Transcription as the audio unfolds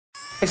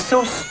It's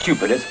so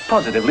stupid, it's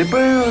positively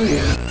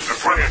brilliant.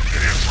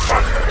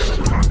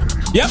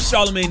 Yep,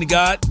 Charlamagne the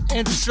God.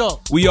 Andrew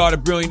Schultz. We are the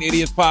Brilliant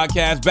Idiots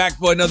Podcast, back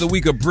for another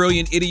week of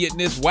brilliant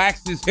idiotness.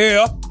 Wax is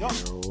here.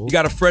 You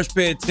got a fresh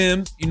pair of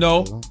Timbs, you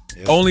know.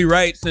 Only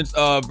right since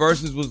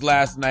Versus was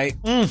last night.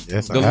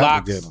 Yes, The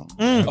Locks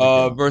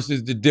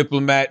versus the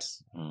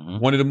Diplomats.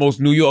 One of the most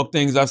New York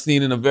things I've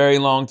seen in a very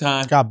long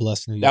time. God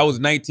bless New York. That was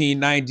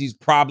 1990s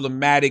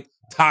problematic,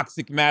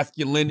 toxic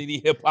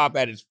masculinity, hip-hop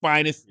at its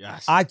finest.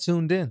 Yes. I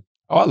tuned in.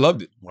 Oh, I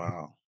loved it.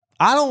 Wow.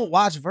 I don't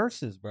watch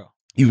Versus, bro.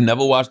 You've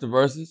never watched the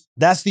Versus?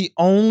 That's the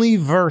only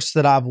verse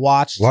that I've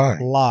watched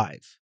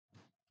live.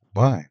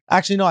 Why?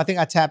 Actually, no, I think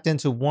I tapped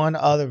into one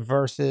other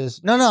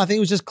Versus. No, I think it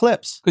was just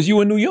clips. Because you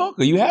were a New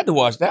Yorker. You had to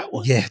watch that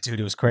one. Yeah, dude,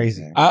 it was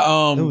crazy. It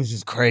was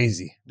just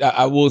crazy.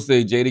 I will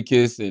say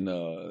Jadakiss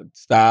and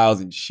Styles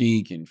and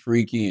Chic and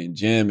Freaky and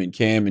Jim and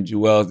Cam and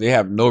Jewels, they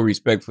have no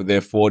respect for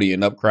their 40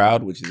 and up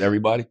crowd, which is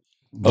everybody.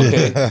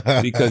 Okay?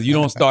 Because you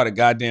don't start a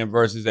goddamn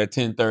Versus at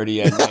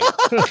 10:30 at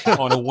night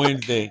on a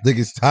Wednesday. Think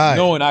it's tired.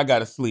 Knowing I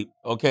gotta sleep.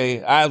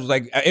 Okay? I was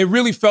like, it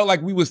really felt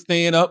like we were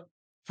staying up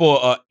for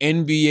a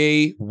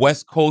NBA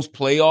West Coast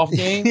playoff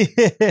game.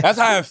 That's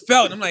how it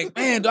felt. I'm like,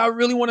 man, do I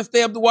really want to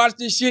stay up to watch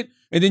this shit?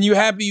 And then you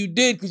happy you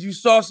did because you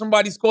saw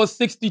somebody score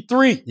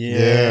 63.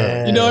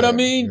 Yeah. You know what I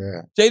mean?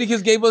 Yeah.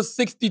 Jadakiss gave us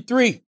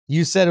 63.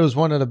 You said it was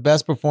one of the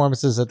best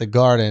performances at the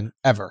Garden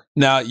ever.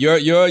 Now you're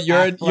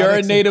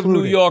a native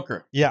New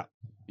Yorker. Yeah.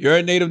 You're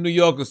a native New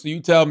Yorker, so you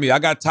tell me. I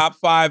got top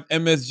 5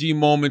 MSG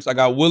moments. I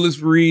got Willis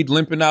Reed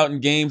limping out in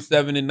Game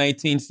 7 in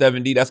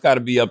 1970. That's got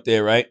to be up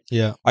there, right?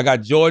 Yeah. I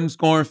got Jordan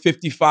scoring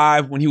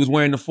 55 when he was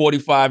wearing the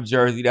 45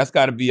 jersey. That's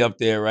got to be up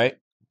there, right?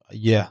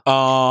 Yeah.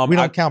 We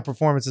don't count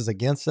performances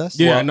against us.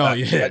 Yeah,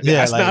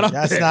 That's not up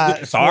that's there.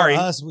 not Sorry.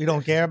 for us. We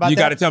don't care about You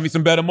that. got to tell me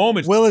some better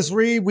moments. Willis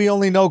Reed, we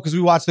only know because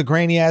we watched the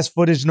grainy ass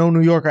footage. No New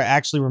Yorker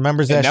actually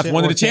remembers that and that's shit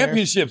one of or the cares.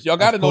 championships. Y'all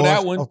got to know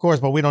that one. Of course,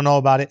 but we don't know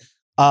about it.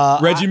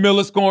 Reggie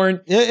Miller scoring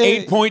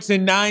 8 points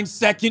in 9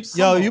 seconds.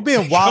 Yo, you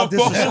being wild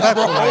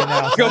disrespectful right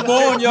now. Come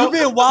on, yo. You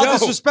being wild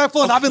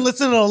disrespectful, and I've been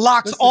listening to the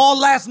Locks all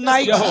last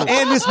night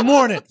and this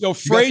morning. Yo,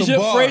 Frazier.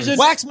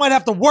 Wax might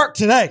have to work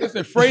today.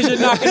 Listen, Frazier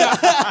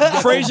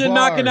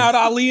knocking out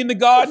Ali in the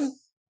Garden.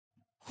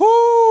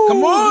 Woo.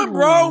 Come on,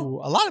 bro.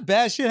 A lot of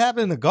bad shit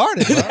happened in the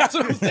Garden, bro. That's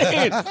what I'm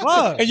saying.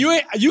 Fuck. And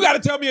you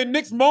got to tell me a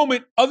Knicks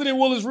moment other than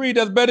Willis Reed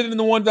that's better than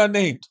the ones I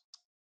named.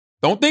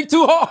 Don't think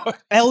too hard.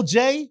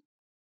 LJ,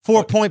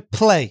 4-point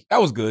play.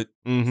 That was good.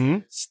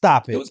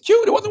 Stop it. It was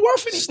cute. It wasn't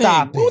worth anything.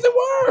 Stop it. What was it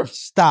worth?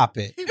 Stop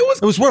it.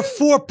 It was worth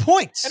 4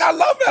 points. And I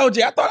love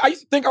LJ. I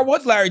used to think I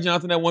was Larry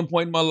Johnson at one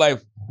point in my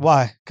life.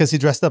 Why? Because he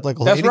dressed up like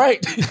a lady? That's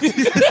right.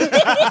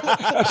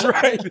 That's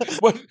right.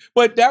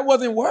 But that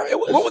wasn't worth.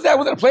 What was that?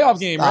 Was it a playoff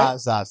game, right?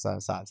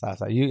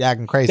 Stop. You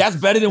acting crazy. That's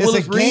better than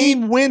Willis Reed. It's a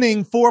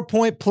game-winning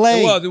 4-point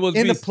play It was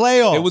in the beastie.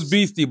 playoffs. It was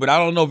beastie, but I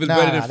don't know if it's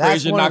better than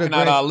Frazier knocking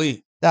out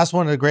Ali. That's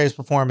one of the greatest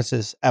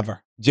performances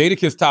ever.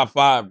 Jadakiss top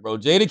 5, bro.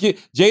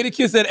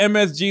 Jadakiss at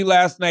MSG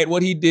last night.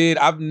 What he did,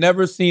 I've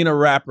never seen a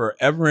rapper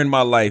ever in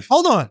my life.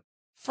 Hold on.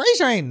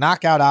 Frazier ain't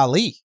knock out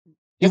Ali.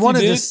 He won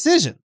a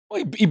decision.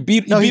 Well, he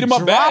beat him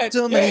up bad.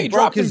 Dropped him and he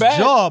broke his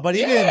jaw, but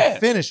he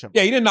didn't finish him.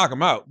 Yeah, he didn't knock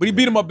him out, but he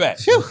beat him up bad.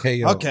 Okay.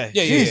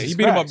 Yeah. He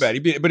beat him up bad.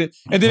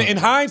 And then in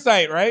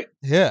hindsight, right?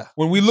 Yeah.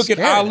 When we look at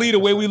Ali the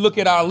way we look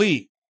at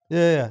Ali.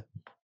 Yeah.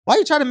 Why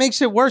you trying to make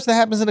shit worse that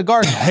happens in the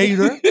Garden?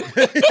 Hater.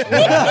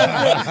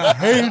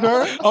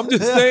 Hater. I'm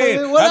just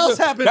saying. What else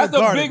happened in the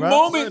Garden, That's a big bro?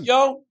 moment,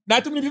 yo.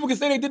 Not too many people can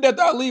say they did that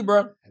to Ali,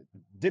 bro.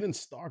 Didn't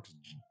Starks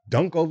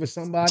dunk over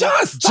somebody?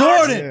 John Starks.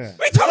 Jordan.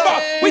 We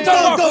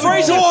talking about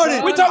Frazier.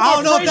 Jordan. We talking I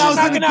don't know if that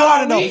was in the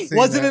Garden, though.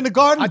 Was it in the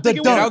Garden? I think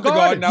it was dunk. in the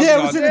Garden. Yeah,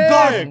 it was in the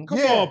Garden. Come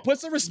on, put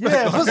some respect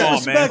on put some that.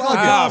 respect on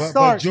man. John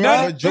Starks.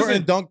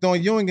 Jordan dunked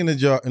on Ewing in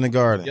the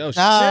Garden. Yo,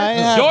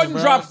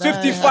 Jordan dropped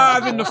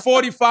 55 in the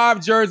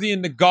 45 jersey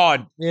in the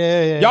Garden.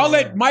 Yeah. Y'all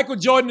let Michael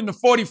Jordan in the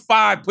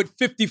 45 put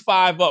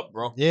 55 up,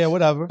 bro. Yeah,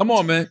 whatever. Come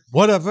on, man.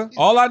 Whatever.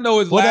 All I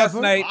know is last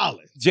Whatever. night,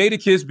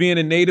 Jadakiss being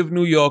a native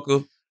New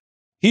Yorker,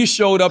 he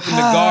showed up in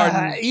the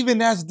Garden. Even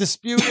that's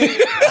disputed.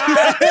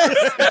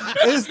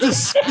 It's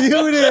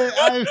disputed.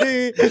 I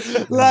mean,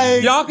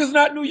 like, Yonkers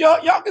not New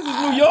York. Yonkers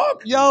is New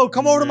York. yo,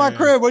 come over to my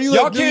crib. Where you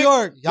Y'all live? New can't-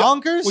 York.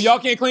 Yonkers? Well, y'all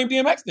can't claim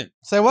DMX then.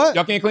 Say what?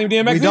 Y'all can't claim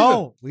DMX We either.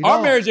 don't. We Or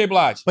don't. Mary J.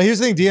 Blige. But here's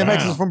the thing.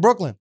 DMX is from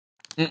Brooklyn.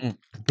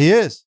 He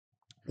is.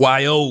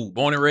 Y.O.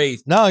 Born and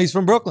raised. No, he's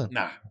from Brooklyn.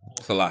 Nah,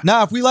 it's a lie.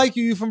 Nah, if we like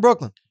you, you from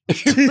Brooklyn.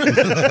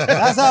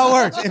 That's how it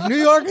works. If New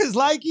Yorkers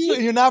like you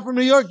and you're not from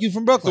New York, you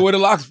from Brooklyn. So where the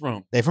Locks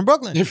from? They from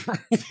Brooklyn.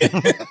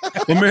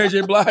 Where Mary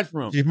J. Blige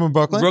from? You from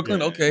Brooklyn?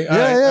 Brooklyn? Okay. Yeah, all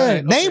right, yeah. all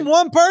right, Name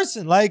one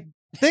person. Like,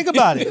 think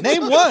about it.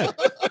 Name one.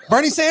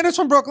 Bernie Sanders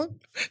from Brooklyn.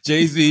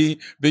 Jay-Z,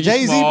 Biggie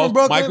Jay-Z Small, from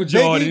Brooklyn. Michael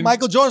Jordan. Biggie,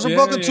 Michael Jordan from Yeah,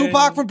 Brooklyn. yeah,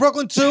 Tupac yeah. from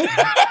Brooklyn too.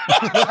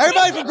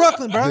 Everybody from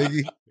Brooklyn, bro.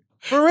 Biggie.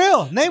 For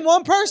real. Name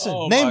one person.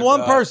 Oh, Name my one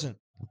God. person.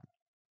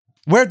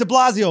 Where De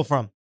Blasio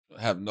from?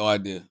 I have no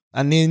idea.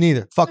 I need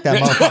neither. Fuck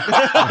that motherfucker.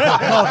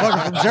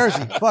 Motherfucker from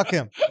Jersey. Fuck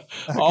him.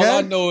 All I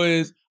Okay? know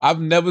is I've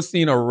never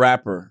seen a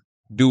rapper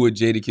do what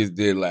Jadakiss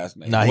did last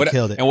night. Nah, he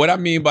killed it. And what I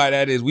mean by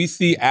that is we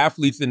see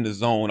athletes in the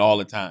zone all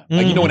the time.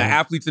 Like, you know, when an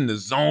athlete's in the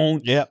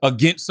zone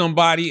against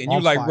somebody and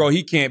you're like, bro,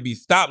 he can't be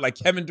stopped. Like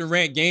Kevin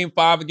Durant, Game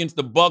 5 against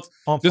the Bucks,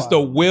 just the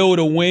will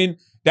to win.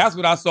 That's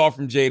what I saw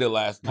from Jada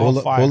last night.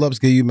 Pull-ups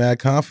give you mad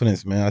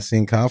confidence, man. I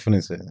seen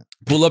confidence in it.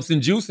 Pull-ups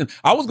and juicing.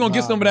 I was going to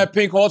get some of that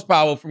pink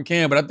horsepower from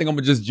Cam, but I think I'm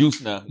going to just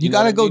juice now. You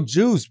got to go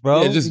juice,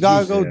 bro. Yeah, just you got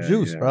to juice. go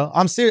juice, bro.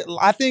 I'm serious.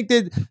 I think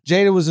that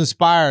Jada was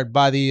inspired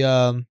by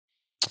the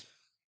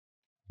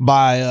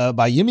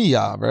by Yimmy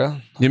Ya, bro.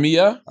 Yimmy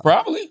Ya?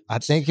 Probably. I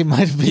think it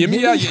might be Yimmy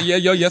Ya. Yeah,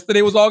 yo,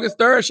 yesterday was August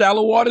 3rd.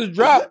 Shallow Waters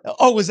dropped.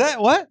 Oh, was that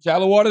what?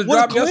 Shallow Waters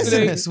What a dropped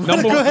yesterday. coincidence.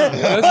 Number one.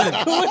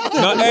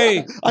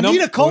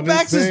 Anita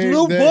Kovacs'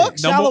 new book,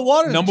 Shallow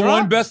Waters. Number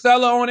one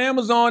bestseller on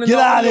Amazon. Get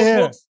out of here.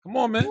 Books. Come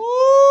on, man. Woo!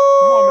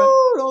 Come on, man.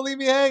 Don't leave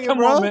me hanging, Come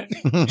bro. on,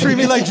 man. Treat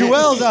me like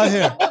Joel's out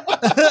here.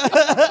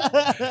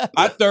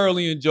 I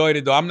thoroughly enjoyed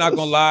it, though. I'm not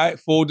going to lie.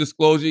 Full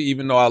disclosure,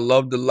 even though I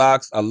love the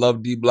locks, I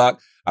love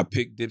D-Block, I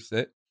picked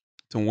Dipset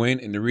to win.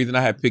 And the reason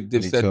I had picked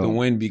Dipset to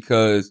win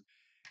because,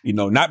 you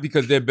know, not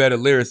because they're better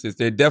lyricists.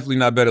 They're definitely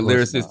not better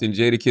lyricists than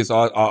Jadakiss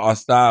or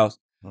Styles,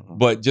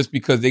 but just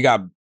because they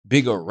got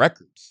bigger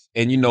records.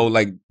 And, you know,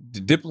 like the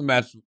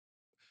Diplomats,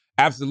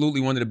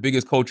 absolutely one of the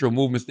biggest cultural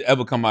movements to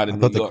ever come out of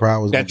New York. The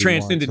crowd was that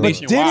transcended But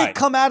nationwide. did it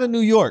come out of New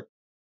York?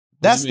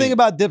 That's the thing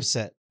about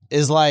Dipset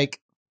is like,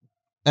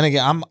 and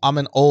again, I'm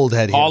an old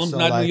head here. Harlem's so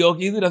not like, New York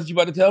either. That's what you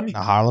about to tell me.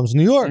 Now Harlem's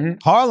New York.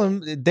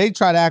 Harlem, they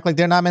try to act like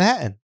they're not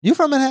Manhattan. You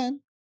from Manhattan?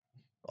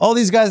 All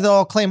these guys that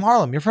all claim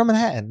Harlem. You're from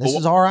Manhattan. This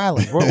is our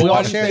island. We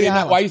all share the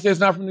island. Why you say it's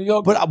not from New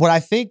York? But what I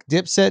think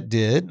Dipset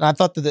did, and I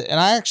thought that, and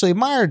I actually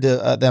admired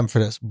them for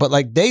this, but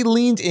like they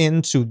leaned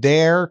into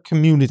their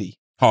community.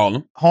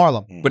 Harlem.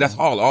 Harlem. But that's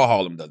Harlem. All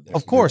Harlem does that.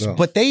 Of course.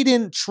 But they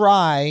didn't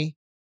try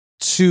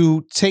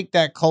to take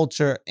that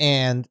culture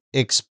and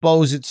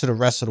expose it to the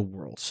rest of the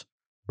world.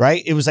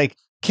 Right? It was like,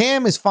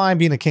 Cam is fine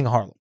being a king of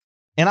Harlem.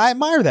 And I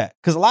admire that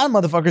because a lot of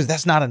motherfuckers,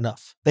 that's not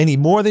enough. They need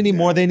more, they need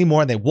more, they need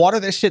more. And they water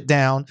their shit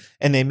down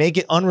and they make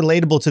it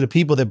unrelatable to the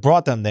people that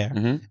brought them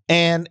there.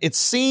 And it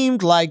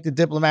seemed like the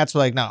Diplomats were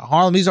like, nah,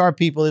 Harlem, these are our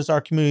people, this is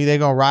our community. They're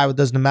going to ride with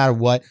us no matter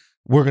what.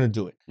 We're going to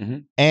do it.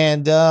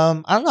 And I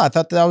don't know. I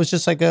thought that was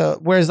just like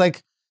whereas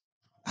like,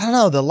 I don't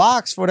know, the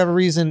locks, for whatever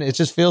reason, it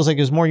just feels like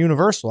it's more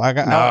universal.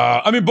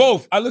 I mean,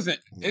 both. Listen,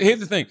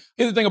 here's the thing.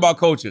 Here's the thing about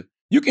culture.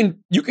 You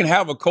can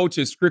have a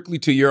culture strictly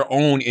to your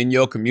own in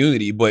your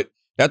community, but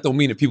that don't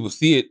mean that people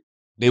see it,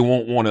 they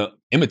won't want to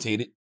imitate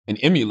it and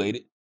emulate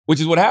it,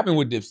 which is what happened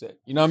with Dipset.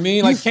 You know what I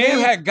mean? Like Cam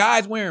had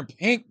guys wearing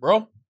pink,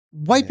 bro.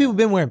 White people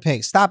been wearing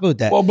pink. Stop it with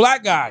that. Well,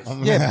 black guys.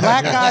 Yeah,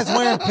 black guys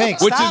wearing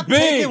pink. Which Stop is big.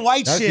 taking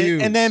white That's shit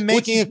huge. and then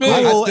making it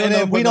big. cool, and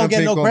then we don't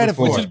get no credit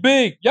for Which is it.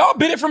 big. Y'all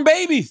bid it from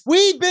babies.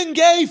 We've been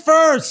gay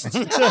first.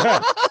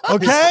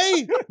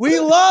 Okay? We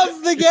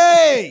love the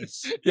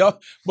gays. Yo,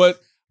 but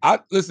I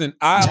love the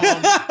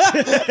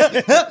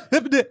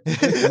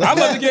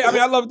gay. I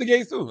mean, I love the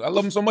gays too. I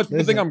love them so much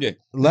people think I'm gay.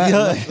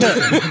 But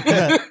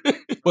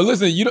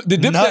listen,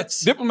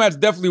 the Diplomats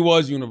definitely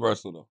was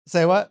universal though.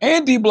 Say what?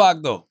 And D-Block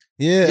though.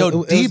 Yeah,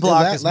 Yo,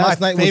 D-Block is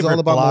last my night was favorite all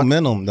about block.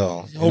 momentum,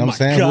 though. You know what I'm my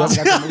saying? God.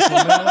 Whoever got the most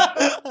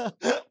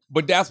momentum.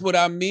 But that's what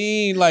I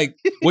mean. Like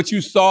what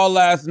you saw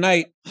last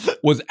night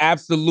was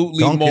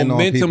absolutely Dunking on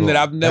momentum people. that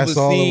I've never That's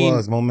all seen it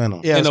was,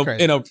 momentum. Yeah,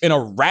 in a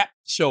rap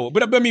show.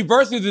 But I mean,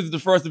 Versus is the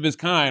first of its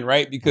kind,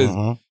 right?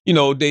 Because you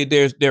know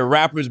they're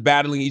rappers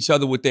battling each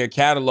other with their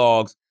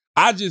catalogs.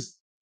 I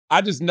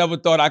just never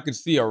thought I could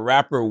see a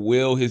rapper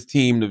will his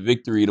team to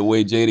victory the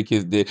way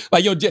Jadakiss did.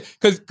 Like, yo,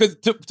 because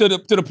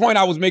to the point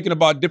I was making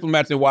about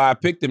Diplomats and why I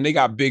picked them, they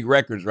got big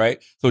records,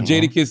 right? So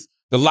Jadakiss,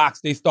 the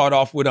locks, they start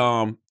off with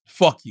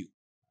Fuck You,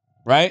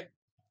 right?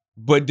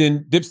 But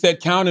then Dipset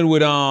counted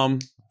with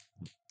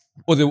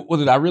was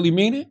it I Really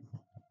Mean It?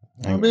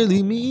 I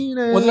really mean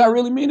it. Was it I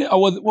Really Mean It?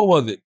 Or what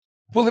was it?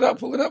 Pull it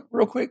up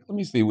real quick. Let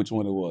me see which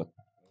one it was.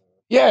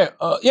 Yeah,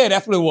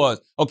 that's what it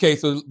was. Okay,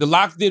 so the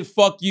locks did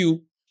Fuck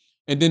You.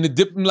 And then the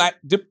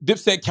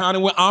Dipset counted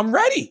with I'm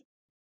Ready.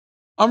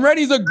 I'm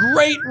Ready is a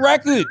great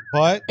record.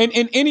 But And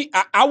in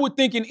I would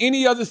think in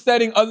any other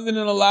setting other than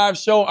in a live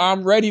show,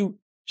 I'm Ready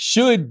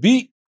should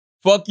beat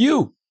Fuck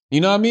You. You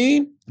know what I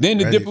mean? Then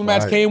the Ready,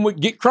 Diplomats fire. came with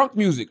Get Crunk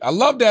Music. I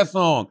love that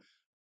song.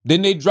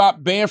 Then they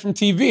dropped Banned from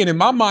TV. And in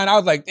my mind, I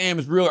was like, damn,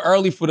 it's real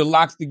early for the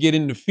locks to get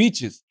into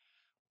features.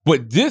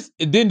 But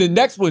then the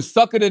next was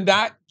Sucker the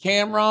Dot,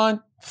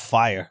 Cameron.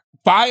 fire.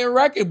 Fire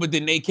record, but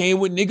then they came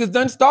with Niggas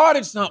Done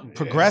Started Something.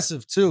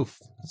 Progressive too.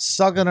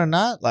 Suck it or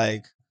not,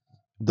 like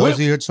those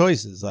are your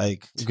choices.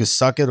 Like you could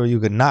suck it or you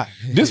could not.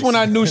 This one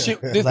I knew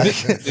shit.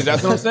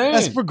 That's what I'm saying.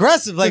 That's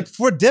progressive. Like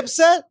for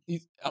Dipset,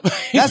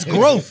 that's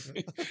growth.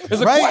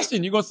 It's a Right?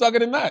 question. You gonna suck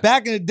it or not?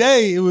 Back in the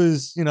day, it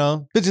was,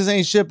 bitches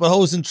ain't shit but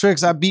hoes and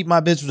tricks. I beat my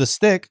bitch with a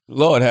stick.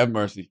 Lord have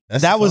mercy.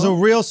 That's That the was a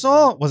song? real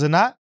song, was it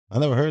not? I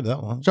never heard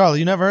that one. Charlie,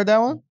 you never heard that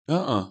one?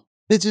 Uh-uh.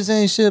 Bitches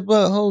ain't shit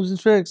but hoes and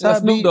tricks. That's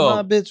I Snoop beat Dogg.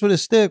 my bitch with a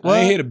stick. I What?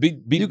 ain't here to beat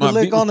You my can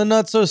lick beat on the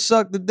nuts or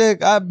suck the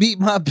dick. I beat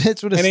my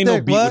bitch with a It stick. ain't no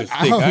beat what? with a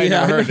stick. I ain't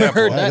never heard that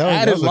part. that That was-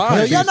 added that was a line. Yo,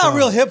 country y'all not song.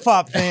 real hip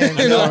hop fans.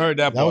 I yo. never heard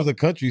that That part. was a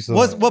country song.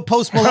 What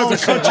Post Malone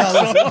should tell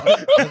us?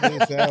 That's what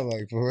it sound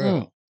like, for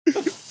real.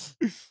 This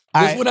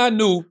Alright. when I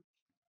knew.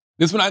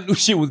 This when I knew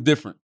shit was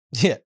different.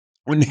 Yeah.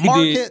 When they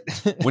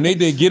Market. when they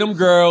did Get Them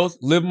Girls,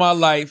 Live My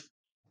Life,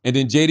 and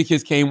then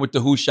Jadakiss came with the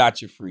Who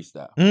Shot You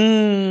freestyle.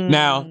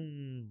 Now,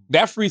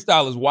 that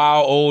freestyle is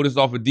wild old. It's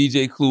off a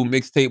DJ Clue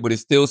mixtape, but it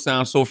still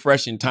sounds so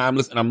fresh and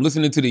timeless. And I'm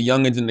listening to the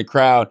youngins in the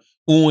crowd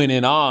oohing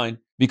and on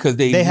because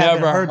they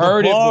haven't never heard the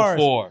heard it bars.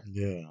 before.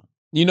 Yeah.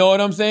 You know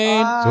what I'm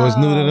saying? So it's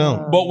new to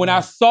them. But when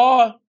I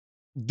saw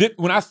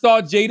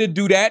Jada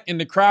do that and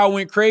the crowd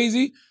went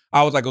crazy,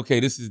 I was like, okay,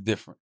 this is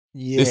different.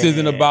 This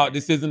isn't about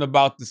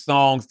the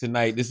songs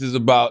tonight. This is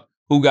about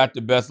who got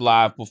the best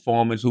live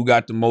performance, who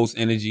got the most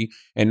energy,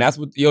 and that's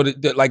what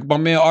like my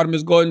man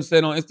Artemis Gordon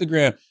said on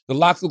Instagram. The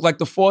Locks look like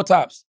the Four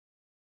Tops.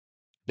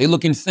 They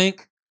look in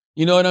sync.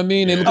 You know what I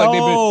mean? They look like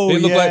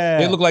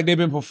they look like they've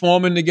been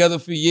performing together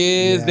for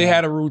years. Yeah. They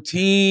had a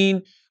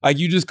routine. Like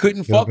you just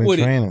couldn't fuck with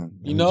it.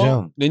 You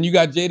know? Then you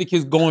got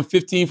Jadakiss going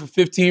 15 for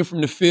 15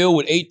 from the field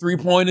with 8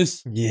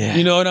 3-pointers. Yeah.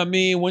 You know what I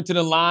mean? Went to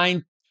the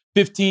line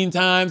 15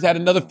 times, had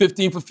another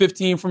 15 for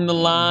 15 from the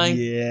line.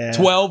 Yeah.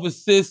 12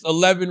 assists,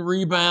 11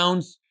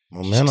 rebounds.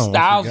 Momentum,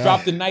 Styles what you got?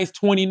 dropped a nice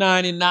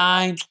 29 and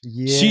 9.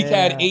 Yeah. Sheik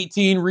had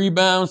 18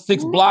 rebounds,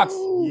 6 blocks,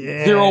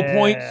 Yeah. 0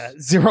 points.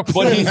 0 But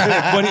points.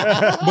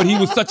 but he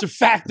was such a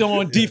factor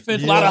on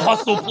defense, a lot of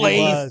hustle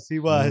plays. He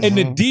was. And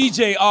the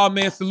DJ, oh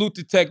man, salute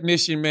the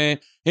technician, man.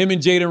 Him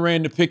and Jada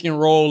ran the pick and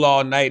roll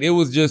all night. It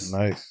was just,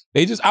 Nice.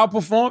 they just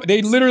outperformed.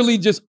 They literally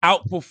just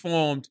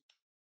outperformed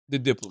the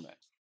Diplomats.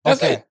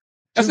 That's Okay. it.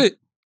 That's it.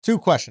 2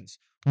 questions.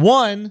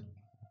 One,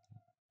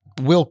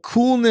 will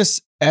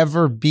coolness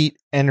ever beat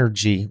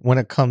energy when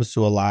it comes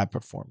to a live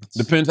performance?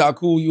 Depends how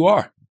cool you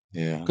are.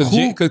 Yeah.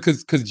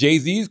 Because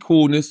Jay-Z's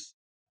coolness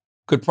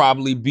could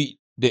probably beat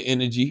the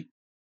energy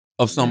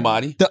of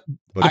somebody. But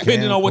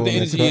Depending can on what the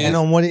coolness energy is. And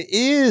on what it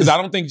is. Because I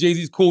don't think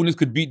Jay-Z's coolness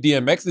could beat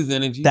DMX's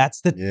energy.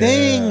 That's the Yeah.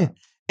 thing.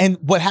 And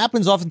what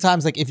happens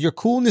oftentimes, like if your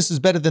coolness is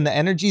better than the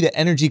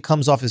energy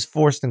comes off as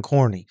forced and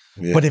corny.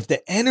 Yeah. But if the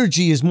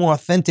energy is more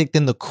authentic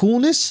than the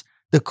coolness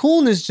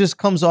just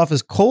comes off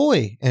as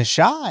coy and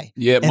shy.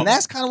 Yeah, And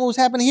that's kind of what was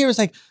happening here. It's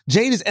like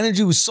Jada's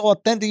energy was so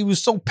authentic. He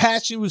was so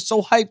passionate. He was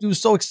so hyped. He was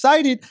so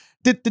excited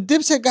that the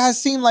Dipset guys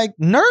seemed like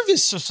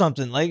nervous or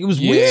something. Like it was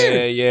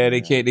weird. Yeah,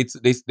 they came.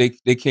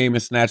 They came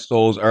and snatched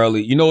souls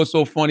early. You know what's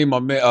so funny? My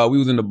man, we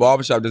was in the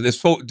barbershop.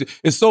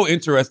 It's so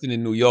interesting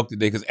in New York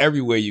today because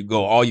everywhere you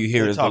go, all you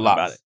hear They is the talk about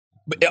Locks.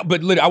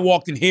 But literally, I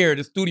walked in here,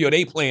 the studio,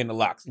 they playing the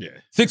Locks. Yeah.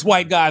 6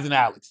 white guys and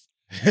Alex.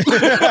 With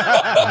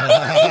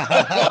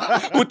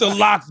the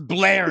Locks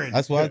blaring.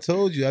 That's why I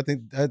told you. I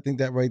think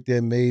that right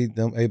there made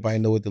them everybody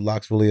know what the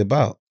Locks really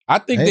about. I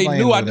think Everybody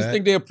they knew. know I just that.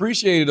 think they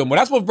appreciated them. Well,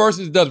 that's what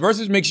Versus does.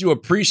 Versus makes you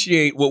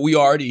appreciate what we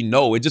already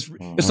know. It's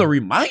a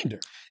reminder.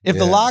 If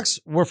the Yeah. Locks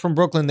were from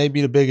Brooklyn, they'd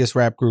be the biggest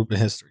rap group in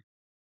history.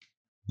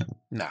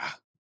 Nah.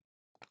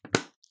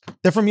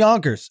 They're from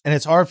Yonkers, and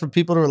it's hard for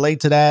people to relate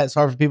to that. It's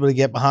hard for people to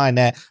get behind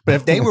that. But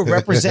if they were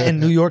representing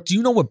New York, do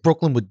you know what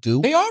Brooklyn would do?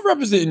 They are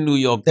representing New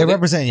York. They're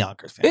representing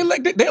Yonkers, fam.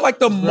 They're like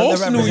the most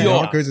New representing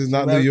York. Yonkers is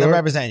not New They're York.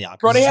 representing Yonkers.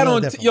 Bro, they It's had a on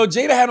little different.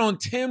 Jada had on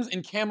Timbs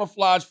and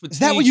camouflage fatigue. Is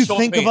that what you short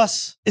think of pants.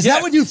 us? Is Yes.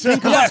 that what you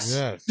think of Yes.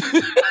 us?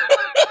 Yes.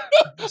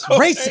 It's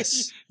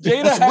racist.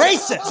 Jada It's had-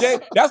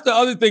 racist. That's the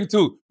other thing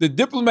too. The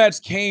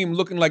Diplomats came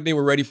looking like they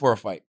were ready for a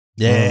fight.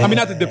 Yeah. I mean,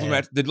 not the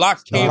Diplomats. The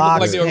Locks came Locks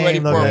looking like they were ready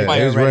came for looking a like fight.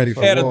 They was ready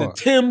for They had war. the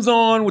Timbs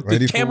on with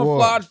Ready the for war.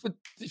 camouflage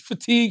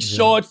fatigue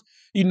shorts.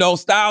 You know,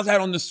 Styles had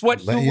on the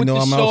sweatsuit Letting you with know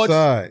the I'm shorts.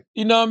 outside.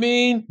 You know what I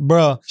mean?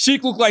 Bro,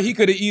 Sheik looked like he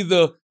could have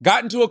either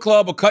gotten to a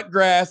club or cut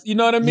grass. You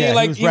know what I mean? Yeah, he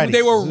like was ready.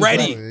 they were He was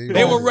ready. ready. He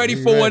They was were ready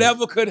ready. for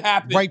whatever could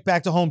happen. right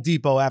back to Home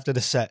Depot after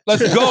the set.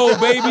 Let's go,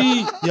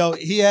 baby. Yo,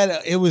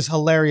 it was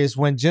hilarious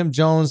when Jim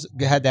Jones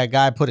had that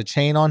guy put a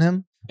chain on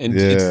him. And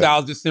Yeah.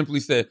 Styles just simply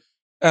said,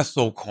 "That's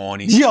so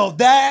corny." Yo,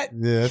 that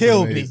Yeah, that's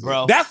killed me, amazing.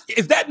 bro.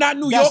 Is that not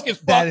New That's- York as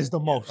fuck? that is the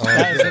most.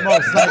 That is the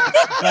most.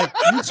 Like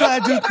you try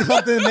to do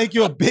something to make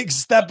you a big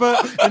stepper,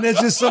 and there's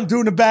just some dude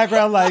in the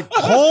background like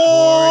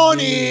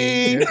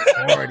corny. It's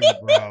corny,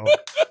 bro.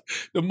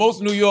 The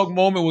most New York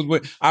moment was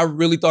when I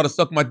really thought a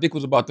Suck My Dick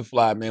was about to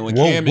fly, man. When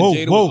Whoa, Cam and whoa,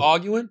 Jada whoa. was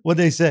arguing, What'd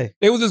they say?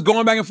 they was just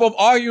going back and forth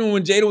arguing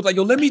when Jada was like,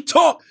 "Yo, let me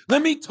talk.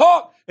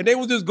 And they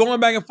was just going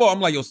back and forth. I'm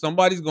like, yo,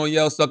 somebody's gonna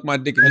yell "Suck My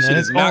Dick," and this And shit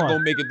it's is not on.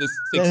 gonna make it to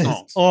 6 It's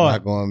songs. on.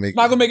 Not gonna make. It's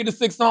not gonna make it to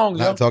 6 songs,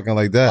 yo. Not talking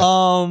like that.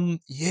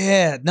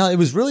 Yeah, no, it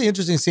was really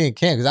interesting seeing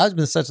Cam because I've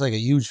been such like a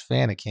huge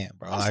fan of Cam,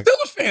 bro. I'm Like, still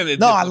a fan of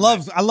no, I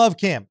Diplomats. love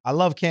Cam. I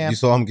love Cam. You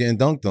saw him getting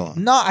dunked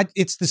on. No,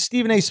 it's the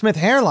Stephen A. Smith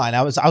hairline.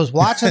 I was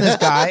watching this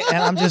guy, and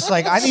I'm just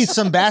like, I need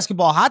some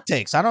basketball hot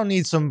takes. I don't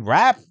need some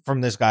rap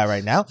from this guy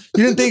right now.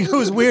 You didn't think it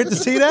was weird to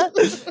see that?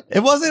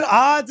 It wasn't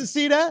odd to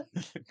see that?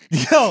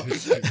 Yo,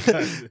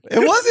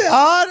 it wasn't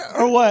odd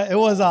or what? It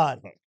was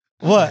odd.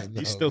 What?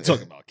 You still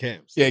talking about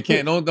Cam? Yeah,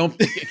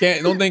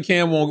 don't think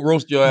Cam won't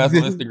roast your ass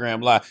on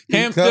Instagram Live.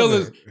 Cam still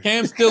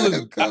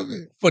is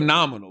coming.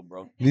 phenomenal,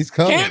 bro. He's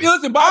coming. Cam,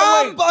 listen, by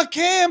I'm the way, a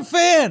Cam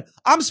fan.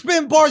 I'm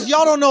spitting bars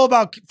y'all don't know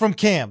about from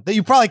Cam that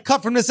you probably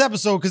cut from this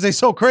episode because they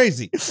so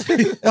crazy.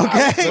 Okay?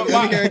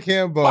 Let me hear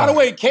Cam bar. by the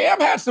way, Cam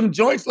had some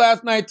joints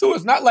last night too.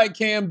 It's not like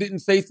Cam didn't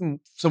say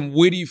some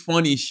witty,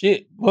 funny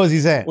shit. What was he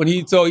saying? When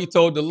he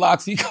told the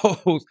Locks, he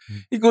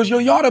goes, yo,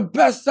 y'all the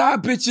best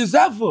side bitches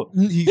ever.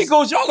 He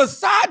goes, y'all a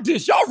side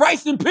dish, y'all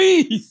rice and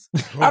peas.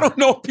 I don't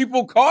know if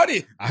people caught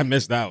it. I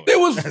missed that one. It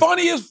was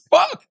funny as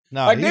fuck.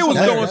 No, like they was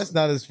going. That's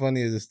not as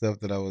funny as the stuff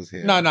that I was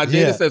hearing. No, Jada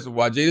Yeah. says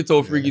why. Jada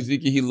told Freaky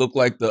Zeke he looked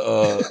like the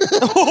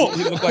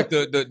he looked like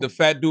the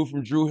fat dude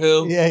from Drew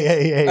Hill.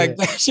 Yeah. Like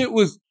that shit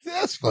was.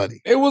 That's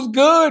funny. It was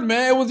good,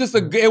 man. It was just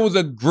it was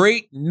a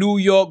great New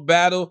York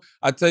battle.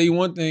 I tell you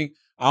one thing.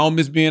 I don't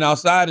miss being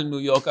outside in New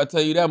York. I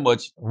tell you that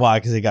much. Why?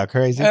 Because he got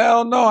crazy?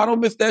 Hell no, I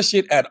don't miss that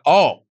shit at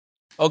all.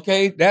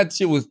 Okay, that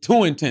shit was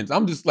too intense.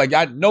 I'm just like,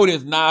 I know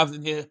there's knives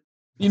in here.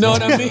 You know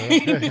what I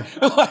mean?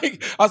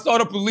 Like, I saw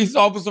the police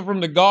officer from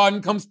the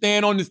Garden come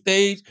stand on the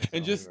stage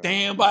and just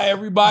stand by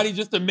everybody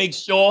just to make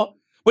sure.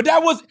 But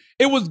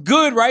it was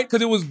good, right?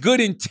 Because it was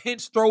good,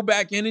 intense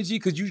throwback energy.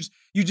 Because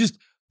you just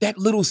that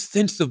little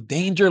sense of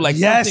danger, like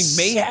something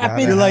may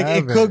happen. You're like,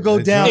 it could go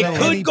down It at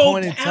could any go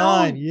point in down.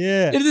 time.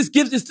 Yeah. It just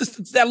gives us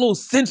just that little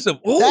sense of,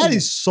 ooh, That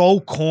is so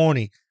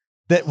corny.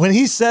 That when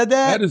he said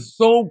that is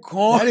so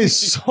corny. that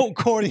is so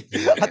corny.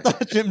 I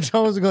thought Jim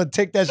Jones was going to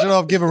take that shit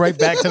off, give it right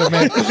back to the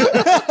man.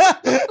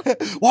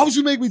 Why would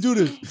you make me do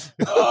this?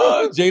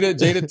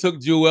 Jada took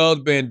Jewel's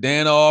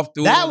bandana off.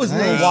 That was a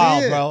little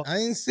wild, bro. I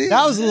didn't see it.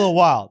 That was a little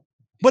wild.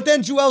 But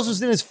then Jewels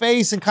was in his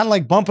face and kind of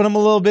like bumping him a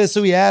little bit,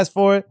 so he asked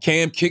for it.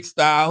 Cam kicked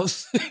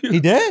Styles. He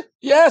did?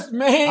 Yes,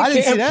 man. I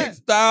didn't Cam see that. kicked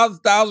Styles.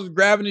 Styles was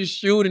grabbing his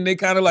shoe, and they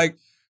kind of like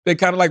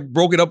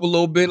broke it up a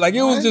little bit. Like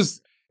it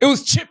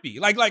was chippy.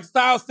 Like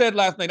Styles said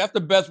last night. That's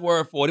the best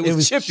word for it. It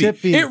was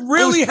chippy. It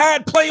really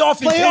had playoff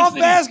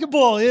intensity.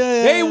 Basketball.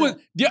 Yeah. They was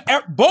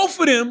both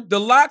of them, the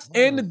Locks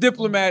and the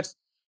Diplomats,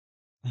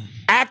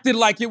 acted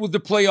like it was the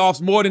playoffs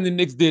more than the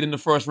Knicks did in the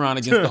first round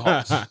against the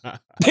Hawks.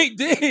 They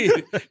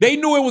did. They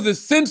knew it was a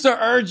sense of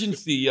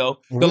urgency, yo.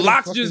 Where The the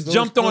Locks fuck just is those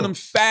jumped on from? them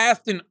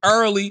fast and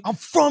early. I'm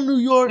from New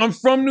York. I'm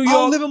from New I don't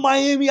York. live in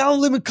Miami. I don't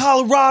live in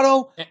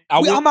Colorado.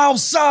 I'm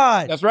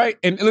outside. That's right.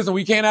 And listen,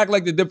 we can't act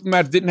like the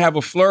Diplomats didn't have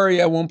a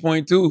flurry at one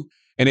point too.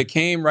 And it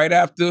came right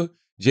after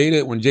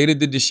Jada, when Jada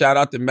did the shout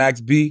out to Max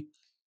B.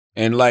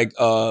 And like,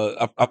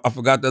 I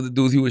forgot the other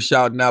dudes he was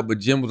shouting out, but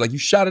Jim was like, you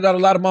shouted out a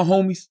lot of my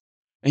homies.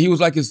 And he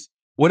was like, it's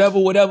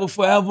whatever,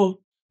 forever.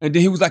 And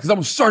then he was like, because I'm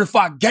a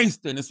certified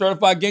gangster. And the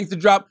certified gangster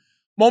dropped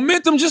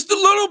momentum just a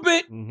little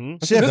bit.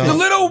 Mm-hmm. Shit, Just a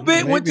little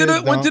bit. Went to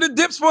the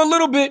dips for a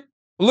little bit.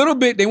 A little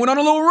bit. They went on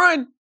a little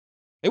run.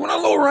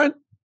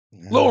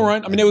 Little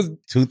run. I mean, it was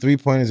 2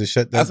 3-pointers to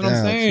shut that That's what down.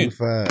 I'm saying. Too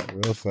fast,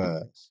 real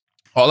fast.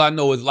 all I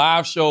know is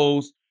live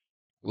shows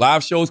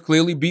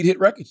clearly beat hit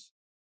records.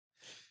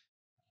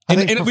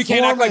 And we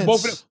can't act like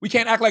both of them. We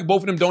can't act like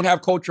both of them don't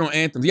have cultural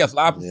anthems. Yes,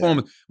 live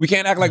performance. We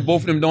can't act like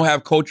both of them don't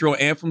have cultural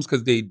anthems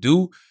because they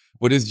do.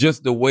 But it's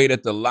just the way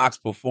that the Locks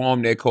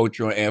perform their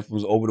cultural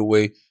anthems over the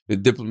way the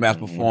Diplomats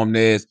perform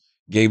theirs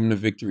gave them the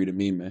victory to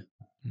me, man.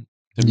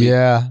 To me.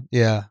 Yeah.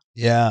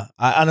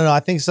 I don't know. I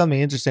think something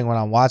interesting when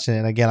I'm watching it.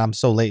 And again, I'm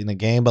so late in the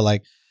game, but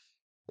like,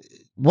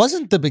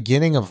 wasn't the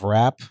beginning of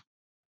rap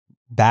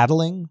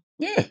battling?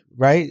 Yeah.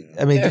 Right?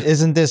 I mean,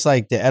 isn't this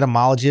like the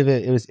etymology of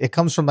it? It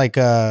comes from like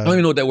I don't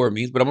even know what that word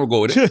means, but I'm gonna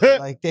go with it.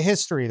 like the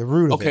history, the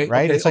root of Okay, it,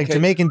 right? okay, It's like okay.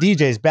 Jamaican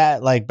DJs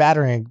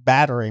battering,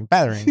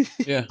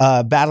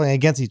 Yeah. battling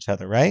against each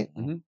other, right?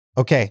 Mhm.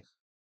 Okay.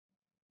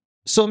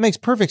 So it makes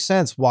perfect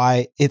sense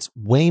why it's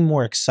way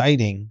more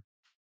exciting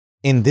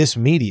in this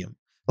medium.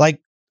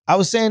 Like I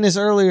was saying this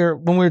earlier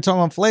when we were talking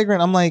about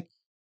Flagrant, I'm like,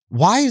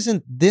 why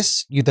isn't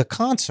this the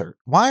concert?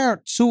 Why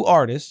aren't two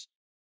artists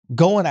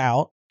going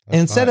out and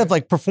instead of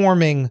like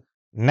performing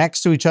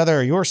next to each other,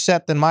 or your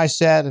set than my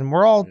set, and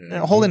we're all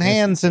holding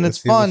hands and let's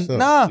it's see fun? what's up.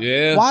 Nah,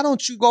 Yeah. why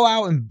don't you go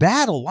out and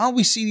battle? Why don't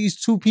we see these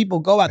two people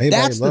go out?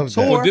 Everybody That's the loves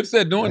that. tour. Well,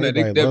 Dipset doing that.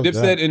 Everybody loves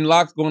Dipset that. and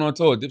Locks going on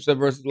tour. Dipset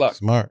versus Locks.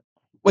 Smart.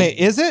 Wait,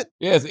 is it?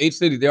 Yeah, it's 8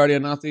 cities. They already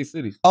announced 8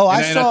 cities. Oh, and,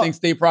 I and saw- I think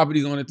State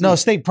Property's on it too. No,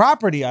 State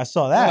Property. I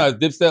saw that. No,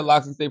 it's Dipset,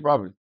 Locks, and State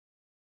Property.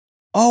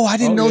 Oh, I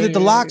didn't Oh, know yeah, that the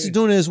yeah, Locks yeah. are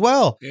doing it as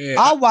well. Yeah.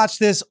 I'll watch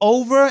this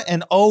over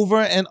and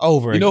over and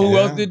over. You know who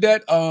again. else did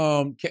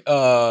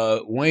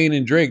that? Wayne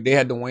and Drake. They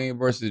had the Wayne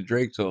versus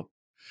Drake tour.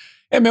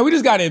 Hey, man, we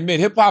just got to admit,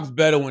 hip-hop's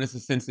better when it's a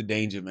sense of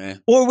danger,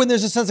 man. Or when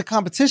there's a sense of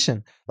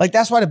competition. Like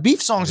that's why the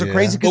beef songs are Yeah.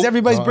 crazy because Well,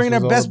 everybody's that's bringing their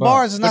what it's best all about.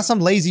 bars. It's not some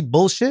lazy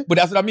bullshit. But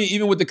that's what I mean.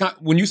 Even with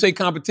when you say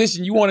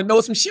competition, you want to know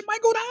some shit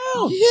might go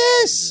down.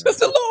 Yes.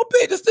 Just a little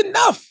bit, just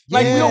enough.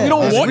 Like we Yeah.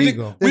 don't There's want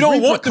ego. we There's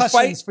don't want to fight.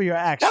 repercussions for your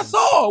actions. That's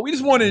all. We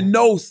just want to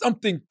know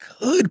something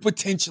could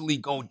potentially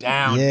go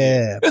down.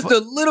 Yeah. Just a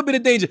little bit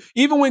of danger.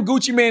 Even when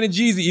Gucci Mane and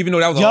Jeezy, even though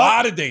that was a Yup.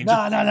 lot of danger.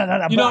 No. You know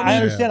what I I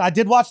mean? understand. I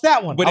did watch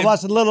that one. But I it-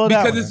 watched a little of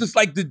that Because one. it's just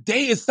like the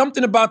day is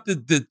something about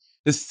the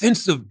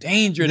sense of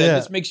danger that Yeah.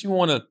 just makes you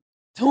want to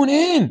Tune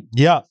in.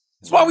 Yeah.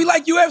 That's why we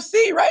like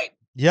UFC, right?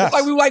 Yes. It's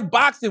like we like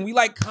boxing. We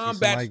like combat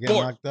Somebody get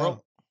sports, knocked bro.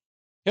 out.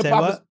 Hip Say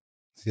hop what?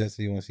 is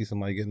See, you want to see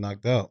somebody get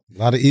knocked out. A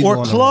lot of ego Or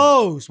on the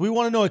close. We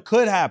want to know it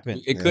could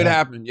happen. It could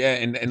happen, yeah.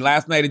 And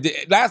last night it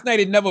did. Last night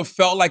it never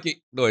felt like it.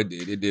 No, it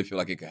did. It did feel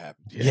like it could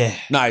happen. Yeah.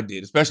 No, it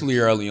did. Especially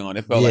early on,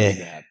 it felt like it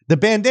could happen. The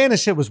bandana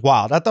shit was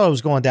wild. I thought it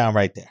was going down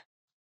right there.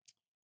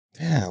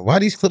 Damn, why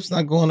these clips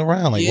not going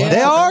around? Like, Yeah. why They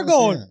the fuck I are never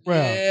going seen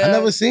around. Yeah. I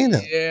never seen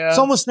them. Yeah.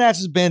 Someone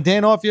snatches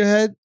bandana off your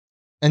head,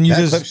 and you That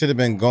just clip should have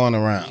been going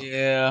around.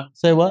 Yeah.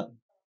 say what?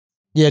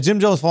 Yeah, Jim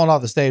Jones falling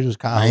off the stage was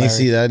kind of. I ain't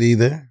see that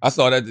either. I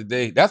saw that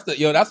today. That's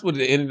what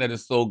the internet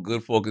is so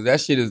good for, because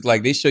that shit is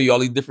like they show you all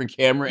these different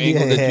camera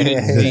angles that you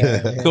didn't see.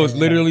 Yeah. So it's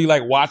literally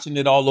like watching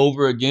it all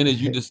over again as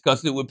you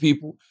discuss it with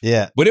people.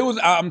 Yeah. But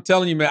I'm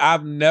telling you, man,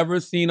 I've never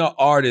seen an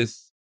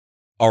artist,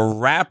 a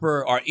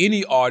rapper, or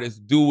any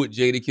artist do what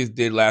Jadakiss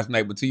did last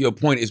night. But to your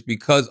point, it's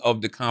because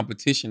of the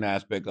competition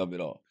aspect of it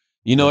all.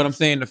 You know what I'm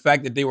saying? The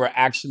fact that they were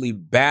actually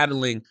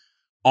battling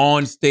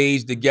on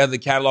stage together,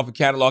 catalog for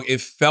catalog,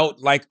 it felt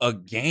like a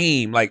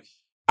game. Like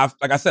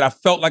I said, I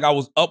felt like I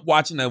was up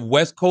watching a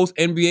West Coast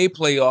NBA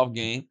playoff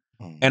game,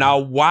 and I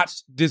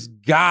watched this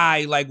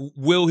guy like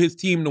will his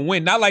team to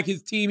win. Not like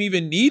his team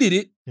even needed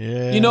it.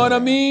 Yeah. You know what I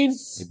mean?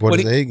 He brought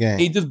But his A game.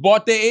 He just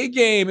bought the A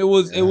game. It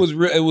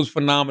was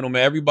phenomenal,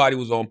 man. Everybody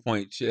was on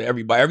point. Shit,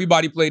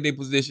 everybody played their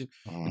position.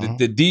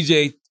 The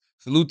DJ,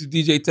 salute to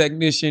DJ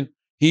Technician.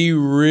 He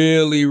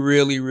really,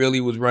 really, really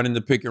was running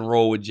the pick and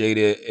roll with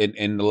Jada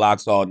and the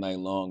Locks all night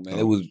long, man.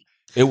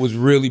 It was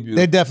really beautiful.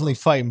 They're definitely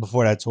fighting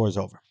before that tour's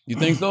over. You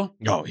think so?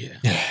 Oh,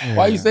 yeah.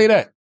 Why you say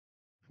that?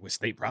 With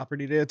state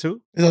property there,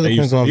 too? It all They depends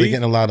used to on if they're be.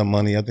 getting a lot of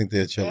money. I think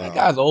they're Man, chilling that out.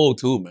 guy's old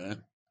too,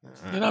 man.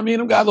 You know what I mean?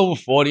 Them guys over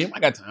 40. I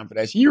got time for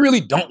that shit. You really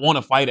don't want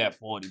to fight at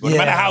 40, but no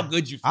matter how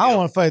good you feel. I don't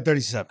want to fight at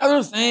 37. That's what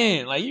I'm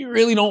saying. Like, you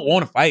really don't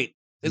want to fight.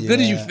 As good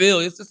as you Yeah. feel,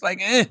 it's just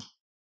like, eh.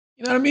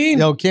 You know what I mean?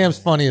 Yo, Cam's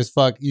funny as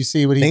fuck. You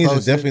see what he Things are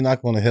posted? definitely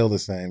not going to heal the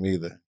same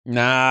either.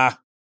 Nah.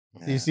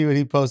 Do you see what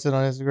he posted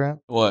on Instagram?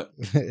 What?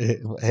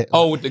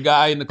 Oh, with the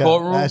guy in the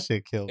courtroom? That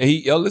shit killed.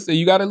 And listen,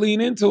 you got to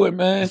lean into it,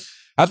 man.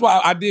 That's why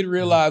I did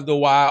realize, though,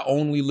 why I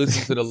only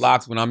listen to the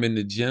Locks when I'm in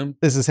the gym.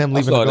 This is him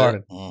leaving saw the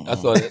that. garden. I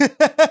saw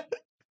that.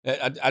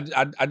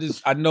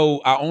 I know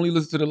I only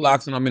listen to the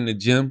Locks when I'm in the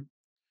gym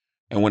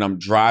and when I'm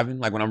driving,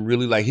 like when I'm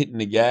really like hitting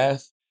the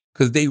gas,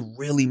 because they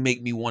really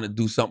make me want to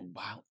do something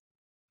violent.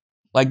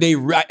 Like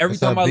every That's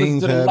time how I listen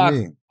Beans to the had Locks,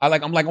 me. I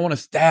want to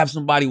stab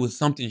somebody with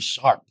something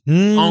sharp. I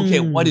don't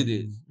care what it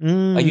is.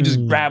 Like you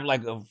just grab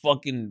like a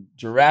fucking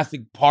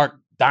Jurassic Park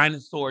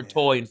dinosaur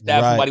toy and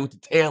stab Right. somebody with the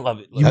tail of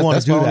it. You wanna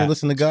That's do why I that. only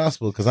listen to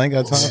gospel, because I ain't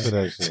got time for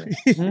that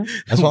shit.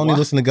 That's why I only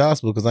listen to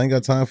gospel, because I ain't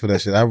got time for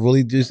that shit. I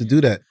really used to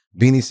do that.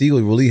 Beanie Siegel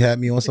really had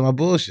me on some of my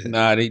bullshit.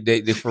 Nah,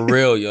 they for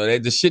real, yo.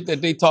 The shit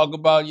that they talk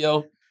about,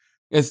 yo,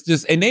 it's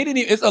just, and they didn't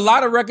even, it's a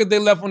lot of records they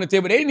left on the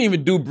table. They didn't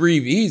even do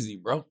Breathe Easy,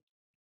 bro.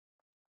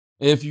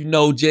 If you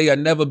know Jay, I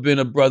never been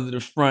a brother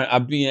to front. I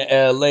be in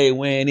LA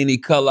wearing any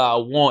color I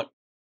want.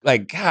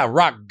 Like, God,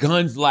 rock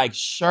guns like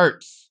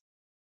shirts.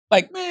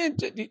 Like, man,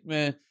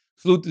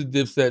 salute to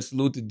Dipset,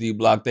 salute to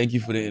D-Block. Thank you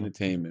for the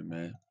entertainment,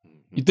 man.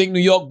 You think New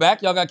York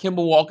back? Y'all got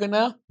Kimber Walker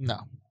now? No.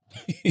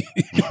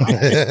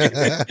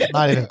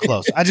 Not even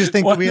close. I just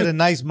think that we had a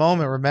nice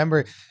moment.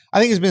 Remember, I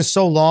think it's been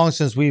so long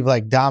since we've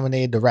like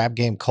dominated the rap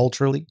game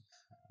culturally.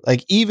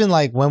 Like even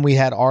like when we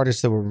had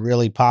artists that were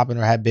really popping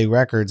or had big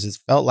records, it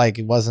felt like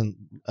it wasn't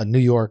a New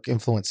York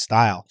influenced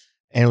style.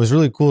 And it was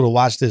really cool to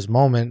watch this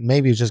moment.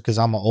 Maybe it's just because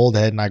I'm an old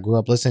head and I grew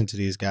up listening to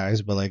these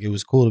guys, but like it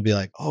was cool to be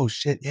like, oh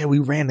shit, yeah, we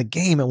ran the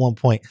game at one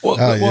point.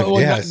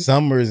 Yeah,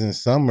 summers and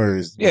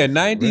summers. Yeah, For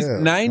 90s, real.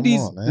 90s,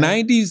 Come on,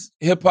 man. 90s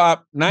hip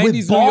hop, 90s With New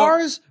York.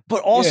 bars,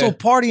 but also Yeah.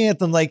 party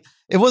anthem. Like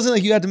it wasn't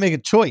like you had to make a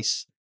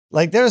choice.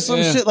 Like there's some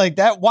Yeah. shit like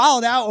that.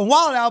 Wild Out, when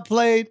Wild Out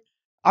played,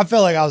 I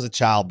felt like I was a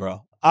child,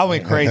 bro. I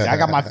went crazy. I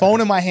got my phone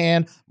in my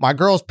hand. My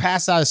girl's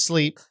passed out of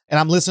sleep, and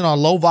I'm listening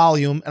on low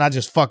volume. And I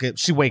just fuck it.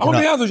 She I'm waking gonna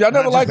up. be honest with you, I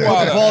never And I liked just put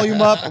Wild the Out.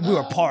 volume up, and we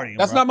were partying.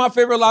 That's bro. not my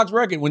favorite Locks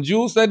record. When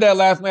Jules said that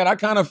last night, I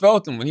kind of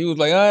felt him when he was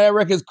like, that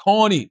record's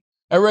corny.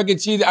 That record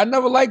cheesy. I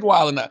never liked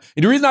Wild Out.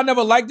 And the reason I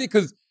never liked it,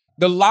 because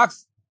the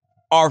Locks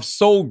are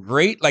so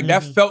great. Like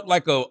that felt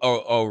like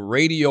a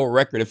radio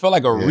record. It felt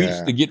like a reach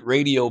to get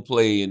radio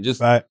play and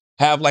just Right.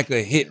 have like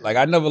a hit. Like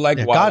I never liked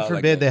Yeah, Wild God Out forbid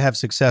like that. they have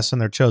success in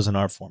their chosen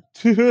art form.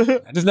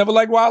 I just never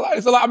liked Wild Out.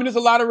 It's a lot. I mean, there's a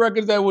lot of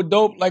records that were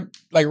dope, like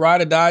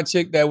Ride or Die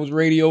Chick that was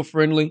radio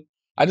friendly.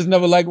 I just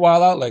never liked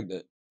Wild Out like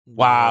that.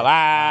 Wild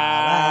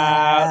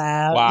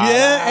Out. Wild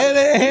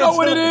Yeah, Out. You know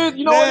what it is?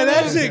 You know what it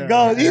that is? shit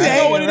goes. He's You know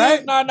hating, what it is?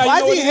 right? Nah, Why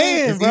you know is he what it is?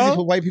 hating, It's easy for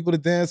bro? white people to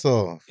dance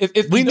on.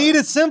 We need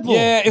it simple.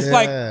 Yeah, it's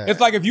Yeah.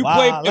 like if you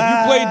Wild played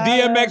Out.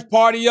 DMX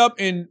Party Up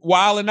and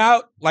Wildin'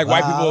 Out, like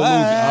white people are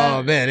Wild losing. Out.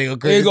 Oh man, they go They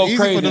crazy. go It's easy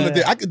crazy. for them to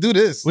do. I could do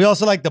this. We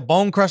also like the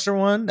Bone Crusher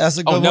one. That's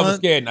a good Oh, one. Never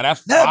Scared. Now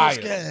that's Never fire.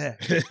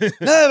 scared.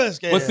 Never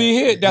scared. But see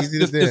here, that's Easy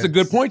to a good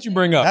dance. point you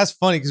bring up. That's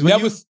funny because when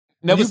Never, you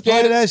Never you play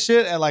scared. that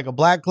shit at like a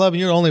black club and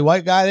you're the only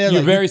white guy there.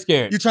 You're like, very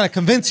scared. You're trying to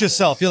convince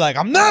yourself. You're like,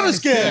 I'm never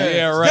scared.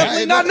 Yeah, right.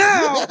 Definitely not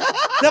now.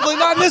 Definitely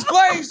not in this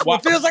place. Why-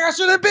 It feels like I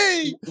shouldn't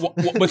be.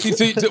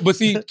 But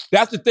see,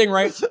 that's the thing,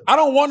 right? I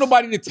don't want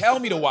nobody to tell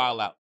me to wild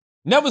out.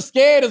 Never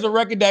Scared is a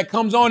record that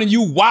comes on and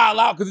you wild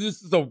out because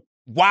this is a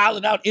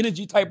wilding out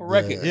energy type of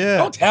record. Yeah.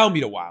 Don't tell me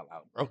to wild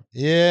out, bro.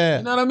 Yeah.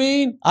 You know what I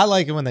mean? I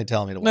like it when they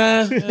tell me to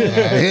wild Nah.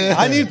 out.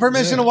 I need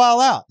permission to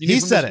wild out. You need He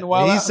said permission it. to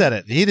wild He out? said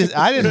it.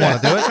 I didn't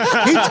want to do it.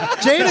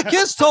 Jada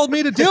Kiss told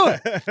me to do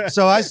it.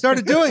 So I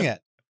started doing it.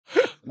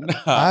 Nah.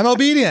 I'm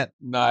obedient.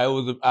 Nah, it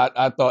was.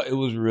 I thought it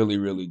was really,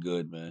 really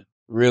good, man.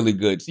 Really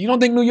good. So you don't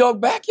think New York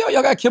back, yo?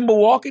 Y'all got Kimber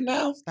Walker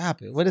now?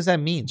 Stop it. What does that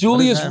mean?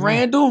 Julius What does that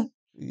Randle? mean?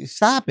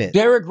 Stop it.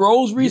 Derrick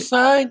Rose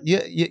re-signed?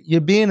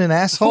 You're being an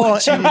asshole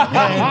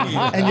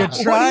and you're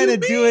trying to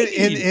do it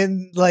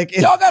in like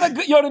Y'all got a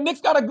good. Yo, the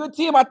Knicks got a good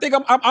team. I think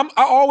I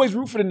always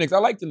root for the Knicks. I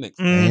like the Knicks.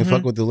 They ain't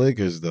fuck with the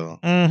Lakers though.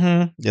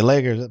 The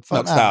Lakers. No,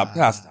 Fuck, stop.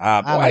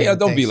 I Why even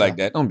don't think be so. like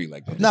that. Don't be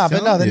like that. No,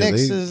 but no, the Yeah,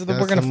 Knicks they is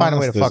got we're gonna some find a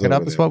way to monsters fuck it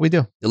up. over It's there. what we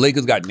do. The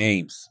Lakers got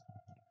names.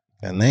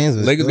 And names.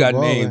 The Lakers got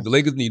names. The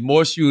Lakers need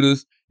more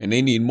shooters and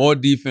they need more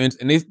defense.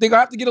 And they gonna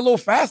have to get a little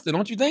faster,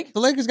 don't you think? The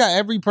Lakers got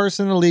every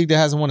person in the league that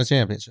hasn't won a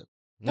championship.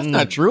 That's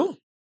not true.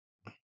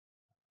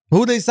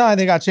 Who they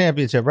signed? They got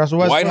championship. Russell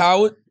Westbrook. White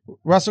Howard?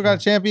 Russell got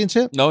a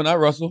championship. No, not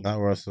Russell. Not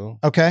Russell.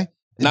 Okay.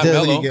 Not Did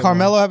Melo.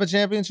 Carmelo have a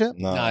championship?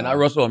 No, Nah, not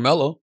Russell or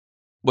Melo.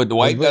 But the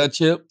White got a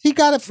chip. He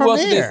got it Who from else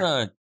did they there.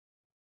 sign?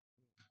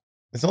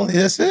 It's only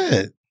that's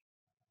it.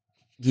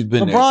 He's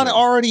been LeBron there.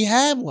 already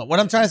had one. What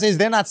I'm trying to say is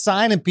they're not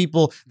signing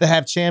people that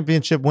have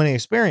championship winning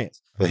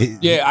experience. But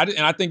Yeah,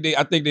 I think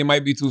they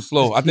might be too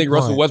slow. I think Keep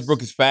Russell going.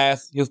 Westbrook is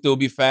fast. He'll still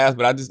be fast,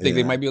 but I just think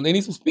they Yeah. might be. They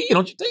need some speed,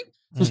 don't you think?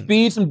 Some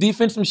speed, some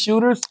defense, some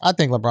shooters. I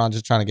think LeBron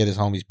just trying to get his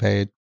homies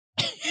paid.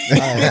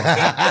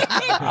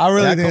 I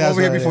really Y'all think come that's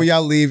over here what it before is.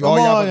 y'all leave. Come All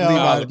y'all on, about to leave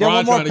y'all. out. Get LeBron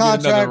one more trying to get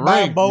another contract, buy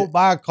a ring. boat,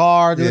 buy a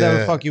car, do whatever the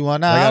Yeah. fuck you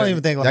want. Nah, I don't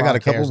even think LeBron Y'all got a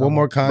cares couple, no one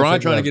more LeBron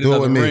contract. trying to left. get Do it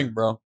another with me. ring,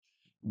 bro.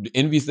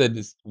 Envy said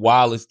this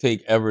wildest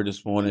take ever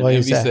this morning. What he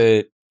Envy say?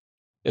 said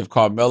if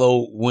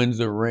Carmelo wins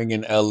a ring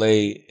in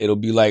LA, it'll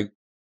be like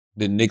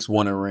the Knicks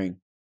won a ring.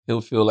 He'll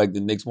feel like the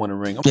Knicks won a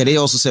ring. Yeah, they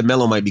also said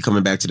Melo might be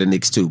coming back to the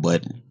Knicks too,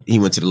 but he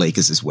went to the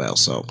Lakers as well.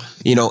 So,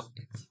 you know,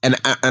 and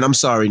I'm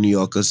sorry, New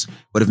Yorkers,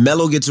 but if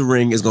Melo gets a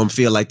ring, it's going to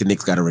feel like the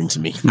Knicks got a ring to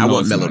me. I No,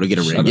 want it's Melo not. to get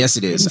a Shut ring. up. Yes,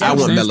 it is. Stop I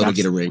want saying- Melo to stop-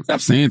 get a ring.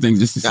 Stop saying things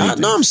just to say No,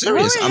 things. I'm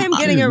serious. What would him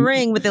getting a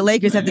ring with the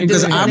Lakers have to do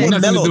Because with I it? want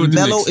Nothing to Melo. do with the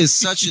Melo Knicks. is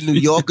such a New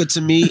Yorker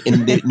to me,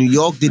 and New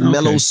York did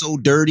Melo so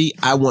dirty.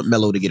 I want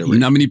Melo to get a You ring.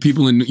 know how many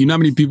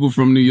people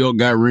from New York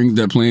got rings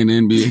that play in the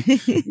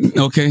NBA?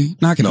 Okay,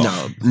 knock it off.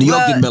 No, New York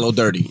Well- did Melo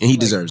dirty, and he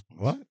deserves it.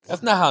 What?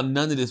 That's not how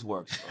none of this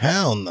works.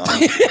 Hell no.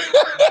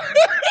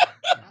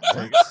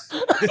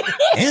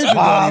 Andrew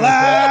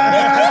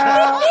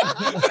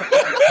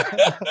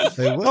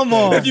Come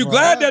on. If you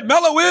glad that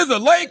Melo is a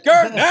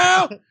Laker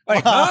now,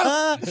 like,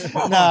 huh?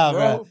 Come Nah, on,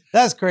 bro.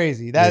 That's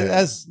crazy. That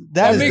Yeah. is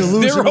That makes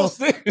delusional. zero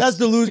sense. That's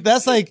delusion.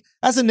 That's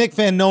a Knick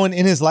fan knowing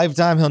in his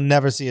lifetime he'll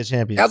never see a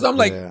championship. As I'm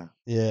like,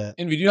 Yeah.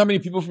 Envy, do you know how many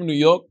people from New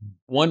York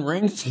won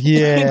rings?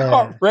 Yeah.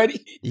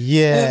 Already?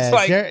 Yeah. It's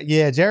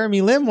like-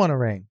 Jeremy Lin won a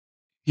ring.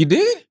 He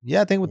did?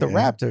 Yeah, I think with the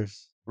Yeah.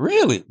 Raptors.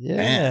 Really?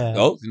 Yeah.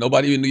 No,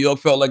 nobody in New York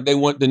felt like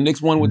the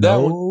Knicks won with that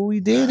one. No, we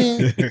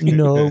didn't.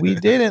 No, we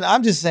didn't.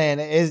 I'm just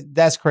saying,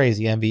 that's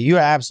crazy, Envy. You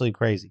are absolutely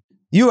crazy.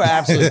 You are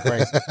absolutely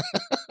crazy.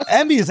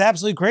 Envy is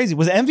absolutely crazy.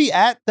 Was Envy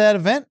at that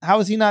event? How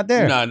was he not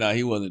there? Nah,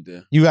 he wasn't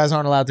there. You guys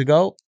aren't allowed to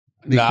go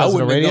Nah, I because of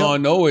the wouldn't have radio?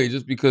 gone no way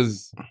just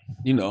because,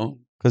 you know,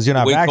 Because you're the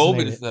not way COVID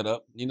vaccinated. is set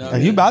up. You know, Are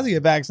you about to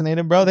get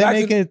vaccinated, bro? They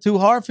make it too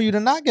hard for you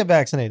to not get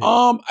vaccinated.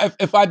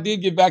 If I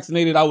did get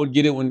vaccinated, I would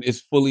get it when it's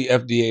fully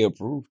FDA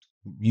approved.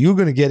 You're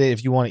gonna get it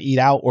if you want to eat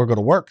out or go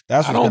to work.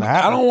 That's I what's don't. gonna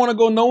happen. I don't want to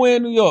go nowhere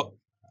in New York.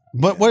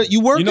 But what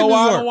you work You know in New why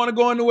I York? don't want to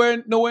go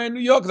nowhere in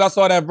New York? Because I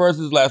saw that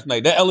Versus last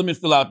night. That element's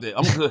still out there.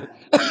 I'm good.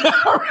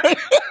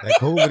 That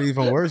COVID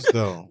even worse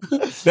though.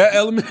 That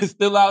element is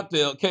still out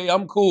there. Okay,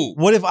 I'm cool.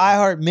 What if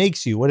iHeart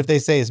makes you? What if they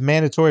say it's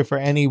mandatory for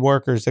any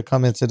workers to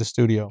come into the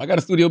studio? I got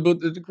a studio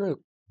built at the crib.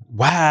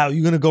 Wow,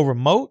 you're gonna go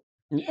remote?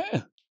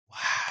 Yeah.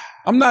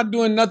 I'm not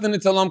doing nothing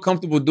until I'm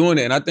comfortable doing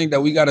it. And I think that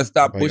we got to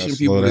stop Oh, you pushing gotta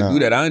people slow to down. do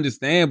that. I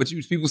understand, but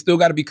people still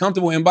got to be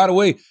comfortable. And by the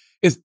way,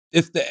 it's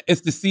the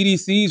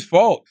CDC's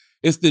fault.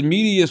 It's the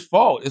media's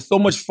fault. It's so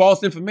much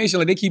false information.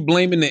 Like they keep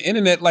blaming the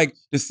internet. Like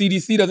the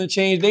CDC doesn't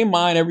change their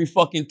mind every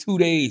fucking 2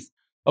 days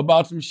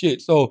about some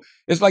shit. So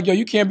it's like, yo,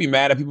 you can't be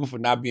mad at people for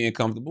not being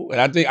comfortable. And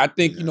I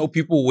think you know,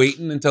 people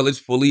waiting until it's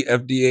fully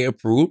FDA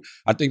approved.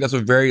 I think that's a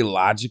very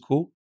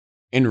logical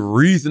and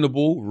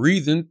reasonable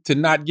reason to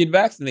not get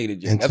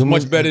vaccinated yet. And That's too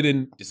much many- better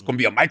than it's gonna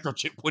be a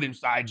microchip put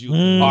inside you.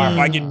 Or if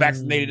I get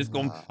vaccinated,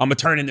 I'm gonna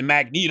turn into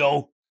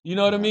Magneto. You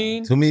know what I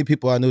mean? Too many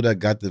people I knew that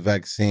got the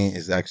vaccine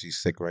is actually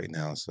sick right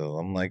now. So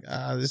I'm like,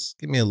 just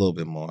give me a little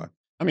bit more.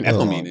 I mean, that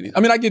don't mean anything. I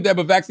mean, I get that,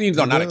 but vaccines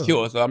are not a Yeah.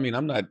 cure. So, I mean,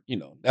 I'm not,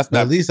 that's But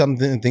not. at least I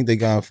didn't think they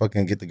gonna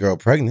fucking get the girl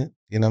pregnant.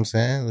 You know what I'm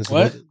saying? It's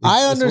What?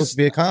 I It's supposed to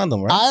be a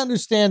condom, right? I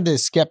understand the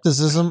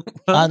skepticism.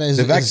 on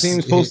The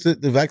vaccine's supposed to.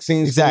 The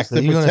vaccine's Exactly.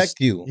 supposed You're to gonna protect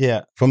you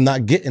Yeah, from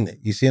not getting it.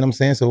 You see what I'm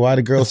saying? So why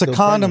the girl? it's a still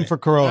condom pregnant? for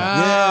corona.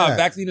 Ah, Yeah.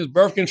 vaccine is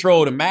birth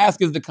control. The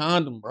mask is the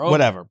condom, bro.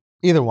 Whatever.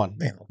 Either one.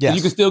 Man. Yeah.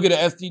 You can still get an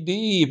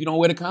STD if you don't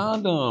wear the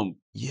condom.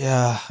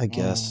 Yeah, I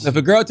guess. If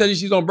a girl tells you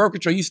she's on birth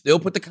control, you still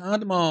put the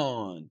condom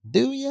on.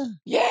 Do you?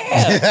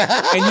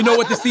 Yeah. And you know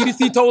what the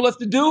CDC told us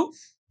to do?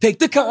 Take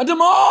the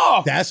condom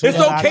off. That's It's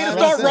what okay I to start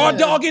trusted raw it.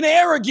 dogging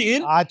air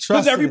again I because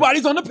trust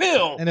everybody's on the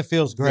pill. and it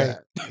feels great. Yeah,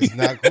 it's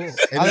not cool.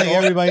 I think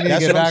everybody needs to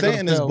That's get what I'm back on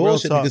saying. the It's pill, real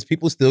bullshit talk. because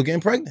people still getting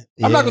pregnant.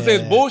 I'm not gonna say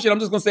it's Yeah. bullshit. I'm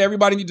just gonna say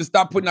everybody needs to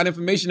stop putting out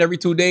information every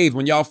 2 days.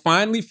 When y'all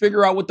finally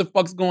figure out what the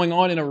fuck's going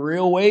on in a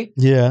real way,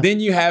 Yeah. then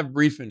you have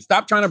briefings.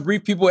 Stop trying to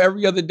brief people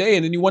every other day,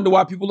 and then you wonder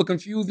why people are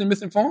confused and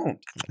misinformed.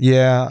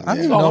 Yeah. I don't That's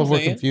even all know I'm if we're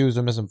saying. confused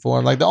or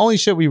misinformed. Like the only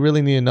shit we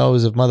really need to know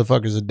is if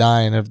motherfuckers are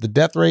dying. If the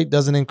death rate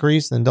doesn't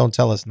increase, then don't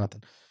tell us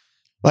nothing.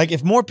 Like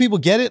if more people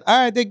get it, all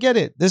right, they get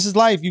it. This is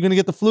life. You're gonna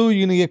get the flu,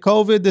 you're gonna get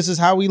COVID. This is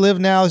how we live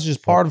now. It's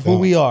just part of who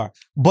we are.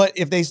 But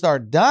if they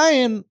start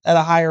dying at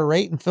a higher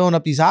rate and filling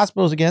up these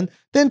hospitals again,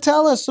 then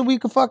tell us so we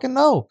can fucking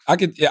know. I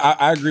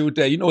agree with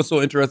that. You know what's so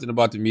interesting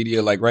about the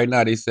media? Like right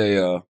now, they say,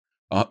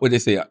 what they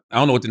say? I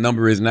don't know what the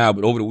number is now,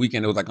 but over the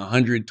weekend, it was like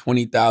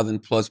 120,000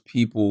 plus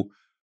people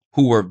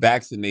who were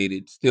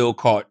vaccinated still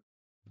caught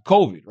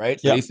COVID,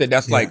 right? So Yeah. they said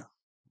that's like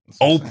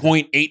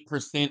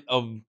 0.8%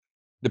 of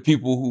the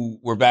people who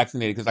were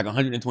vaccinated because like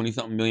 120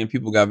 something million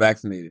people got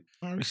vaccinated.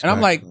 And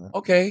I'm like,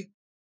 okay,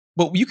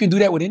 but you can do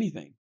that with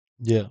anything.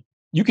 Yeah.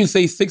 You can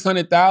say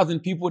 600,000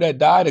 people that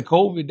died of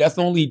COVID. That's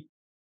only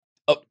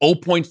 0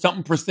 point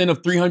something percent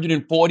of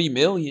 340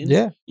 million.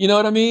 Yeah. You know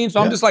what I mean? So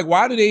I'm Yeah. just like,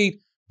 why do they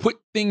put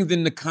things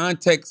in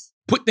context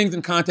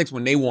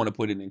when they want to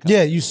put it in context?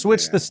 Yeah, you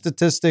switch the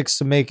statistics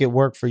to make it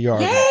work for your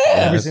argument Yeah,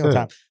 every that's single it.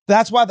 time.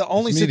 That's why the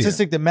only It's media.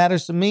 statistic that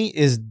matters to me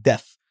is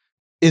death.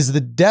 Is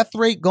the death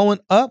rate going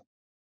up?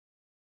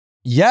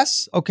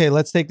 Yes. Okay,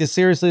 let's take this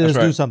seriously. Let's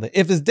That's do right. something.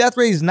 If his death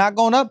rate is not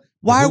going up,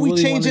 why Who are we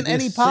really wanna changing get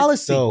any sick,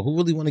 policy? though? Who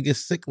really want to get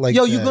sick like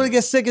Yo, that? you're gonna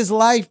get sick as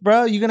life,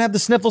 bro. You're gonna have to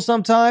sniffle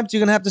sometimes. You're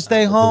gonna have to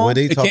stay The home. way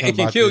they It talking can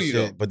about kill this you,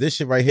 shit. though. But this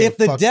shit right here, If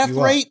the fucks death you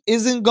up. rate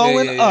isn't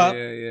going up,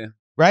 yeah.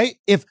 right?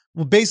 If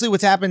basically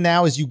what's happened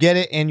now is you get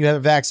it and you have a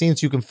vaccine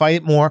so you can fight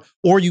it more,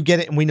 or you get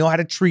it and we know how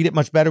to treat it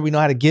much better. We know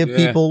how to give Yeah.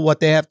 people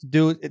what they have to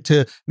do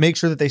to make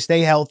sure that they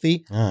stay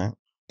healthy. All right.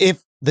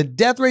 If the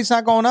death rate's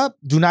not going up,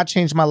 do not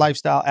change my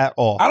lifestyle at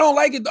all. I don't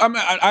like it. I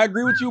mean, I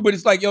agree with you, but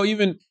it's like, yo,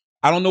 even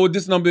I don't know what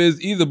this number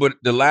is either. But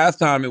the last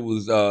time it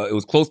was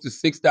close to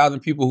 6,000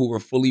 people who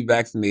were fully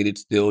vaccinated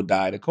still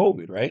died of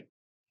COVID, right?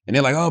 And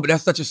they're like, oh, but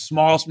that's such a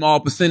small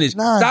percentage.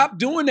 Nah. Stop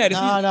doing that.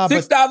 Nah, but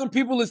 6,000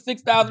 people is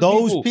 6,000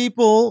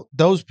 people.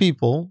 Those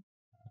people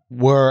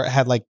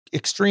had like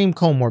extreme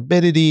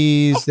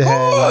comorbidities. Of They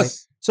had, like,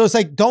 course. so it's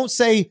like, don't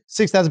say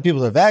 6,000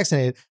 people that are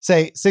vaccinated.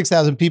 Say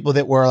 6,000 people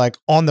that were like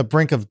on the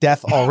brink of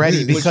death already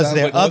Which because sounds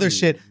their like other ugly.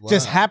 shit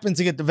just Wow. happened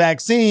to get the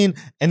vaccine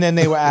and then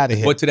they were out of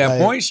here. But to that Like,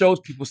 point shows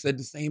people said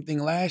the same thing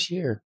last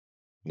year.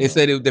 They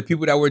said the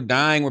people that were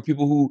dying were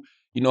people who,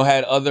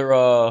 had other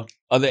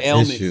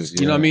ailments. Issues,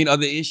 You know what I yeah. mean?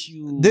 Other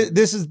issues.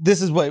 This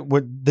is what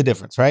the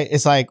difference, right?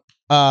 It's like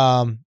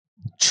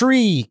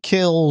Tree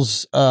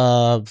kills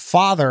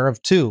father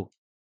of two,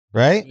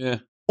 right? yeah.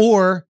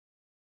 Or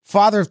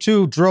father of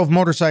two drove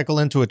motorcycle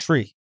into a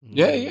tree.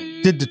 Yeah.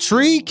 Did the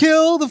tree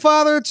kill the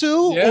father of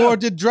two, Yeah. or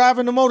did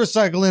driving the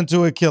motorcycle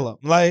into it kill him?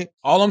 Like,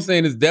 All I'm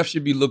saying is death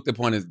should be looked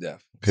upon as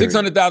death. Period.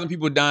 600,000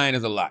 people dying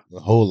is a lot. A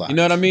whole lot. You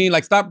know what I mean?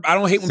 Like, stop. I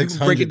don't hate when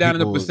people break 600 it down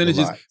into people is a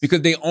percentages lot.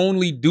 because they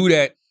only do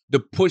that to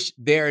push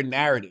their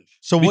narrative.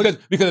 so what?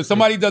 Because if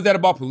somebody does that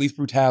about police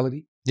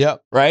brutality,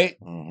 Yep. right?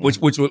 Mhm.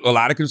 Which a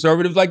lot of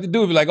conservatives like to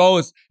do. Be like, oh,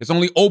 it's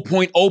only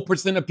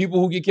 0.0% of people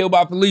who get killed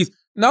by police.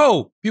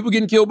 No, people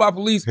getting killed by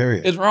police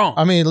Period. is wrong.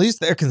 I mean, at least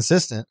they're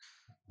consistent.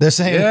 They're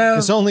saying Yeah.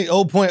 it's only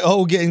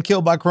 0.0 getting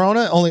killed by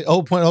corona, only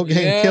 0.0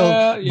 getting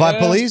killed by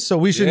police. So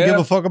we shouldn't Yeah.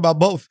 give a fuck about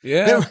both.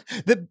 Yeah.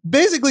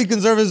 Basically,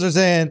 conservatives are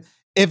saying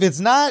if it's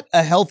not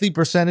a healthy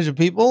percentage of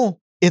people,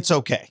 it's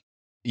okay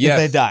Yes.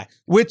 if they die,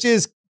 which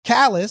is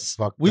callous.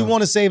 Fucked We up.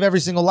 want to save every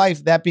single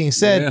life. That being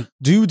said, Yeah.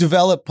 do you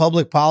develop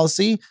public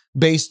policy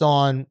based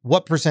on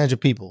what percentage of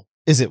people?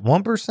 Is it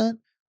 1%?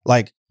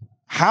 Like,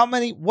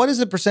 what is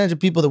the percentage of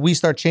people that we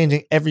start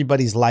changing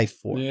everybody's life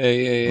for? Yeah.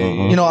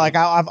 Mhm. You know, like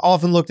I've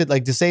often looked at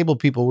like disabled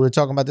people. We were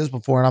talking about this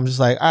before, and I'm just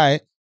like, all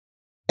right,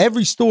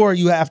 every store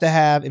you have to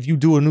have, if you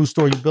do a new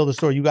store, you build a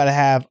store, you got to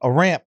have a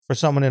ramp for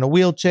someone in a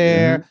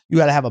wheelchair. You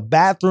got to have a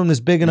bathroom that's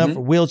big enough Mhm.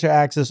 for wheelchair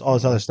access, all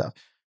this other stuff.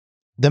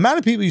 The amount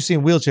of people you see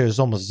in wheelchairs is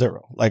almost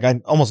zero. Like I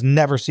almost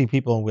never see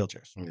people in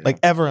wheelchairs, Yeah. like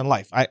ever in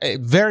life. I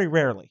very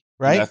rarely,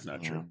 right? That's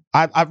not true.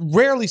 I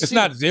rarely It's see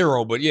not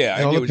zero, but yeah.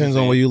 It all depends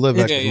on where you live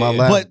at. 'cause Yeah, my yeah,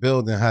 last But-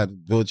 building had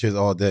wheelchairs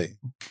all day.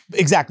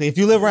 exactly. If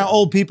you live around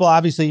old people,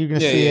 obviously you're gonna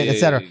see it,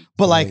 etc.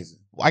 But like, Amazing.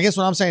 I guess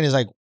what I'm saying is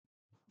like,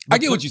 I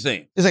get what you're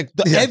saying. It's like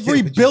Yeah, I get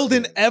every what you're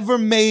building saying. ever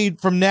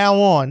made from now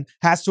on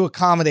has to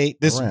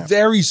accommodate this Ramp.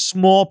 very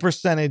small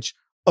percentage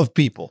of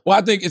people. Well,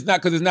 I think it's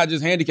not because it's not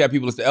just handicapped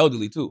people; it's the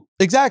elderly too.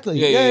 Exactly.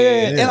 Yeah, Yeah, yeah, yeah,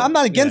 yeah, And yeah. I'm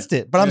not against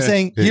it, but I'm Yeah.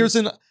 saying Yeah. here's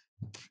an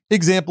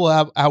example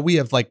of how we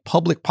have like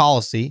public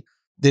policy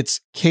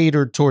that's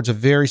catered towards a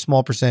very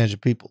small percentage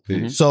of people.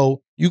 Mhm.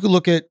 So you could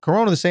look at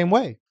Corona the same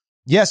way.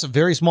 Yes, a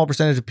very small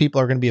percentage of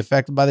people are going to be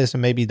affected by this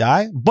and maybe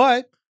die,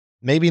 but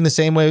maybe in the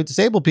same way with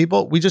disabled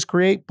people, we just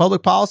create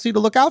public policy to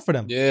look out for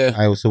them. Yeah,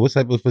 All right, so what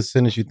type of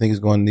percentage you think is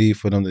going to need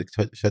for them to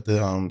shut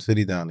the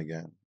city down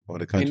again or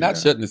the country they're not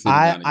down? shutting the city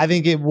down. I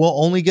think it will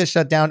only get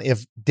shut down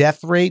if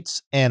death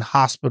rates and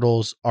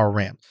hospitals are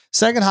ramped.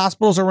 Second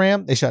hospitals are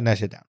ramped, they shutting that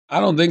shit down. I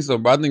don't think so,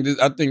 bro. I think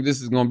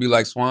this is going to be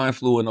like swine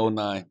flu in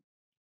 2009.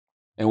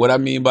 And what I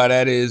mean by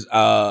that is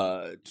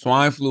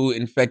swine flu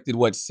infected,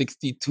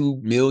 62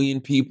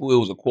 million people. It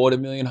was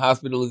 250,000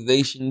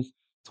 hospitalizations,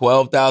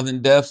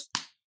 12,000 deaths.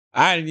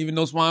 I didn't even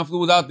know swine flu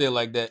was out there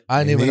like that. I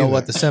didn't Me even know neither.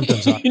 what the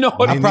symptoms are. You know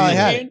what I I'm probably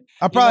had saying? it.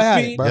 I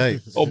probably You know what had I it,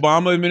 mean? bro. Yikes.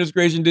 Obama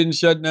administration didn't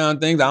shut down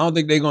things. I don't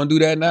think they're going to do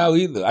that now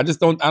either. I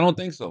don't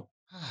think so.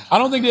 I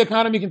don't think the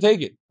economy can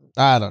take it.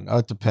 I don't know.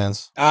 It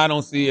depends. I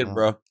don't see it,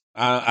 bro.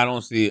 I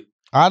don't see it.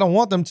 I don't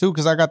want them to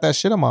because I got that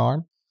shit on my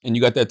arm. And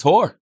you got that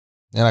tour.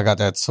 And I got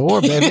that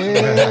sword, baby.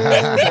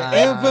 The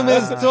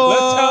infamous sword.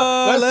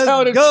 Let's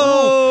tell the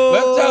go.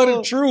 truth. Let's tell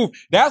the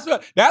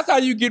truth. That's how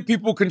you get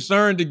people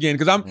concerned again.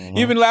 Because I'm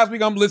even last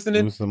week I'm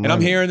listening Lose some and I'm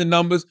money. hearing the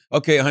numbers.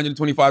 Okay,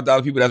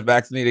 125,000 people that's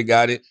vaccinated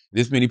got it.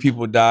 This many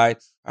people died.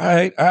 All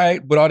right.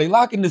 But are they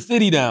locking the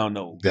city down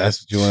though?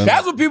 That's what you want.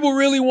 That's what people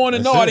really want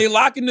to That's know. Are it. they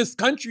locking this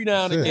country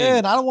down That's it. Yeah, again?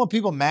 and I don't want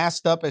people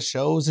masked up at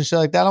shows and shit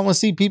like that. I don't want to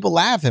see people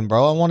laughing,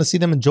 bro. I want to see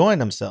them enjoying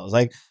themselves.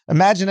 Like,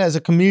 imagine as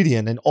a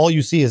comedian and all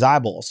you see is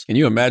eyeballs. Can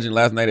you imagine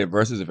last night at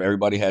Versus if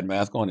everybody had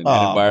masks on in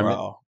that environment?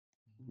 bro.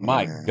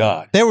 My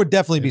God. There would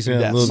definitely be some Yeah,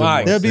 a deaths. little bit My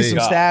more There'd be safe. some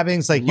God.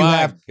 stabbings. Like, you My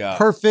have God.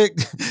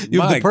 perfect, you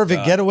have My the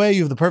perfect God. getaway.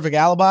 You have the perfect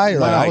alibi. You're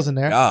like, I wasn't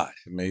there. God.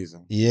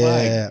 Amazing.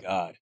 Yeah. My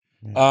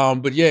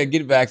God. But yeah,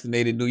 get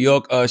vaccinated. New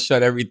York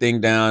shut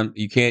everything down.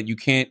 You can't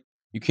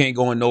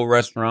go in no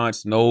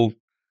restaurants, no.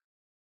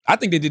 I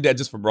think they did that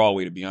just for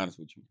Broadway, to be honest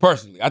with you.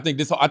 Personally, I think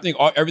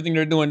everything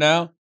they're doing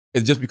now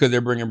is just because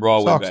they're bringing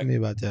Broadway Talk back. to me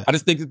about that. I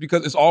just think it's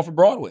because it's all for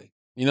Broadway.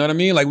 You know what I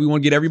mean? Like we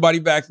want to get everybody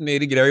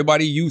vaccinated, get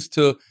everybody used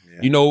to,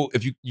 Yeah.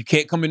 if you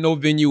can't come in no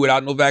venue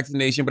without no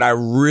vaccination, but I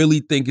really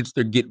think it's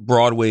to get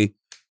Broadway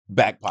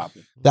back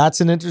popping.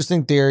 That's an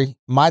interesting theory.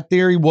 My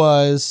theory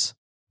was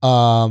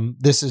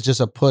this is just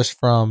a push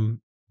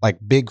from like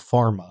big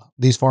pharma,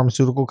 these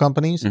pharmaceutical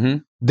companies.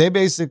 Mhm. They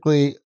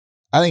basically,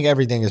 I think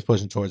everything is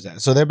pushing towards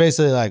that. So they're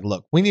basically like,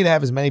 look, we need to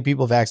have as many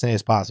people vaccinated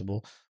as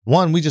possible.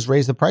 One, we just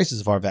raise the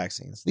prices of our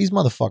vaccines. These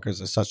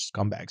motherfuckers are such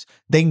scumbags.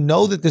 They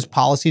know that this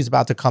policy is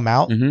about to come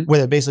out Mhm. where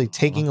they're basically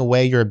taking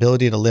away your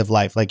ability to live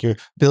life, like your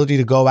ability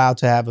to go out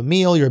to have a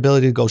meal, your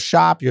ability to go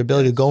shop, your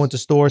ability to go into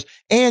stores,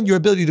 and your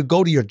ability to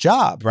go to your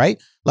job,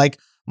 right? Like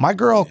my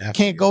girl Yeah,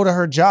 can't go to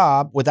her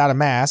job without a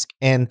mask.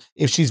 And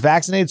if she's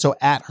vaccinated, so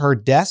at her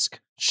desk,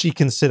 she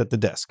can sit at the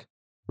desk,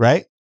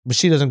 right? But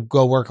she doesn't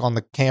go work on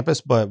the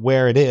campus, but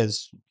where it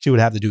is, she would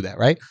have to do that,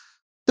 right?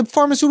 The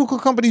pharmaceutical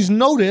companies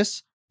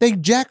notice they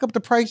jack up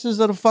the prices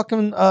of the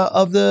fucking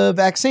of the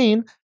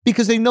vaccine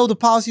because they know the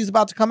policy is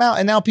about to come out,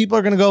 and now people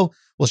are gonna go,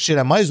 well, shit,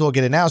 I might as well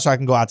get it now so I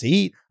can go out to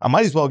eat. I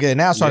might as well get it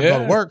now so I can go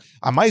to Yeah. work.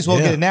 I might as well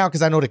Yeah. get it now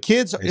because I know the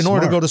kids They're in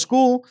order to smart. go to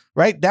school,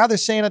 right? Now they're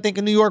saying, I think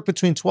in New York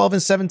between 12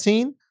 and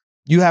 17,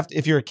 you have to,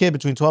 if you're a kid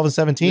between 12 and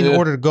 17, in Yeah.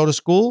 order to go to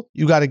school,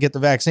 you got to get the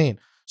vaccine.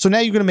 So now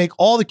you're gonna make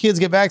all the kids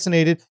get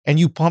vaccinated, and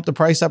you pump the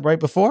price up right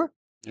before.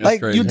 That's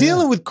Like crazy. you're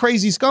dealing with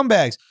crazy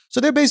scumbags.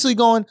 So they're basically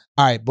going,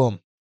 all right, boom.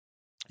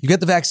 You get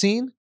the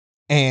vaccine,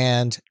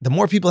 and the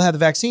more people have the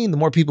vaccine, the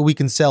more people we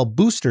can sell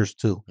boosters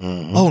to.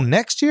 Mhm. Oh,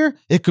 next year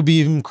it could be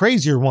even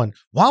crazier one.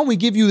 Why don't we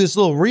give you this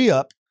little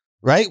re-up,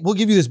 right? We'll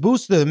give you this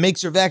booster that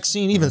makes your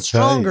vaccine even I'll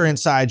tell you. stronger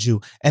inside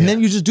you. And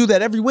then you just do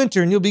that every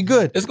winter and you'll be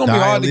good. It's gonna be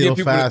Die a hard to little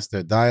get people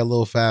faster. Die a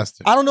little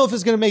faster. I don't know if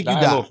it's going to make to you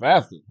die a little die.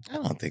 faster. I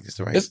don't think it's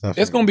the right It's stuff.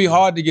 going to be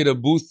hard to get a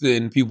booster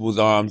in people's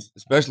arms,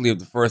 especially if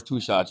the first 2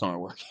 shots aren't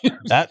working.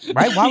 That,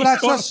 right? Why would I You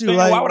know what trust I'm you? saying?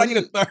 Like, Why would I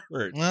get a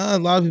third? Well, a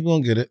lot of people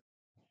don't get it.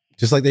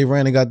 Just like they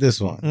ran and got this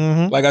one.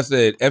 Mhm. Like I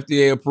said,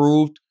 FDA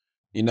approved.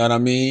 You know what I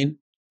mean?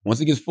 Once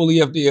it gets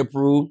fully FDA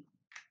approved,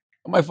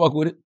 I might fuck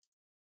with it.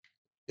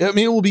 I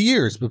mean, it will be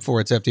years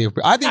before it's FDA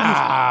approved.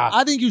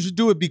 I think you should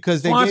do it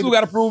because they Swine gave flu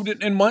got approved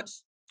in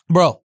months.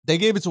 bro, they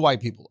gave it to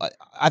white people.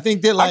 I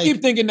think that like I keep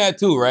thinking that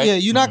too, right? yeah,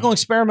 you're not going to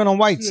experiment on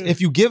whites.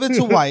 If you give it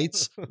to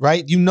whites,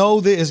 right, you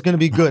know that it's going to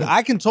be good.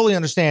 I can totally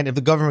understand if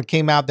the government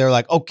came out there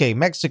like, okay,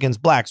 Mexicans,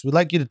 blacks, we'd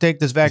like you to take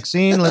this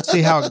vaccine. Let's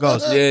see how it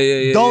goes.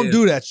 Yeah. Don't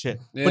do that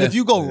shit. But Yeah. if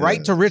you go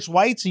right to rich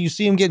whites and you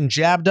see them getting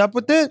jabbed up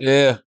with it,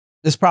 Yeah.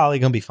 it's probably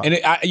going to be fine.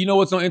 And you know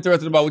what's so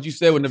interesting about what you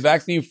said? When the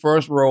vaccine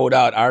first rolled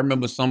out, I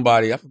remember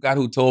somebody, I forgot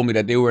who told me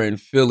that they were in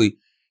Philly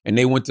and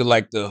they went to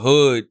like the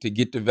hood to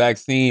get the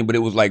vaccine, but it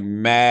was like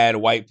mad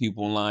white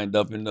people lined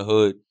up in the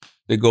hood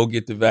to go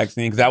get the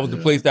vaccine because that was the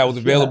place that was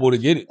available to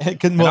get it.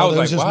 It couldn't, And I well, was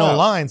there was like, just wow. no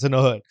lines in the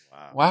hood.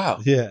 Wow.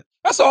 Yeah.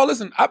 That's all.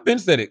 Listen, I've been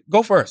said it.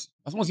 Go first.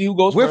 I just want to see who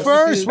goes We're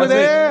first. We're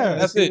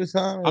That's it. there. That's it.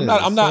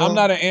 I'm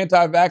not an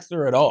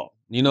anti-vaxxer at all.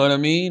 You know what I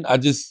mean? I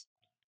just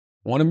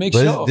want to make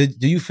sure.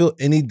 Do you feel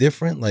any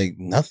different? Like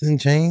nothing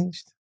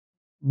changed?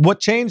 What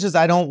changed is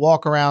I don't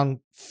walk around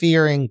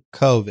fearing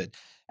COVID.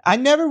 I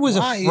never was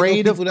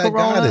afraid of people that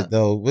corona. got it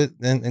though,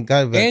 and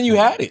got vaccinated. And you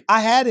had it.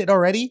 I had it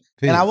already,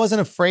 and I wasn't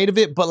afraid of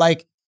it. But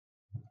like,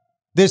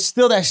 there's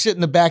still that shit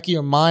in the back of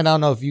your mind. I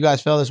don't know if you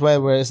guys feel this way,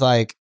 where it's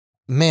like,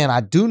 man,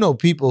 I do know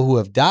people who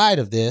have died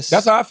of this.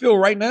 That's how I feel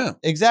right now.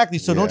 Exactly.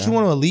 So don't you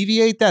want to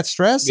alleviate that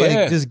stress? Yeah.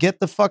 Like, just get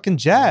the fucking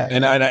jab.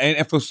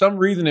 And for some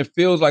reason, it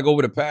feels like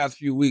over the past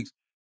few weeks,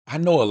 I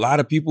know a lot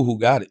of people who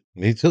got it.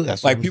 Me too.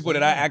 That's like people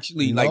that I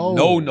actually like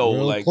know.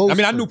 real Like, close I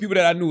mean, I to- knew people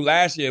that I knew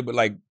last year, but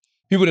like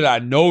people that I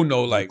know,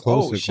 like,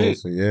 closer, oh shit,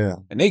 closer, yeah.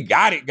 and they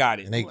got it,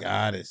 And they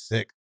got it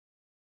sick.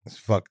 It's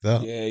fucked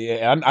up.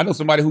 Yeah. I know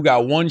somebody who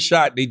got one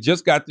shot. They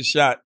just got the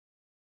shot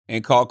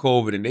and caught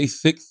COVID, and they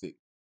sick.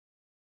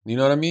 You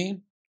know what I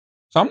mean?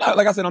 So I'm not,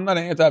 like I said, I'm not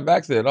an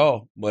anti-vaxxer at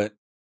all, but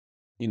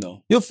you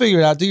know, You'll figure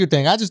it out. Do your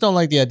thing. I just don't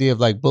like the idea of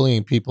like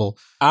bullying people.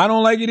 I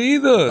don't like it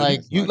either.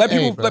 Like, you you- let hey,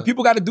 people, bro. let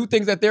people got to do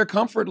things at their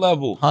comfort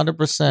level.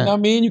 100%. You know what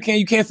I mean? You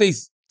can't say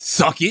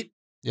suck it,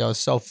 Yo, it's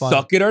so funny.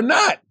 suck it or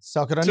not.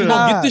 Suck it or You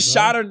not. know, get the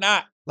bro. shot or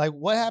not. Like,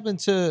 what happened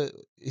to?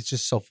 It's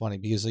just so funny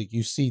because like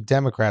you see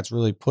Democrats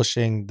really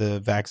pushing the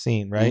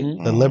vaccine, right?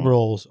 Mhm. The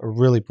liberals are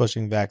really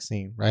pushing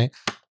vaccine, right?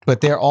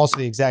 But they're also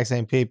the exact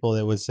same people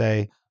that would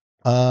say,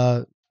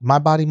 "My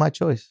body, my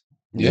choice."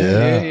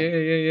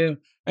 Yeah.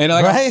 And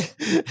like, Right?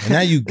 And now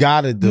you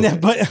gotta do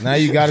it. But- Now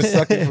you gotta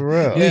suck it for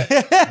real. Yeah.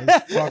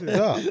 It's fucked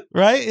up.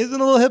 Right? Isn't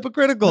it a little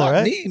hypocritical, Not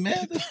right? me,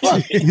 man. The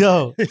fuck?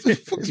 Yo,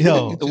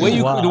 yo, the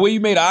way you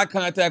made eye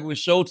contact with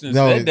Schultz and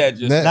No, said that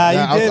just that- Nah, you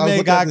I was- did I was make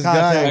looking at eye this guy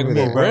contact like over with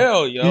there, me, for bro.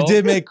 real, yo. You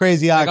did make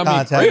crazy eye Like, I mean,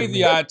 contact. with crazy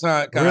me. eye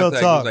contact. Real He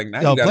talk. was like,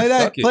 now Yo, you gotta play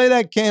suck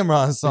that it.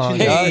 Cameron song.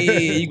 yo.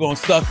 Hey, you gonna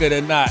suck it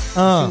or not?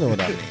 You know what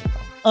I mean.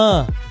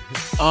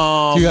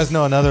 Do you guys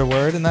know another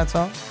word in that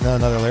song? No,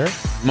 another lyric?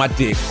 My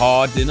dick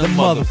hard than a The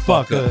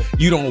motherfucker. motherfucker.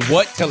 You don't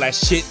what? Tell that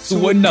shit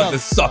to another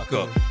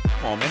sucker.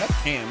 Come on, man,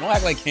 that's Cam. Don't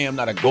act like Cam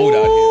not a goat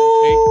out here,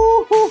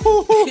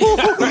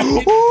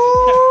 okay?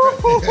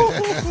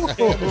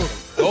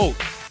 Goat.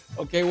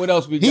 Okay, what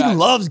else we He got?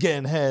 loves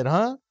getting head,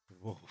 huh?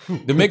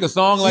 To make a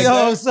song like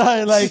Yo, that?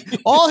 sorry, like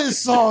all his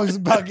songs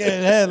about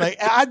getting head. Like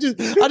I just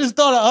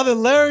thought of other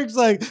lyrics,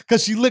 like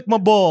cause she licked my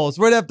balls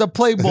right after I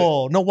play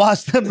ball. No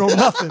watch them, no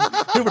nothing.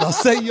 Hear what I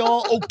say,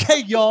 y'all? Okay,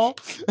 y'all.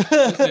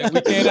 Listen,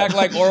 we can't act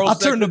like oral I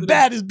sex turn the isn't-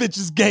 baddest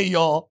bitches gay,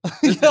 y'all.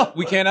 Yo,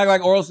 We can't act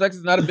like oral sex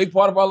is not a big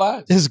part of our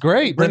lives. it's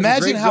great. But Brings us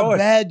imagine great how joy.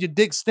 bad your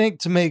dick stink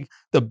to make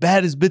the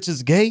baddest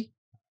bitches gay.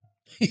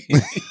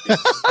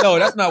 No,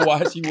 that's not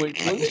why she went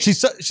through. She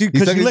suck because she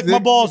his licked my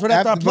dick balls right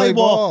after I after play play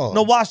ball. ball.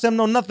 No watch them,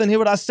 no nothing. Hear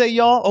what I say,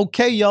 y'all?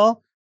 Okay,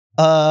 y'all.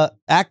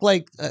 Act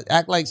like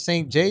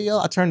Saint J, y'all.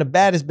 I turn the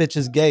baddest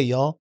bitches gay,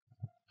 y'all.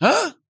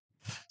 Huh?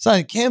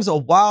 Son, Cam's a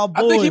wild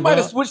boy. I think he might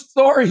bro. have switched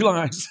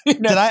storylines.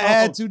 Did I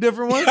add two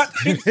different ones? I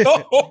think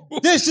so.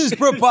 This is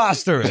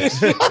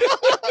preposterous.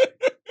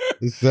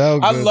 It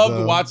sound I good, loved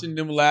though. watching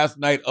them last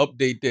night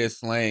update their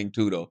slang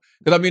too, though.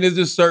 Because I mean, there's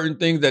just certain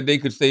things that they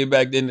could say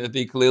back then that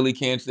they clearly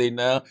can't say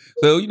now.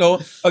 So you know,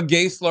 a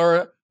gay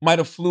slur might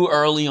have flew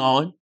early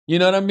on. You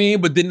know what I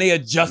mean? But then they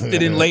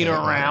adjusted in later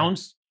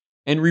rounds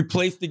and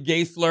replaced the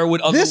gay slur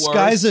with other This words.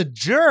 guy's a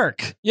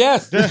jerk.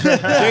 Yes,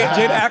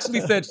 Jada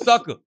actually said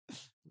sucker.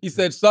 He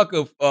said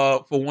sucker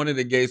for one of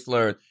the gay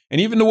slurs,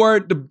 and even the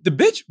word the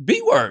bitch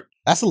B word.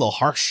 That's a little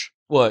harsh.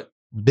 What?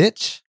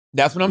 Bitch.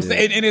 That's what I'm Yeah.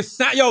 saying. And it's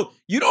not, yo,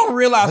 you don't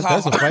realize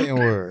That's how a fighting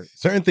word.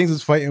 Certain things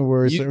is fighting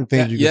words. Certain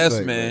things you can yes,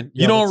 say. man.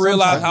 but- You don't but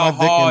realize Like how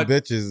my hard. dick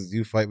and bitches,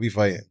 you fight. We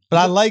fighting. But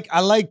I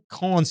like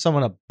calling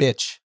someone a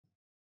bitch.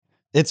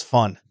 It's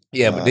fun.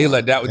 Yeah, but they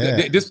let that. Yeah.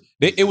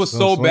 It was So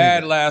so swing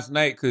bad it. last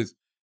night because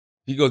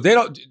he goes. They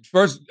don't.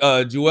 First,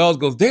 Joel's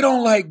goes. They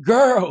don't like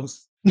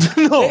girls.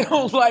 They No.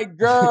 don't like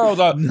girls.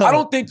 No. I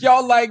don't think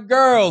y'all like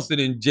girls. And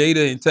then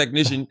Jada and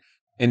Technician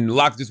and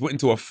Locke just went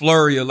into a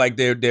flurry of like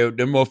they're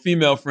more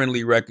female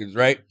friendly records,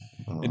 right?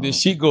 And then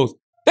she goes,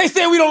 they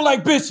say we don't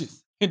like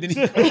bitches. And then he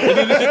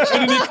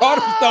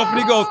caught himself and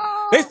he goes,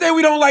 they say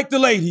we don't like the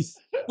ladies.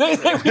 They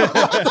say we don't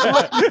like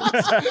the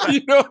ladies.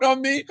 You know what I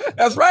mean?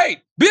 That's right.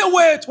 Be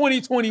aware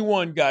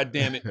 2021,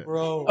 goddammit.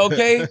 Bro.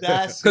 Okay?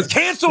 That's Because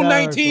cancel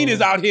 19 is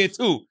hysterical. out here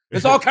too.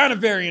 There's all kind of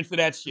variants of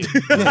that shit.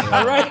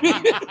 All right?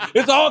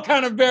 It's all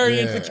kind of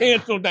variants of Yeah.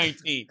 cancel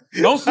 19.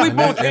 Don't sleep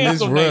And on it's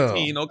cancel real.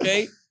 19,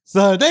 okay?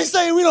 So they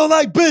say we don't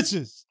like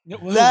bitches.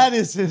 That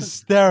is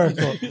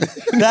hysterical.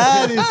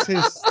 That is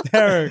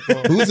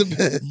hysterical. Who's a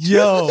bitch?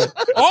 Yo,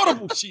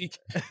 Audible Chic.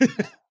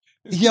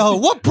 yo,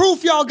 what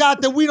proof y'all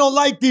got that we don't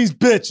like these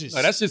bitches?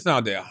 No, that shit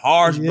sounded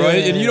harsh, bro.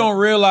 Yeah. And you don't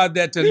realize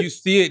that till you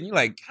see it. And you're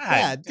like, God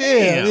God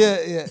damn.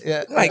 damn.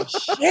 Yeah. Like,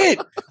 shit.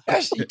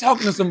 That shit, you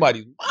talking to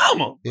somebody's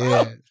mama.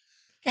 Yeah.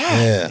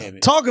 Yeah. Damn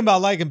it. Talking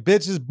about liking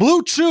bitches,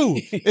 Blue Chew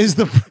is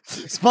the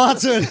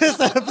sponsor of this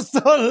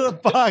episode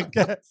of the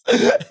podcast.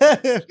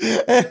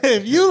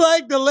 If you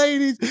like the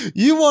ladies,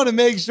 you want to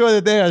make sure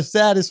that they are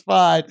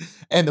satisfied.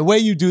 And the way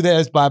you do that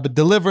is by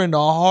delivering the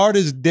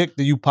hardest dick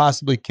that you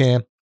possibly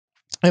can.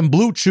 And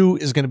Blue Chew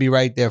is going to be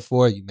right there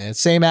for you, man.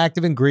 Same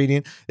active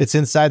ingredient. It's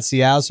inside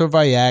Cialis or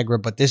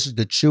Viagra, but this is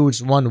the Chew. It's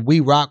the one that we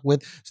rock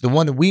with. It's the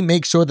one that we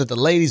make sure that the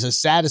ladies are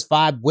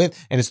satisfied with.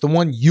 And it's the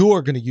one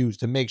you're going to use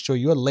to make sure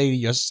your lady,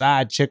 your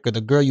side chick, or the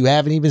girl you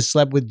haven't even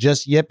slept with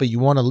just yet, but you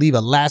want to leave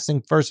a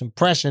lasting first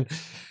impression,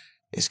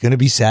 is going to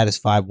be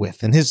satisfied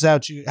with. And here's how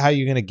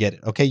you're going to get it.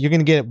 Okay, you're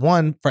going to get it,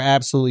 one, for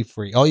absolutely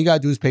free. All you got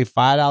to do is pay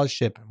 $5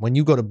 shipping. When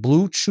you go to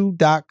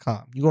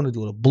BlueChew.com, you're going to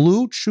go to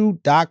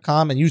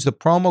BlueChew.com and use the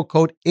promo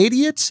code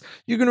IDIOTS.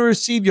 You're going to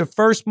receive your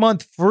first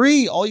month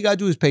free. All you got to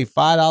do is pay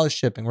 $5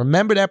 shipping.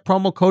 Remember that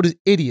promo code is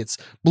IDIOTS.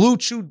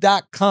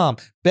 BlueChew.com.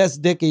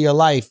 Best dick of your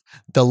life.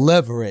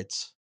 Deliver it.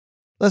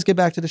 Let's get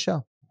back to the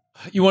show.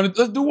 You want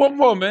to? Let's do one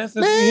more, man.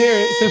 Since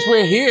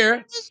we're here,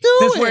 Let's do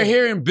it. we're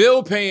here in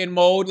bill paying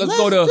mode, let's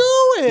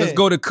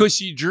go to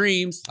Cushy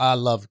Dreams. I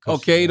love Cushy.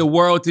 Okay, the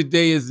world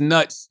today is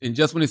nuts, and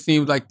just when it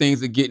seems like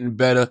things are getting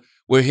better,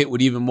 we're hit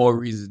with even more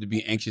reasons to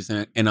be anxious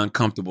and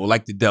uncomfortable,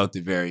 like the Delta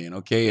variant,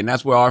 okay? And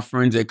that's where our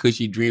friends at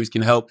Cushy Dreams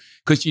can help.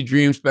 Cushy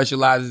Dreams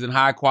specializes in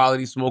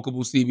high-quality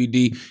smokable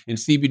CBD, and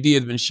CBD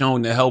has been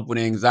shown to help with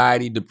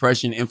anxiety,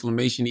 depression,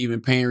 inflammation,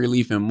 even pain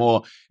relief, and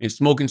more. And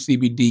smoking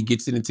CBD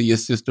gets it into your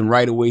system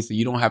right away so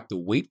you don't have to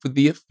wait for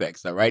the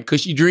effects, all right?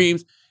 Cushy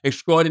Dreams,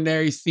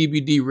 extraordinary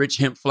CBD-rich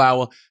hemp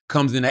flower,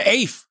 comes in an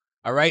eighth.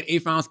 All right,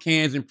 8-ounce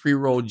cans and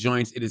pre-rolled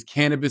joints. It is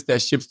cannabis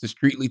that ships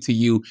discreetly to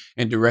you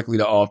and directly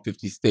to all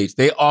 50 states.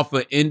 They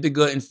offer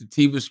indica and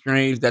sativa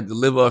strains that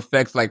deliver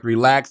effects like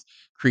relax,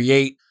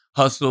 create,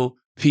 hustle,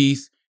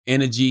 peace,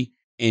 energy,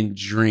 and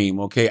dream.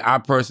 Okay, I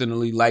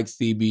personally like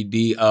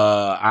CBD.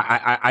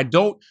 I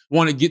don't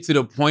want to get to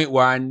the point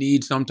where I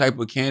need some type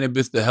of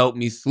cannabis to help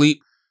me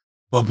sleep.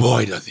 But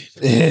boy, does it.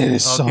 It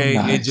is so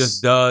nice. It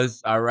just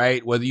does, all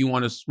right? Whether you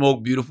want to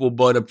smoke beautiful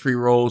butter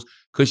pre-rolls,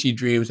 Cushy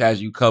Dreams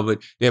has you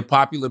covered. Their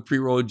popular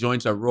pre-roll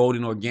joints are rolled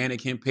in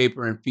organic hemp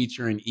paper and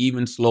feature an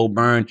even slow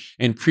burn.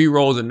 And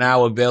pre-rolls are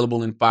now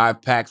available in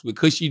 5 packs. With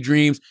Cushy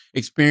Dreams,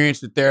 experience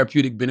the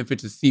therapeutic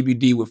benefits of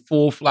CBD with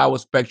full flower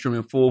spectrum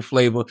and full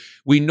flavor.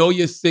 We know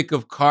you're sick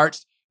of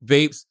carts,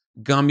 vapes,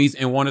 gummies,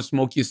 and want to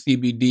smoke your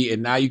CBD,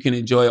 and now you can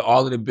enjoy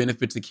all of the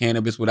benefits of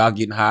cannabis without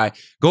getting high.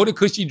 Go to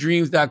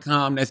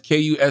cushydreams.com. That's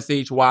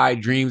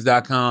KUSHY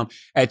dreams.com.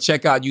 At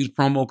checkout, use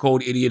promo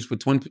code IDIOTS for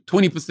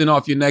 20%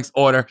 off your next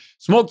order.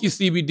 Smoke your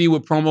CBD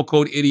with promo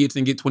code IDIOTS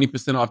and get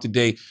 20% off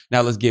today.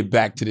 Now let's get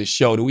back to the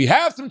show. Do we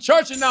have some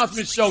church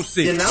announcements, Show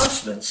C? The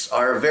announcements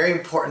are a very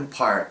important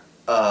part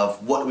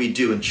of what we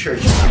do in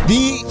church.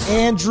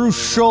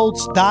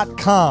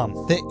 TheAndrewSchultz.com.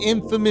 The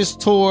infamous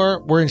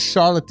tour. We're in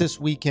Charlotte this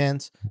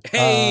weekend.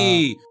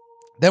 Hey!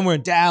 Then we're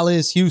in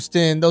Dallas,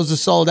 Houston. Those are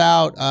sold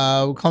out.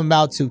 We're coming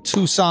out to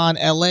Tucson,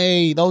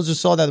 LA. Those are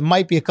sold out. There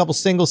might be a couple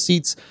single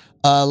seats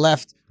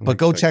left, but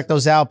go check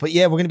those out. But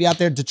yeah, we're going to be out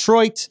there.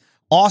 Detroit,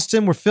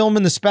 Austin. We're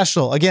filming the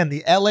special. Again,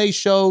 the LA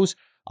shows.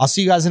 I'll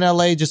see you guys in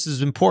LA. Just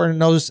as important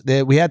notice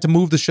that we had to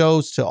move the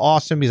shows to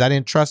Austin because I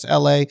didn't trust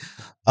LA,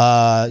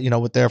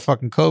 with their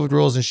fucking COVID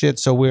rules and shit.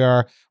 So we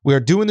are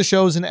doing the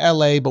shows in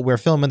LA, but we're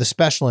filming the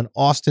special in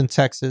Austin,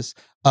 Texas.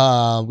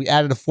 We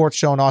added a 4th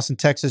show in Austin,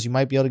 Texas. You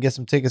might be able to get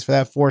some tickets for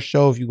that 4th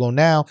show if you go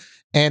now.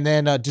 And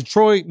then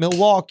Detroit,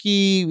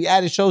 Milwaukee. We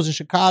added shows in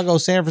Chicago,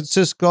 San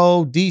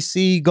Francisco,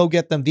 DC. Go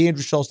get them.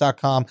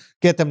 TheAndrewSchultz.com.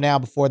 Get them now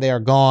before they are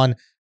gone.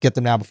 Get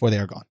them now before they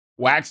are gone.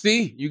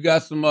 Waxy, you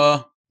got some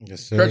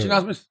Yes, sir. church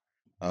announcements?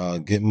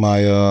 Get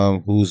my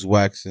Who's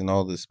Wax in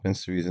all the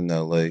dispensaries in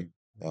LA.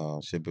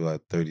 Should be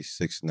like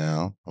 36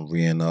 now. I'm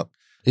re-ing up.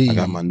 I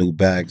got my new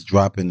bags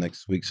dropping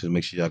next week, so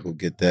make sure y'all go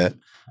get that.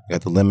 I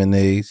got the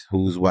lemonades,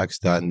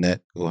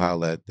 who'swax.net. Go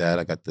holla at that.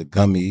 I got the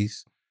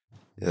gummies.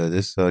 Yeah,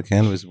 this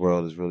cannabis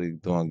world is really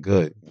doing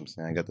good. You know what I'm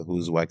saying? I got the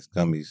Who's Wax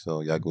gummies,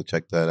 so y'all go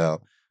check that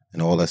out.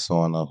 And all that's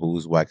on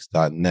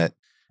who'swax.net.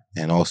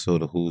 And also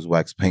the Who's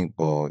Wax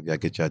paintball. Y'all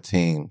get your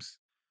teams.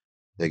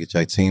 Y'all get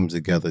your teams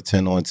together,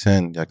 10 on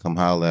 10. Y'all come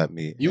holla at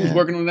me. You was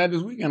working on that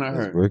this weekend, I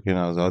heard. I was working.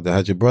 I was out there.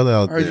 How'd your brother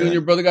out I heard there? you and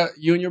your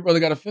brother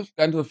got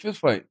into a fist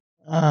fight.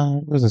 I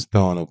wasn't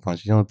throwing no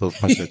punches. You don't throw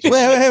punches at you.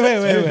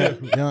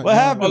 Wait. What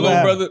happened?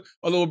 My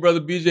little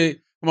brother BJ,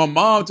 my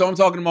mom told I'm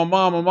talking to my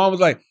mom. My mom was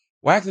like,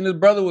 Wax and his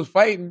brother was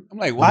fighting. I'm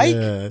like, what?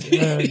 Yeah.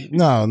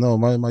 No,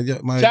 my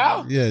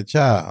Child? Yeah,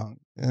 child.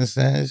 You know what I'm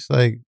saying? It's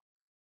like,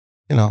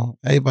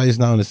 everybody's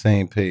not on the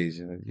same page.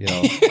 You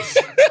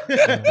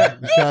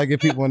try to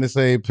get people on the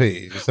same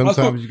page.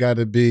 Sometimes you got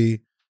to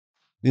be,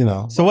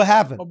 So what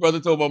happened? My brother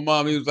told my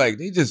mom, he was like,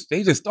 they just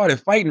started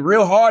fighting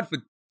real hard for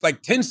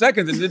like 10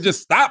 seconds and then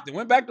just stopped and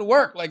went back to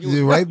work. Like it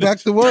was right back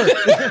to work.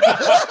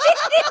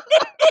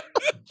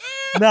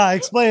 Nah,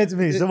 explain it to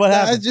me. So what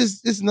happened?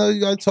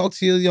 You gotta talk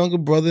to your younger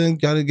brother and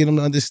gotta get him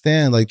to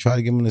understand. Like, try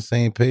to get him on the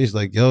same page.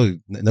 Like, yo,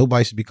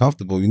 nobody should be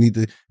comfortable. If you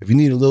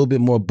need a little bit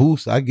more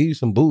boost, I give you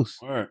some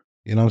boost. All right.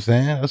 You know what I'm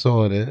saying? That's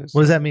all it is.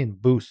 What does that mean?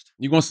 Boost.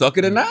 You gonna suck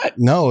it or not?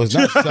 No, it's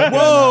not.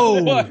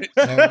 Whoa. What?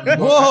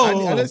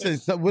 Whoa.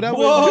 Listen, whatever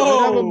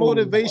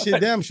motivation,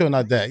 damn sure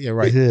not that. Yeah,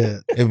 right. Yeah.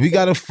 If we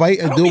gotta fight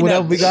and do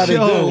whatever we gotta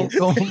do,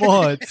 Come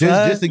on,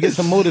 just to get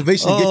some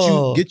motivation,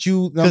 get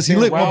you. Because he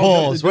licked my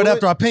balls right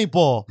after I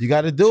paintball. You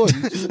got to do it.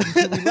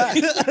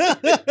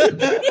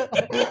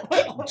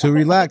 To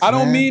relax. I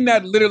don't man. mean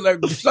that literally.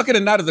 Like, suck it or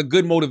not is a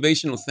good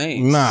motivational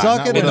saying. Nah,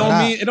 Suck it It or don't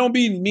not. mean it don't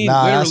mean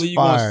Nah, literally that's you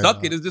gonna fire,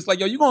 suck though. it. It's just like,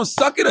 yo, you gonna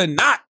suck it or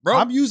not, bro?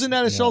 I'm using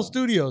that at Show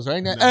Studios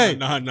right now. Hey,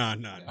 Nah.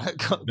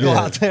 go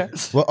out there.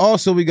 Well,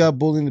 also we got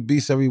Bullying the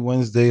Beast every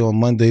Wednesday on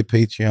Monday,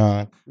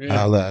 Patreon. Yeah.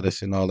 Holla at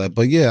us and all that.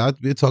 But yeah,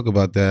 we'll talk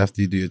about that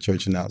after you do your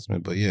church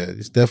announcement. But yeah,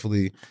 it's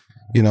definitely,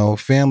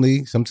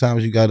 family.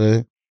 Sometimes you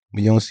gotta,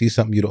 when you don't see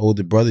something, you're the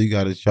older brother, you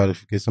gotta try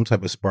to get some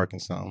type of spark in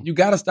something. You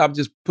gotta stop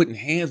just putting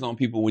hands on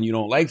people when you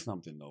don't like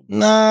something, though. Bro.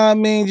 Nah, I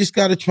mean, just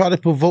gotta try to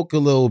provoke a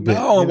little bit. No,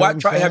 You know why what I'm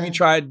try? Have saying? you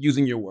tried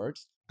using your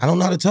words? I don't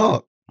know how to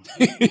talk.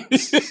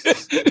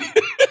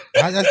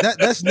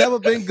 That's never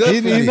been good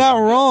for me. He's not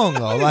wrong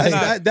though.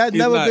 Like That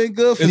never been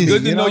good for It's me.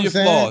 good to you know what your I'm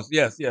saying? flaws.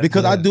 Yes, yes.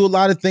 Because I do a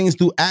lot of things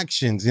through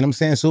actions. You know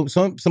what I'm saying?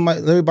 So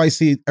everybody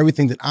see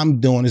everything that I'm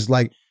doing is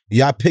like,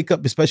 y'all pick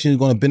up, especially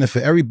going to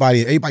benefit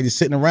everybody. Everybody's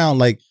sitting around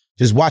like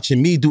just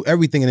watching me do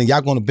everything, and then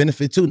y'all going to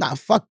benefit too. Nah,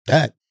 fuck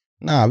that.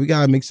 Nah, we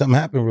gotta make something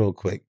happen real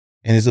quick.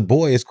 And as a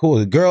boy, it's cool.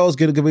 The girls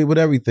get away with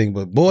everything,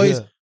 but boys,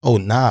 oh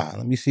nah.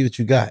 Let me see what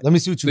you got. Let me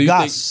see what So you you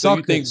got. think- so you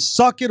Suck think- it.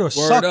 Suck it or Word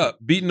suck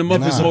up. Beating them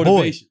up Nah. is Boy.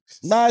 motivation.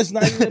 Nah, it's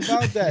not even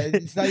about that.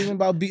 It's not even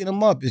about beating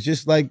them up. It's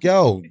just like,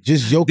 yo,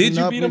 just joking Did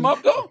you up. beat him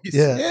up though?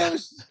 Yeah. Yeah,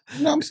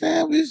 you know what I'm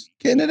saying? We just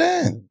getting it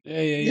in.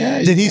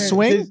 Yeah. Did he yeah,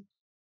 swing? just-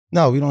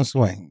 No, we don't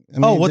swing. I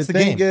mean, Oh, what's the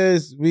thing game?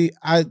 is,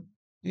 I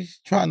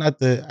just try not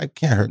to. I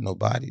can't hurt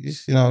nobody.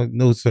 Just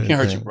no certain. Can't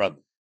hurt thing. your brother.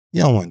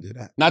 You don't want to do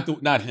that.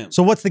 Not him.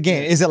 So what's the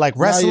game? Is it like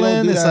Nah, you wrestling?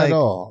 don't do It's that like at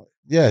all.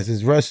 Yes,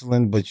 it's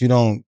wrestling, but you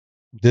don't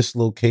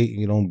dislocate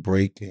and you don't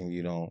break and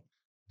you don't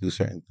do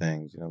certain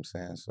things. You know what I'm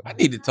saying? So I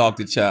need to talk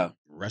to Child.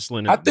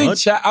 Wrestling. I think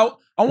Child.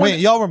 I want. wait,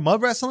 y'all were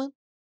mud wrestling?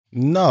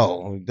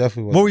 no,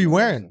 definitely. What were you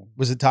wearing?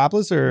 Was it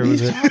topless or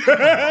was it?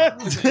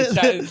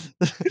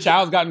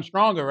 Child's gotten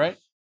stronger, right?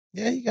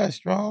 Yeah, he got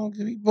strong.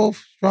 We both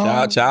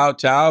strong.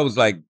 Child was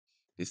like,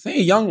 this ain't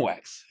Young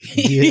Wax.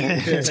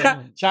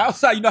 Yeah.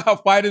 Child, you know how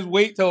fighters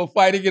wait till a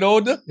fighter get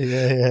older?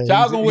 Yeah.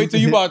 Child's gonna wait till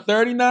you about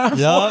 39,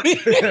 Yup. 40.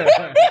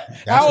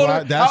 How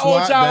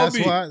old Child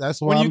be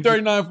That's why when you I'm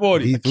 39,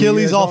 40? He 3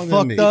 Achilles years all younger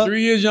than me. fucked up.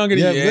 3 years younger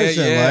than Yeah, you.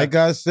 listen, like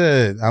I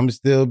said, I'm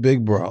still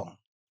big bro.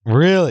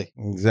 Really?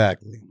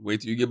 Exactly. Wait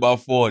till you get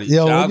about 40.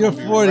 Yo, when Child you're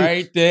gonna be 40.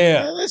 right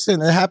Yeah, there.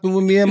 listen, it happened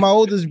with me and my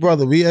oldest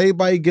brother.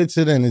 Everybody gets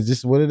it in. It's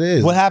just what it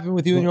is. What happened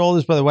with you and your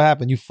oldest brother? What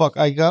happened? You fuck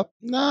Ike up?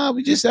 Nah,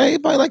 we just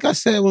everybody, like I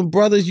said, when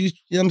brothers, you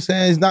know what I'm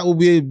saying? It's not what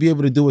we'd be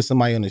able to do with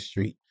somebody on the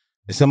street.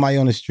 If somebody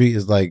on the street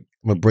is like,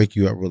 I'm gonna break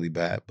you up really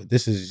bad. But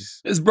this is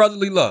just, It's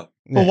brotherly love.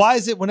 But why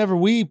is it whenever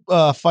we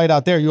fight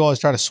out there, you always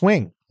try to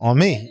swing on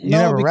me? You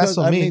never because,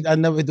 wrestle I me. mean, I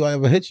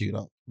never hit you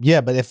though.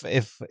 Yeah, but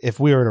if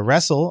we were to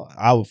wrestle,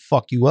 I would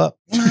fuck you up.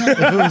 If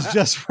it was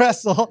just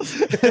wrestle,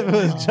 if it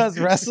was just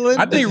wrestling,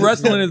 I think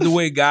wrestling is the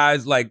way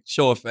guys like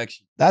show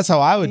affection. that's how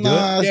I would do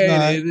Nah, it. it's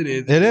not. It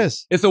is. It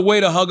is. It's a way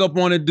to hug up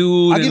on a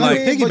dude I'll and give you like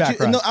a piggyback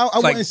ride. I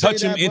like wouldn't say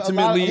touch him that, but a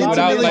lot- intimately a lot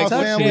without of like my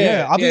touch family, you.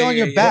 Yeah, I'll be on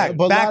your back,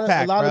 but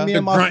backpack, a lot of bro. me the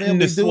and my grunting,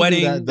 family the do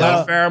sweating, that, the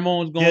dog.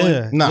 pheromones going.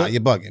 Yeah. Nah,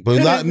 you're bugging.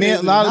 But a lot of me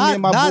and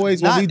my Not-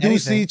 boys, when not we do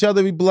see anything. each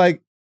other, we be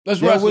like, Let's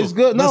yo, wrestle. what's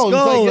good? No, Let's it's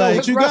go, like, yo, like,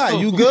 what you let's got?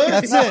 wrestle. You good?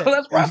 That's it.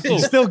 Let's wrestle. You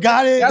still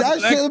got it.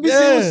 That's- Let me see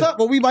Yeah. what's up.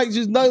 But we might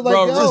just know, like,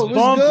 Bro, yo, just what's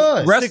bump.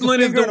 good? Wrestling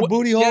is Finger in the a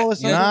booty hole or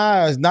something.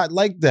 Nah, it's not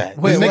like that.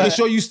 Wait, Just making what?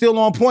 sure you still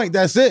on point.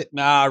 That's it.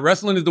 Nah,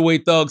 wrestling is the way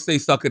thugs say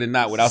suck it or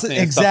not without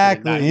saying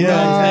Exactly. suck it or not. Yeah, You know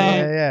what I'm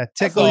saying? yeah.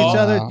 Tickle That's each all.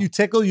 other. You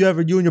tickle. You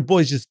and your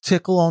boys just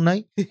tickle all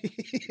night.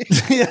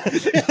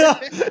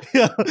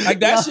 Like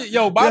that shit,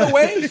 yo, by the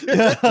way,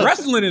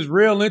 wrestling is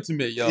real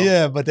intimate, yo.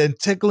 Yeah, but then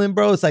tickling,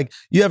 bro, it's like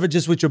you ever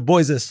just with your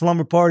boys at a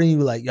slumber party and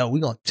you like, yo, we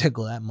gonna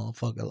tickle that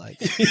motherfucker. Like,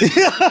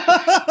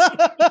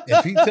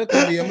 If he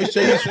tickle me, I'm gonna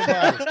show you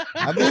somebody.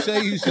 I'm gonna show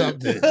you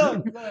something.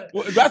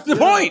 Well, that's the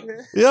point.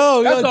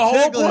 yo, That's yo, the whole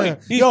tickle point. him.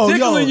 He's Yo,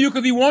 tickling yo. you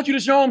because he wants you to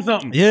show him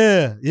something.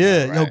 Yeah,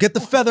 yeah. Yo, right. get the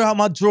feather out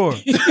my drawer.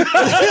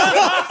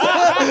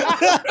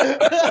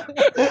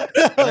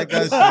 Like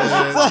I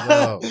said,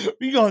 bro.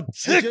 We gonna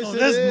It's tickle just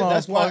this it is. motherfucker.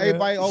 That's why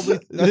everybody always.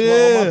 That's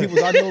why all my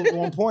people I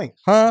know on point.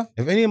 Huh?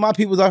 If any of my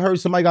people I heard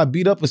somebody got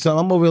beat up or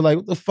something, I'm over here like,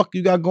 what the fuck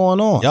you got going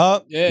on?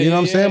 Yup. Yeah, You know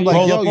what I'm saying? Roll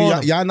Like, yo, up on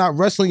them. y'all not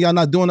wrestling, y'all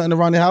not doing nothing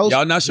around the house.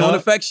 Y'all not showing No.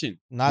 affection.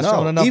 Not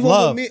showing enough even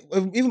love. With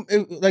me,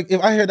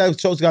 if I heard that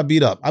Schultz got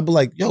beat up, I'd be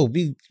like, yo,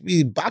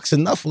 we box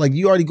enough. Like,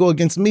 you already go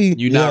against me.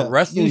 You're Yeah. not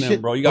wrestling You them,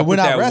 should- bro. You got to But we're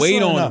put not that weight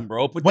wrestling on enough. them,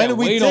 bro. Put When that did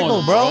we weight on tickle,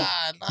 them, bro?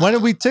 When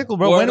did we tickle,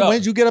 bro? Word up. When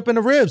did you get up in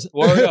the ribs?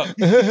 Word up.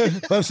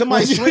 But if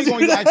somebody swing on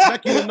you, I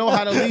expect you to know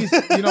how to at least,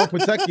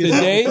 protect yourself.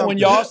 Today, when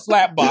y'all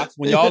slap box,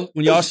 when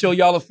y'all show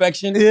y'all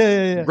affection,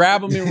 Yeah.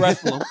 grab them and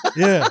wrestle them.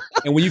 Yeah.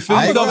 And when you feel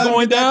I ain't yourself gonna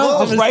going get that down,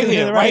 close. just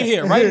right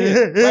here.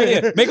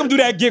 Make them do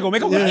that giggle.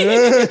 Make them.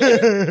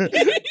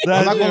 That's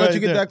I'm not gonna let you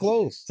Right get there. that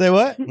close. Say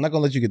what? I'm not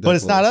gonna let you get that But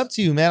it's close. not up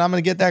to you, man. I'm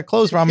gonna get that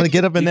close, bro. I'm gonna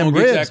get up in You them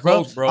gonna get ribs, that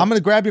close, bro. bro. I'm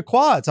gonna grab your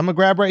quads. I'm gonna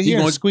grab right here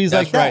and squeeze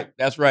like right. that.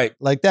 That's right.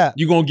 Like that.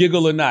 You gonna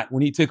giggle or not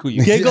when he tickle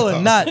you? Giggle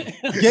or not.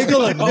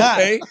 Giggle or not.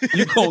 Okay.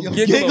 You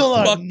gonna giggle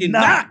or fucking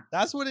not.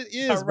 That's what it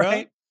is, All bro.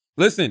 right.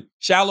 Listen,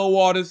 Shallow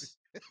Waters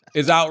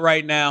is out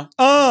right now.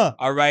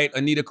 All right.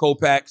 Anita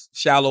Kopacz,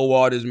 Shallow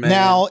Waters, man.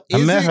 Now,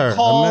 is met it her. I met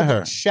called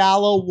her.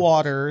 Shallow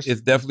Waters?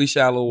 It's definitely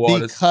Shallow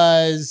Waters.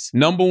 Because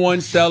Number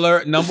one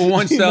seller, number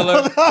one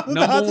bestseller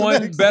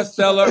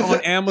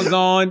on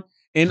Amazon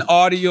in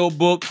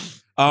audiobook.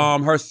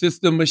 Her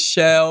sister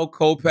Michelle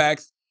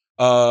Kopacz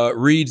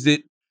reads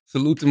it.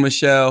 Salute to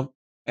Michelle.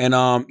 And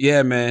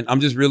yeah, man, I'm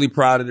just really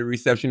proud of the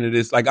reception of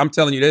this. Like I'm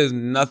telling you, there's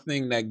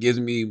nothing that gives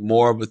me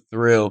more of a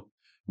thrill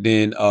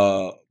than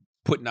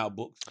putting out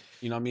books.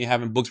 You know what I mean?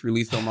 Having books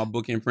released on my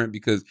book imprint,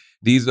 because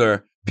these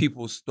are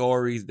people's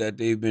stories that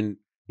they've been,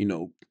 you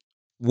know,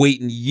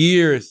 waiting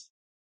years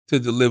to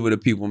deliver to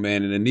people,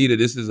 man. And Anita,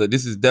 this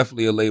is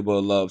definitely a labor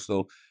of love.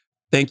 So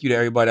thank you to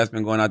everybody that's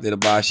been going out there to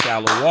buy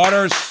Shallow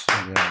Waters.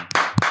 Yeah.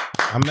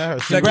 I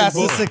met her. Congrats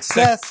on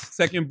success.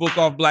 Second book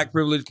off Black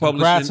Privilege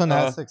Publishing. Congrats on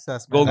that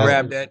success, man. Go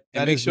grab that.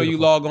 And that make is sure beautiful.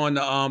 you log on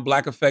to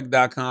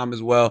blackeffect.com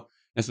as well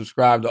and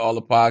subscribe to all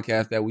the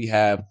podcasts that we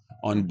have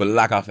on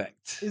Black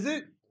Effect.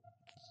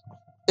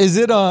 Is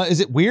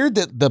it weird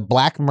that the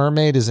Black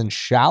Mermaid is in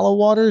shallow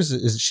waters?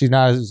 Is she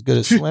not as good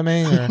at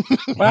swimming? Or?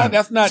 Well,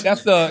 that's not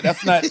a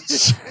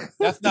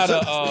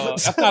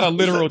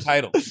literal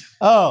title.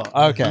 Oh,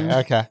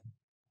 okay.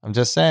 I'm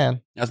just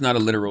saying. That's not a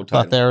literal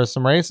title. Thought there was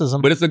some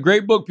racism. But it's a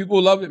great book.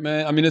 People love it,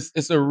 man. I mean,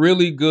 it's a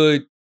really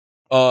good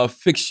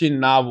fiction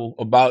novel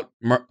about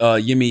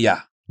Yemi Ya.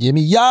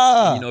 Yemi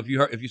Ya. You know, if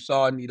you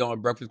saw Anita on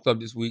Breakfast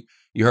Club this week,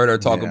 you heard her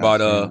talk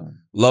about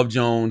Love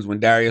Jones when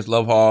Darius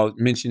Love Hall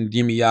mentioned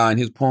Yemi Ya in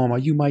his poem, "Are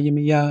You My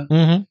Yemi Ya?"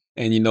 Mm-hmm.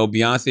 And you know,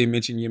 Beyonce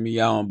mentioned Yemi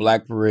Ya on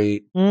Black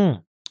Parade.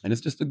 Mm. And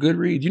it's just a good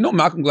read. You know,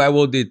 Malcolm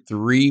Gladwell did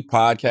 3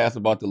 podcasts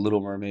about The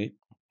Little Mermaid.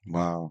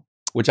 Wow.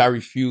 Which I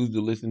refuse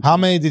to listen to. How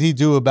many did he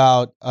do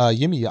about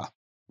Yemi Ya?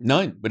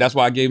 None. But that's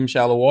why I gave him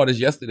Shallow Waters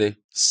yesterday.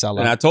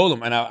 Seller. And I told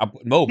him, and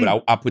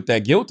I put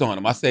that guilt on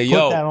him. I said, Put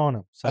yo. that on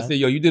him. I said,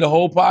 yo, you did a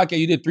whole podcast.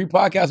 You did 3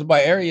 podcasts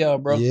about Ariel,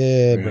 bro.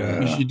 Yeah,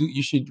 bro.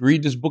 You should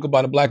read this book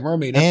about a Black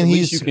mermaid. That's And the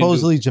he's least you can do.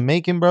 supposedly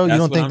Jamaican, bro. That's You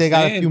don't what think I'm they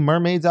got a saying. few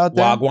mermaids out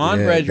there? Wagwan,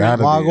 Yeah, brethren.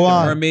 gotta be.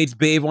 Wagwan. The mermaids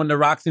bathe on the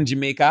rocks in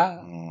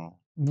Jamaica.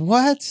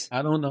 What?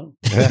 I don't know.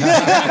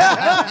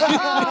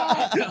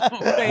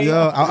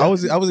 Yo, I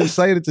was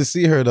excited to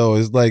see her though.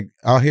 It's like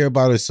I'll hear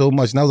about her so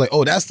much, and I was like,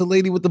 "Oh, that's the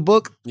lady with the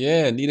book."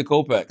 Yeah, Anita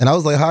Kopacz. And I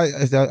was like, "Hi."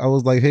 I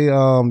was like, "Hey,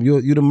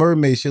 you the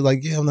mermaid?" She's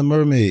like, "Yeah, I'm the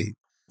mermaid."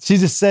 She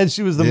just said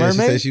she was the Yeah, mermaid? She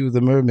said she was the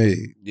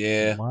mermaid.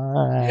 Yeah.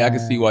 Wow. Yeah, I can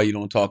see why you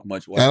don't talk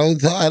much. I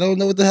don't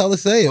know what the hell to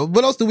say.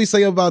 What else do we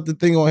say about the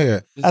thing on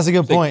here? That's a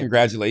good Say point.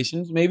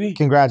 Congratulations, maybe.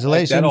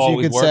 Congratulations, Like, that you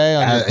always could works. say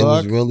on your It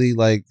was book. really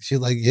like she's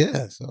like,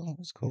 yeah, so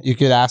it's cool. You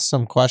could ask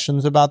some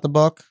questions about the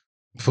book.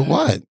 For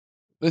what?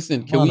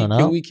 Listen, I don't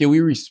know. can we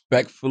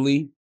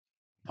respectfully,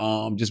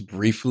 just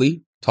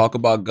briefly talk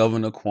about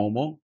Governor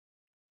Cuomo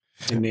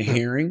in the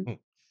hearing?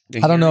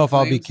 I don't know if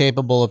I'll be claims?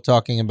 capable of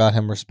talking about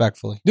him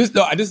respectfully.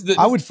 I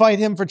I would fight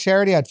him for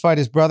charity. I'd fight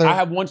his brother. I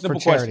have one for simple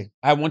charity. question.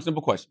 I have one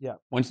simple question. Yeah.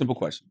 One simple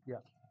question.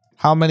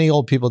 How many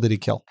old people did he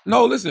kill?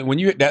 No, listen. When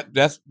you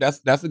that's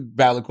a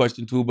valid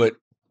question too. But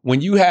when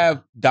you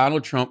have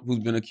Donald Trump, who's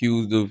been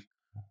accused of,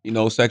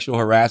 sexual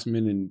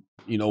harassment and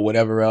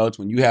whatever else,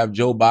 when you have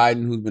Joe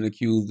Biden, who's been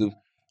accused of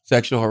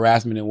sexual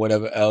harassment and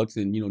whatever else,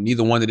 and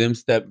neither one of them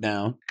stepped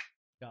down.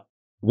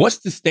 What's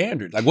the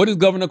standard? Like, what is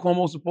Governor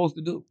Cuomo supposed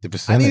to do? The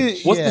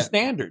percentage. What's the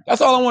standard?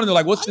 That's all I want to know.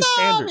 Like, what's the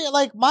standard? I mean,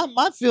 like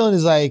my feeling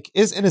is like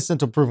it's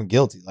innocent until proven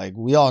guilty. Like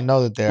we all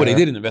know that they're. Well, they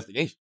did an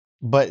investigation.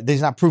 But he's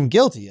not proven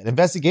guilty. An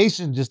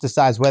investigation just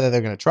decides whether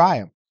they're going to try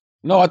him.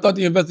 No, I thought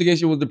the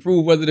investigation was to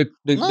prove whether the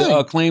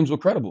Right. claims were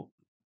credible.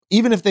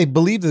 Even if they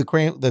believe the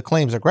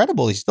claims are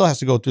credible, he still has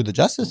to go through the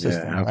justice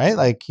system, right?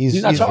 Like He's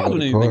not charged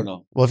with anything,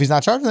 though. Well, if he's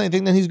not charged with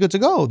anything, then he's good to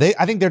go.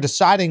 I think they're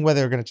deciding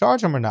whether they're going to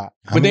charge him or not.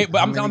 But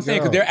I'm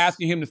saying because they're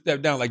asking him to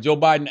step down. Like Joe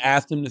Biden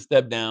asked him to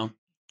step down.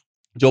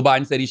 Joe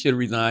Biden said he should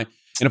resign.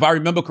 And if I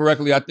remember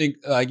correctly, I think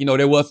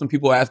there was some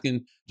people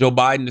asking Joe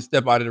Biden to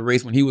step out of the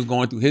race when he was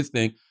going through his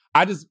thing.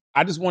 I just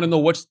want to know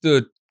what's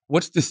the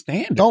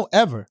standard. Don't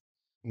ever,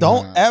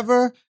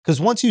 because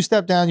once you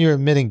step down, you're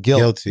admitting guilt.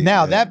 Guilty,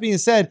 Now yeah. that being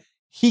said,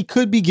 he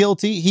could be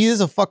guilty. He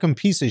is a fucking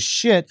piece of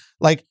shit.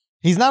 Like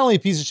he's not only a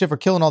piece of shit for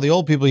killing all the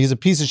old people. He's a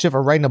piece of shit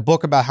for writing a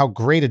book about how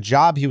great a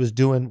job he was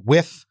doing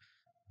with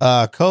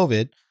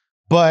COVID.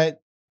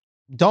 But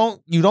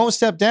don't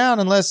step down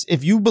unless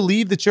if you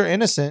believe that you're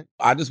innocent.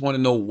 I just want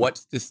to know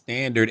what's the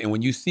standard. And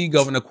when you see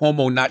Governor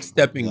Cuomo not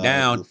stepping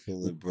down,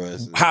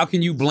 how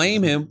can you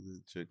blame him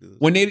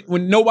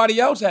when nobody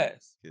else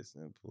has? I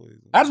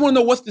just want to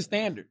know what's the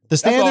standard. The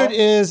standard That's all.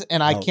 is,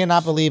 and I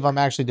cannot believe I'm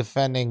actually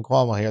defending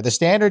Cuomo here. The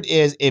standard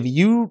is if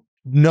you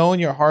know in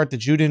your heart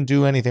that you didn't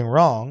do anything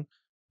wrong,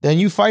 then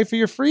you fight for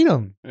your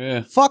freedom.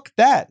 Yeah. Fuck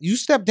that. You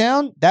step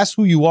down, that's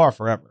who you are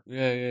forever.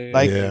 Yeah.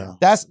 Like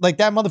that's like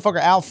that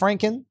motherfucker Al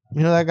Franken.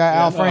 You know that guy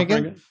Al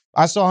Franken?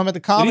 I saw him at the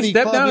comedy Did he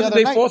step club down the or other did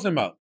they night. force him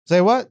out? Say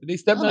what? Did they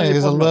step down? I think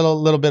there's a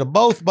little bit of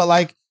both, but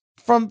like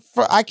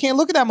I can't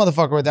look at that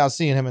motherfucker without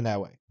seeing him in that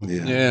way.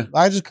 Yeah.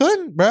 I just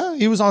couldn't, bro.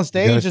 He was on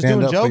stage just stand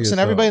doing up for jokes, and yourself.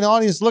 everybody in the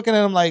audience looking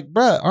at him like,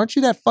 bro, aren't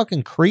you that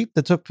fucking creep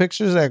that took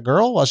pictures of that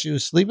girl while she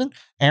was sleeping?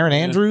 Aaron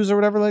Andrews or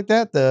whatever like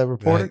that, the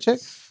reporter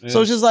chick. Yeah.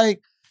 So it's just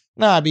like,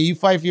 nah, B, you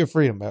fight for your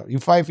freedom, bro. You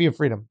fight for your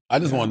freedom. I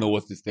just want to know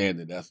what's the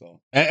standard. That's all.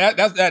 And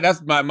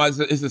that's my.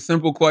 It's a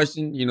simple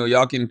question. You know,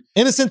 y'all can.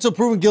 Innocent till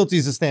proven guilty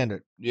is the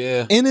standard.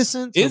 Yeah.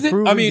 Innocent till Is it?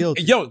 proven I mean,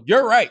 guilty. yo,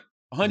 you're right.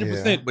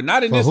 100%, but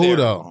not in For this who era.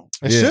 though?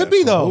 It should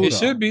be though. It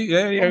should be.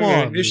 Yeah, Come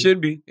on, it dude.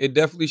 should be. It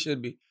definitely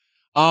should be.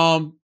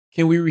 Can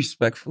we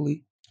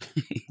respectfully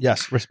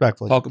Yes,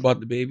 respectfully. talk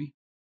about the baby?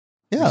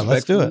 Yeah,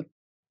 let's do it.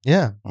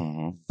 Yeah.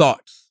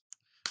 Thoughts?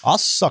 I'll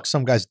suck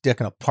some guy's dick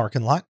in a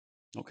parking lot.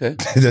 Okay.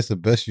 That's the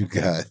best you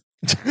got.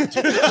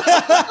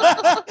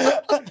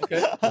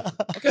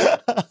 Okay.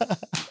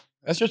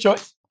 That's your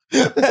choice.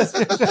 That's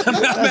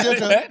your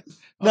choice.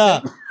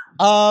 Nah.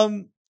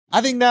 I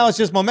think now it's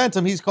just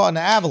momentum. He's caught in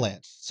an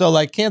avalanche. So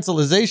like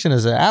cancelization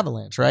is an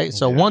avalanche, right?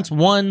 So once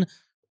one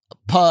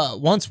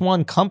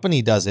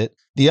company does it,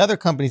 the other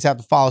companies have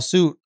to follow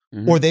suit,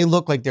 or they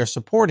look like they're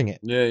supporting it.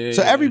 Yeah.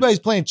 So everybody's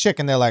playing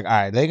chicken. They're like, all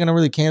right, they're gonna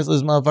really cancel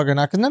this motherfucker or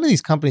not? Because none of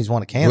these companies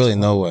want to cancel. Really,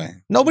 no way.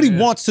 Nobody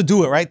wants to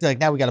do it, right? They're like,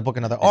 now we got to book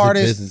another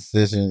artist. It's a business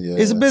decision. Yeah.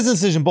 It's a business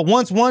decision, but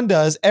once one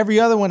does, every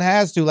other one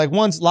has to. Like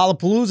once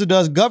Lollapalooza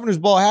does, Governor's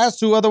Ball has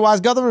to. Otherwise,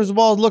 Governor's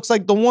Ball looks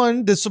like the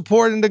one that's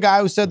supporting the guy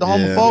who said the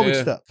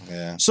homophobic stuff.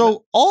 Yeah.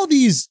 So all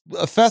these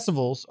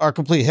festivals are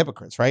complete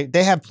hypocrites, right?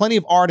 They have plenty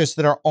of artists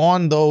that are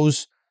on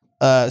those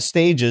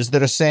stages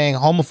that are saying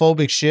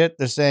homophobic shit.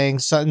 They're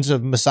saying tons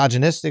of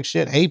misogynistic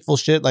shit, hateful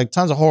shit, like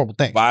tons of horrible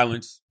things.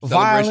 Violence,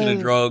 celebration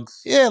of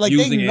drugs. Yeah, like they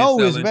using know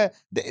and it's selling.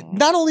 bad.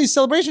 Not only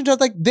celebration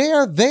drugs, like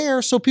they're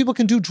there so people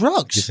can do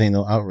drugs. This ain't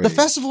no outrage. The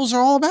festivals are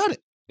all about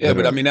it. Yeah,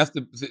 but I mean that's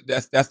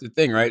the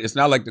thing, right? It's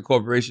not like the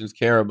corporations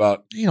care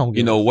about You don't give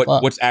you know a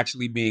fuck. what's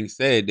actually being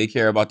said. They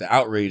care about the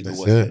outrage to That's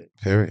what's said. it.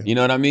 Period. You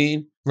know what I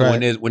mean? So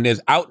Right. when there's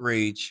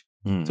outrage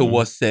to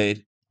what's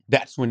said,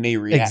 that's when they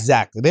react.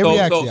 Exactly. They so,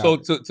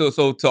 react.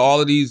 so to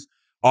all of these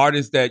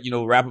artists that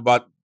rap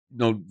about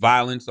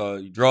violence or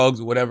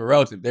drugs or whatever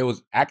else, if there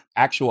was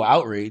actual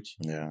outrage,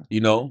 Yeah.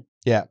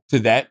 to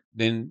that,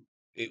 then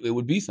it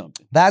would be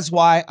something. That's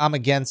why I'm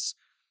against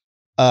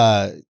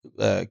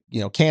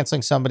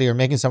canceling somebody or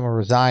making someone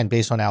resign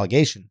based on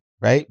allegation,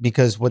 right?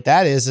 Because what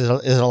that is it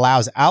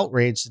allows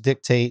outrage to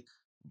dictate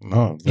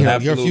your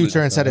Absolutely.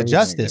 future instead of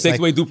justice. It takes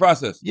away due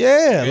process.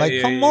 Yeah,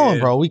 come on,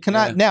 bro. We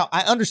cannot. Yeah. Now,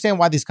 I understand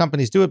why these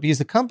companies do it because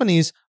the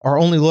companies are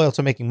only loyal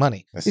to making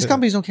money. These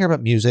companies don't care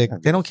about music.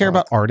 They don't care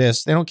about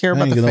artists. They don't care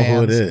about the even fans. know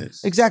who it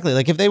is. Exactly.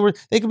 Like if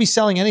they could be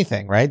selling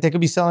anything, right? They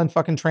could be selling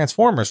fucking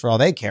Transformers for all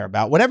they care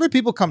about. Whatever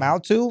people come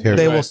out to, Period.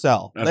 they Right. will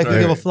sell. That's They can right.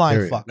 give a flying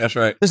Period. fuck. That's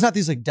right. There's not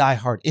these like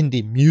diehard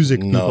indie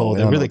music people they that don't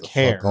know really what the fuck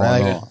care. going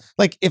Right? on.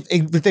 Like if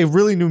they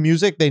really knew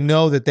music, they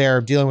know that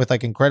they're dealing with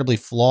like incredibly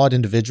flawed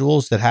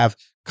individuals that have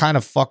kind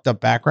of fucked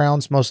up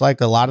backgrounds, most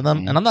likely a lot of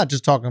them. And I'm not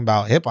just talking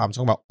about hip hop, I'm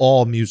talking about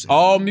all music.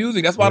 All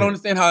music. That's why I don't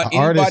understand how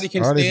anybody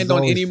can artists stand is on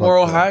always any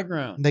moral fucked up. high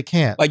ground. They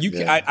can't. Like you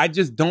can, I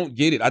just don't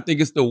get it. I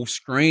think it's the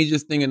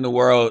strangest thing in the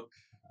world,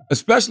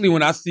 especially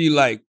when I see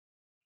like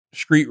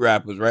street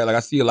rappers, right? Like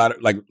I see a lot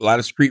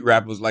of street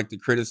rappers like to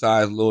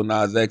criticize Lil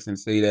Nas X and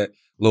say that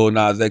Lil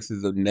Nas X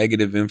is a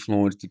negative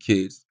influence to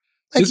kids.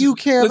 Like you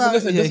care about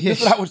Listen, this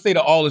is what I would say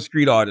to all the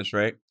street artists,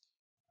 right?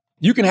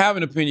 You can have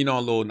an opinion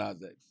on Lil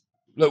Nas X,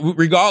 look,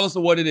 regardless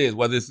of what it is,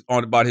 whether it's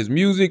about his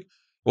music,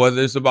 whether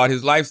it's about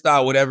his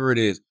lifestyle, whatever it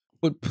is.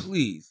 But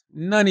please,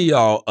 none of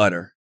y'all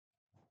utter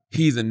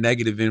he's a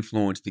negative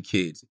influence to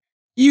kids.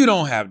 You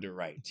don't have the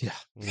right. Yeah.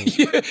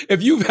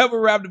 If you've ever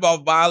rapped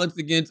about violence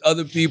against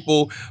other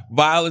people,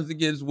 violence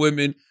against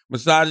women,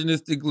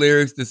 misogynistic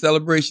lyrics, the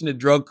celebration of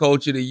drug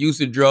culture, the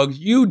use of drugs,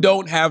 you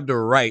don't have the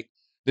right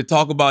to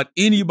talk about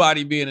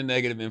anybody being a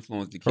negative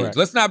influence to kids. Correct.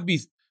 Let's not be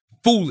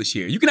foolish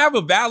here. You can have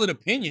a valid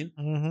opinion,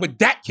 Mhm. but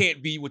that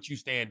can't be what you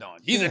stand on.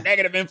 He's a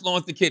negative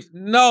influence to kids.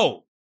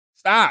 No.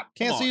 Stop.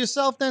 Come Cancel on.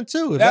 yourself then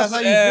too. If That's that's how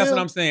you that's feel.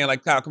 what I'm saying.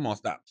 Like, Kyle, come on,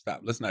 stop.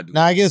 Let's not do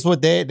Now, I guess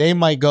what they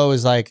might go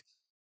is like,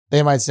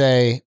 they might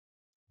say,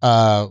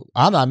 I'm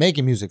not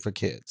making music for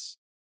kids.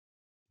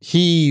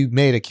 He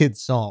made a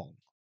kid's song.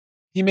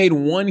 He made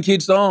one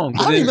kid song.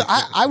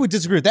 I would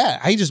disagree with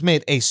that. He just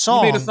made a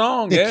song. He made a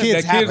song, that yeah,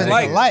 kids that kids happen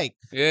like. to like.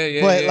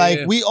 Yeah, But like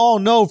yeah. we all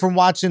know from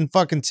watching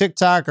fucking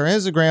TikTok or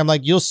Instagram,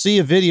 like you'll see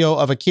a video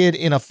of a kid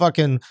in a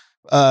fucking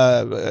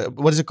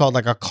what is it called?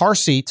 Like a car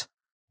seat,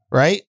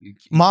 right?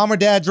 Mom or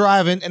dad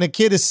driving, and a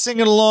kid is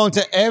singing along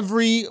to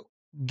every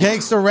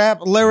gangster rap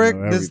lyric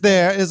that's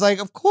there. It's like,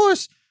 of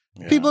course,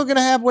 people are gonna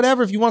have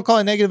whatever if you want to call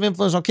it negative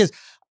influence on kids.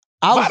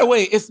 By the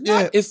way, it's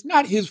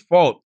not his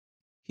fault.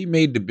 he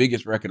made the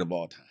biggest record of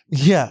all time.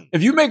 Yeah.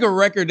 If you make a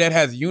record that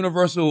has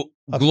universal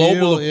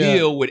global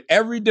appeal with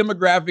every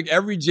demographic,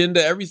 every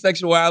gender, every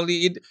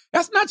sexuality,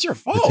 that's not your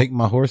fault. To Take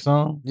My Horse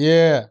On?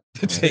 Yeah.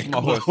 To Take My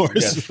Horse On.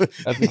 Yes,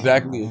 that's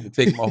exactly it. To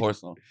Take My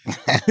Horse On.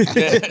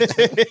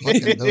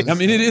 I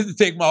mean, it is To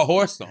Take My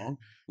Horse On.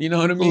 You know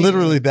what I mean?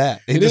 Literally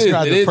that. He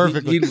described it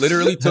perfectly. He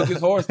literally took his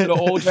horse to the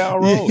Old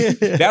Town Road.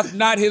 That's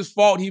not his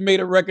fault. He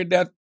made a record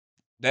that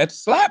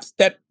slaps,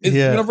 that is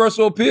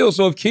universal appeal.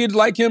 So if kids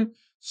like him,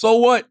 so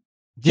what?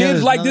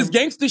 Kids like this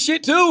gangster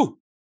shit too.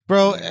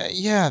 Bro,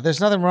 there's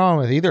nothing wrong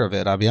with either of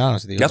it, I'll be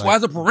honest with you. That's why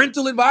it's a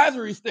parental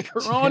advisory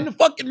sticker on the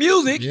fucking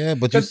music. Yeah,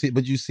 but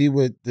you see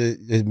what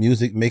the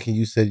music making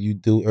you said you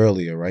do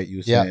earlier, right? You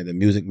were saying the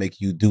music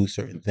make you do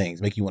certain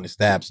things, make you want to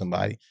stab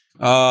somebody.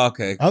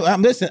 Okay.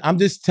 I'm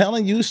just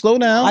telling you, slow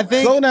down.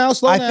 Slow down.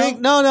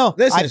 No.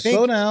 Listen, I think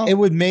slow down. It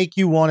would make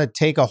you want to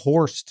take a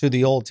horse to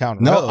the Old Town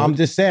Road. No, I'm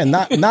just saying,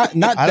 not that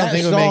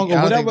song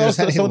or whatever else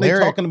the song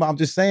they're talking about. I'm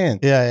just saying.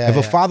 If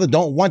a father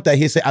don't want that,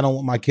 he'll say, I don't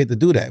want my kid to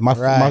do that. My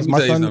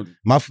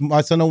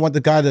son don't want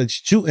the guy that's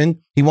shooting.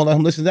 He won't let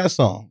him listen to that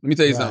song. Let me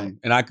tell you something,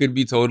 and I could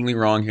be totally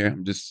wrong here.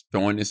 I'm just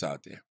throwing this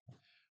out there.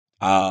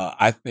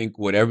 I think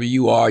whatever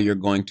you are, you're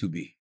going to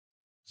be.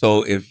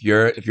 So if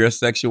your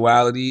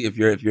sexuality, if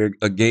you're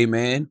a gay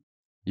man,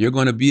 you're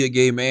going to be a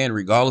gay man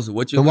regardless of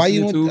what you're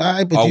listening to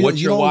or what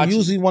you're watching. You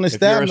usually want to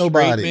stab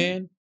nobody.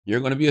 Man, you're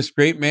going to be a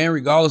straight man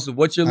regardless of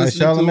what you're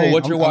listening to or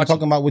what you're watching. I'm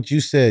talking about what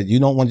you said. You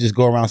don't want to just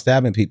go around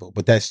stabbing people,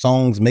 but that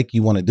songs make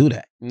you want to do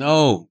that.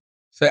 No.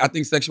 I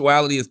think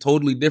sexuality is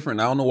totally different.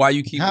 I don't know why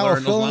you keep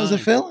learning those lines. How a feeling is a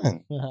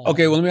feeling?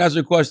 Okay, well, let me ask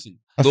you a question.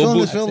 Feeling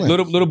is feeling.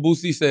 Little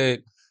Boosie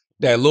said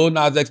that Lil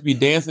Nas X be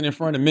dancing in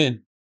front of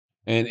men.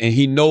 And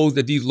he knows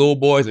that these little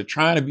boys are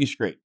trying to be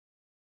straight.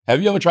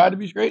 Have you ever tried to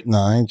be straight? No,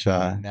 I ain't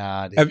tried.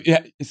 Nah,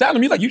 it sounded to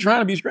me like you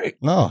trying to be straight.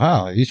 No,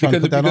 how? You trying to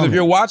put that on Because if me?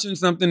 you're watching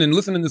something and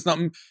listening to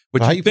something,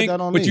 but you think it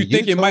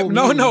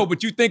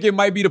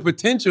might be the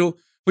potential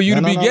for you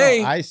to be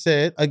gay. No. I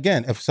said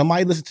again, if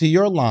somebody listened to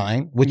your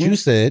line, what you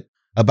said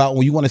about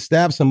when you want to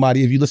stab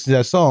somebody, if you listen to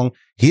that song,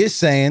 he is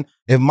saying,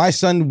 if my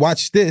son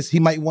watched this, he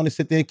might want to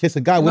sit there and kiss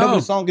a guy. Whatever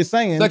the song is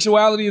saying.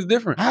 Sexuality is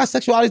different.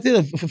 Sexuality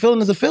is different.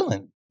 Feeling is a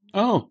feeling.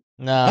 Oh.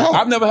 No.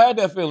 I've never had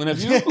that feeling.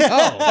 Have you?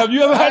 Have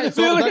you ever had the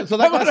feeling? So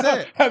like I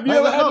said, have you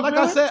ever had the feeling? Like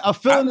I said, a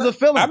feeling is a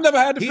feeling. I've never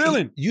had the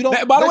feeling. You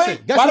don't. By the way,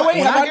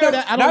 have I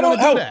never? I don't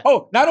want to do that.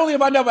 Not only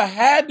have I never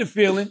had the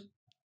feeling,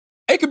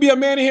 it could be a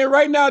man in here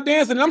right now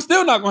dancing, and I'm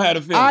still not gonna have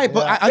the feeling. All right,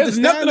 but I There's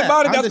nothing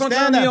about it that's gonna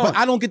turn me on. But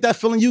I don't get that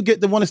feeling you get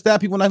to want to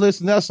stab people when I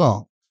listen to that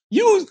song.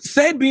 You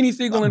said Beanie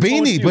Siegel and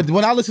Beanie, but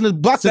when I listen to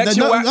Blocks, that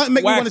doesn't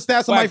make me want to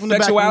stab somebody from the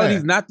back. Sexuality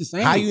is not the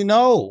same. How you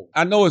know?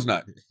 I know it's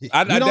not. You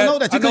don't know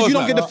that because you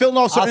don't get the feeling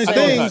off certain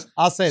things.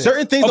 I'll say that.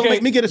 Certain things don't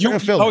make me get a certain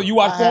feeling. Oh, you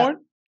watch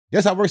porn?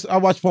 Yes, I watch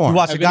porn. You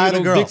watch a guy and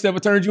a girl. Dicks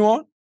ever turned you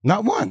on?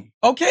 Not one.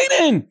 Okay,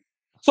 then.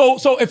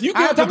 So if you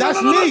can't, but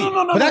that's me.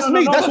 But that's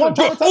me. That's what I'm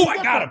trying to tell you.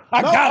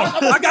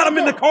 Oh, I got him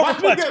in the corner.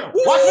 Watch me get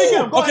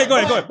him. Okay, go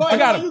ahead. I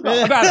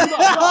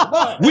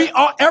got him. We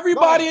are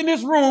everybody in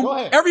this room.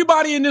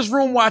 Everybody in this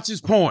room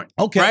watches porn.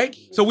 Okay, right?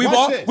 So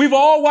we've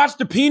all watched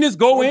the penis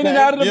go in and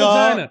out of the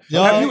vagina.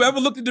 Have you ever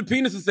looked at the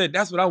penis and said,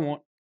 "That's what I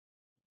want"?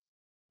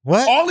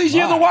 What? All these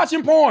years of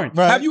watching porn.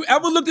 Right. Have you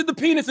ever looked at the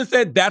penis and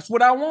said, "That's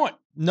what I want"?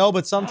 No,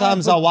 but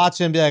sometimes I'll watch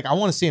him and be like, I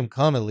want to see him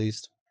come at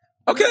least.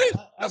 Okay,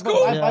 that's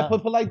cool. I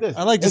put like this.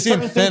 I like to see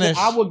him finish.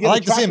 I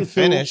like to see him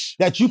finish.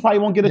 That you probably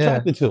won't get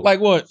attracted to. Like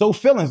what? So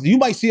feelings. You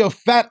might see a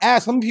fat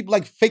ass. Some people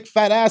like fake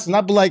fat ass, and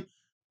I'd be like,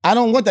 I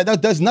don't want that.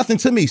 That does nothing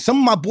to me. Some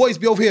of my boys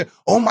be over here.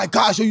 Oh my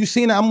gosh, are you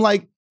seeing that? I'm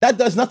like, that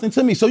does nothing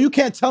to me. So you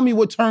can't tell me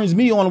what turns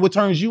me on and what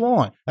turns you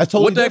on. That's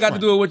totally what that different.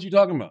 got to do with what you're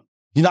talking about?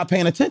 You're not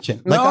paying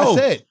attention. Like I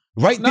said.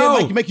 Right there,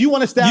 like make you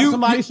want to stab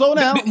somebody. Slow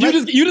down. You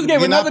just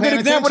gave another good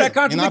example that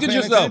contradicted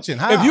yourself.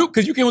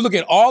 Because you can look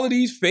at all of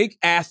these fake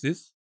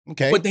asses,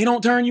 but they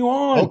don't turn you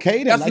on.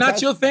 Okay, then, that's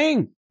not your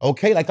thing.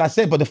 Okay, like I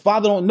said, but the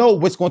father don't know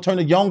what's going to turn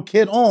a young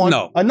kid on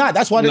or not.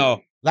 That's why.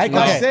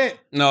 I said,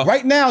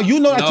 right now,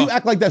 you know that you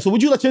act like that. So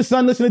would you let your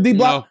son listen to D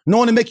Block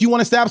knowing to make you want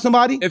to stab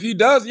somebody? If he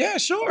does, yeah,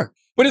 sure.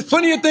 But there's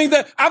plenty of things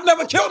that I've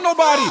never killed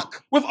nobody.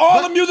 With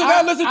all the music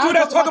I listen to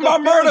that's talking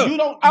about murder,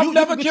 I've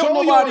never killed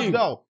nobody.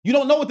 You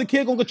don't know what the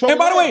kid gonna control. And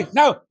by the way,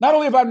 now, not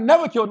only have I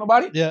never killed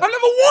nobody, I never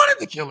wanted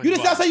to kill anybody. You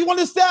just say you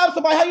want to stab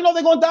somebody. How you know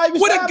they're gonna die?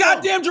 With a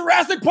goddamn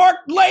Jurassic Park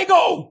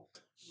Lego.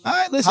 All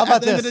right, listen.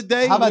 At the end of the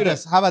day, How about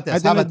this? At the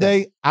end of the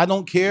day, I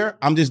don't care.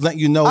 I'm just letting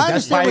you know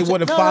that's probably what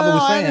the father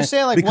was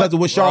saying because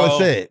of what Charlotte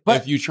said. But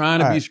if you're trying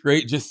to be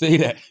straight, just say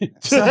that.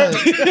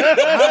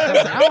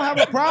 I don't have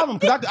a problem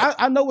because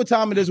I know what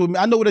time it is with me.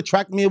 I know what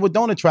attract me and what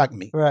don't attract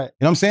me. Right. You know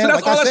what I'm saying? So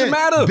that's all that should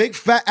matter. Big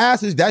fat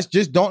asses, that's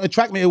just don't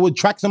attract me. It would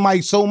attract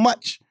somebody so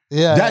much.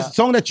 Yeah. That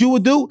song that you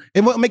would do,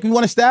 it wouldn't make me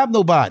want to stab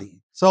nobody.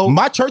 So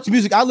my church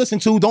music I listen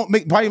to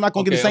probably not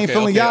gonna get the same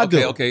feeling y'all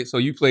do. Okay. So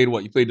you played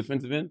what? You played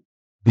defensive end?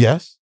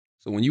 Yes.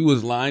 So when you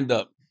was lined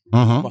up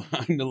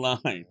behind the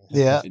line.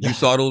 Yeah. And you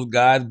saw those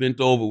guys bent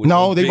over with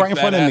No, those they big right in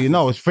front fat of me. asses.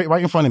 No, it's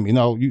right in front of me.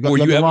 No, you got, Were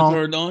you got you the ever wrong.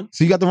 turned on?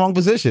 So you got the wrong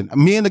position.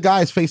 Me and the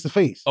guy is face to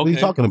face. What are you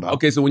talking about?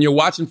 Okay, so when you're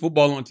watching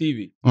football on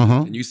TV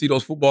and you see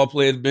those football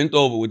players bent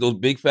over with those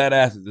big fat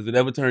asses, does it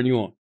ever turn you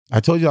on? I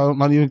told you I'm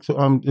not even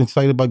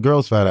excited about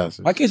girls' fat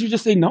asses. Why can't you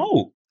just say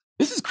no?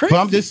 This is crazy.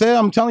 But I'm just saying,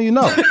 I'm telling you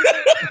no.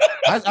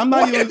 I'm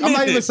not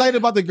even excited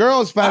about the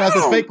girls' fat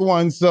asses, fake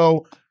ones.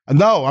 So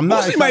no, I'm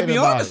not. She might be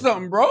about onto it.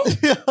 something, bro.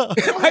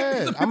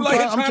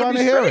 I'm trying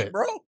to hear it,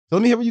 bro. So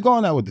let me hear where you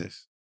going at with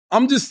this.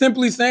 I'm just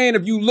simply saying,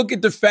 if you look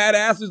at the fat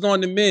asses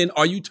on the men,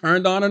 are you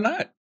turned on or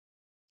not?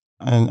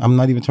 And I'm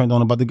not even turned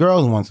on about the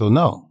girls one, so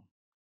no.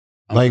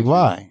 Like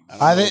why?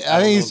 I think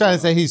he's trying to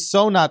say he's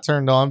so not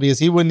turned on because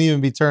he wouldn't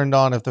even be turned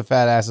on if the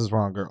fat asses were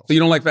on girls. So you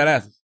don't like fat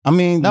asses? I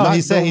mean, no, not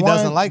he said the he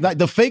doesn't like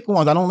the fake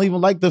ones. I don't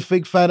even like the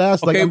fake fat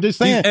ass. Like Okay, I'm just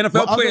saying, these NFL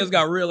well, players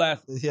got real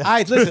asses. All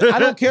right, listen, I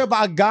don't care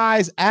about a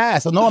guy's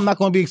ass. I know I'm not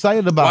going to be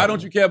excited about. Why it.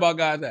 don't you care about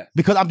guys' ass?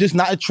 Because I'm just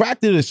not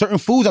attracted to certain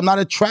foods. I'm not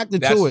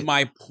attracted That's to it.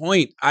 my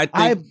point. I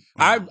think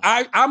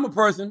I'm a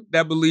person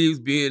that believes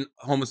being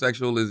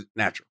homosexual is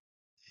natural.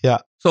 Yeah.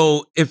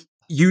 So if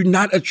you're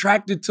not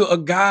attracted to a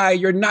guy,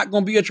 you're not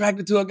going to be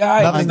attracted to a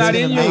guy. Nothing's It's not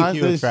gonna in make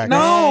you. you attracted.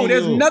 No,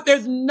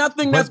 there's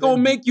nothing that's going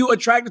to make you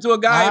attracted to a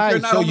guy if All you're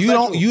right, not so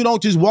homosexual. you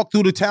don't just walk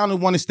through the town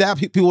and want to stab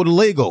people with a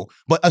Lego,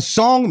 but a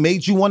song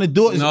made you want to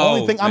do it. Is the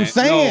only thing I'm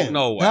saying.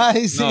 No, he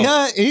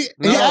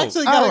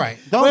actually got all right.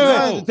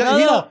 Don't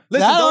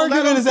That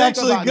argument is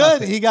actually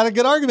good. He got a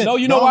good argument. No,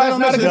 you know why it's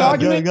not a good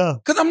argument?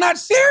 Because I'm not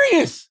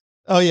serious.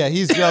 Oh yeah,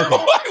 he's joking.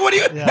 What do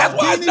you? That's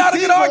why it's not a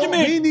good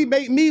argument. He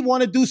made me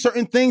want to do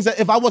certain things that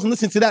if I wasn't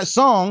listening to that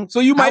song, So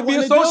you might be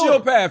a wouldn't do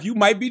it. sociopath. You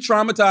might be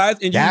traumatized,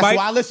 and you That's might.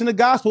 why I listen to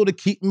gospel to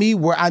keep me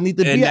where I need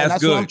to be. And At. that's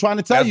That's what good. I'm trying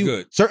to tell That's you.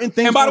 good. Certain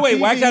things. And by the on way,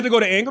 TV, Wax had to go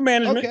to anger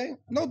management. Okay,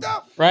 no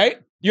doubt.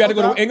 Right? You had to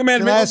go doubt. to anger Can I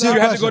management. ask you a You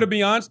had to go question? to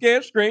Beyond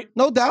Scared Straight.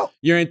 No doubt.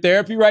 You're in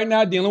therapy right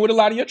now, dealing with a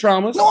lot of your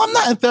traumas. No, I'm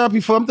not in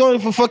therapy for. I'm doing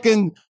it for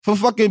fucking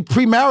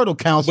premarital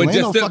counseling. But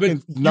Ain't just no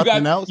fucking you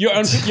nothing got,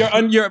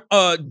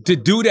 else. to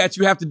do that,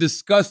 you have to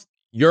discuss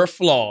your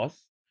flaws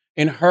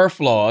and her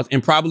flaws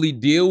and probably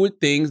deal with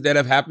things that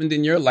have happened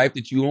in your life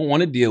that you don't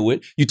want to deal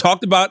with. You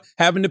talked about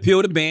having to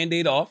peel the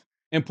Band-Aid off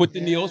and put the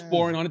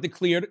Neosporin on it to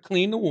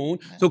clean the wound.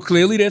 So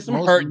clearly there's some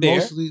hurt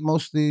there.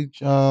 Mostly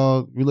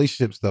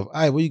relationship stuff. All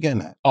right, where you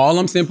getting at? All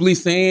I'm simply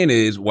saying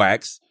is,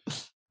 Wax,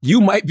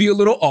 you might be a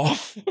little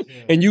off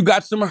and you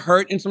got some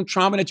hurt and some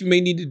trauma that you may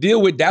need to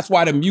deal with. That's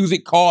why the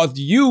music caused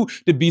you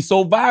to be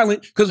so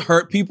violent, because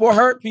hurt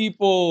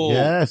people.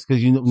 Yes,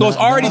 because you know. So it's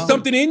already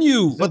something in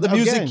you. But the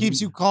music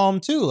keeps you calm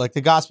too. Like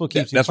the gospel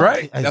keeps you That's calm.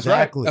 right. That's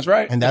right. That's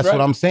right. And that's right.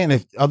 what I'm saying.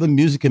 If other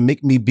music can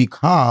make me be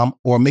calm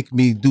or make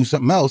me do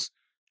something else,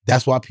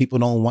 that's why people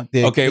don't want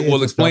their Okay, kids well,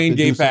 and explain stuff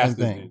to gay do certain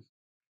pastors. things.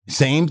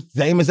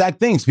 Same exact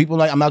things. People are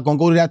like, I'm not gonna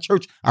go to that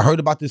church. I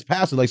heard about this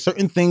pastor. Like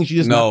certain things you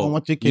just not gonna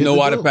want your kids. You know to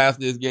why do. the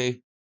pastor is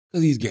gay?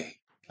 Because he's gay.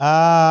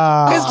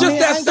 Ah, It's just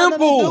that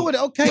simple.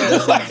 Okay,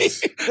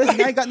 listen, I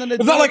ain't got nothing to do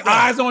It's not like with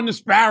that. Eyes on the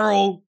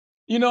Sparrow.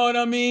 You know what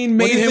I mean?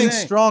 what do you him think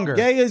stronger?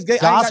 Gay is gay. I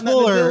ain't got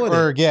Gospel nothing to do with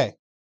or it. gay?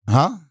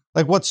 Huh?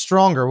 Like what's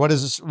stronger? What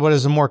is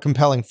a more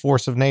compelling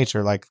force of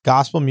nature? Like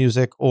gospel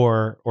music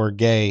or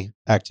gay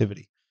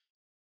activity?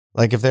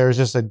 Like if there was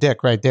just a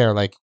dick right there,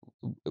 like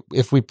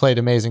if we played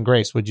Amazing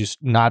Grace, would you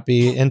not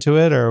be into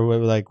it, or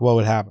like what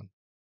would happen?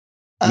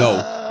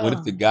 No. What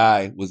if the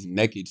guy was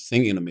naked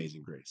singing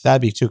Amazing Grace?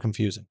 That'd be too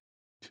confusing.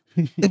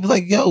 It'd be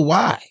like, yo,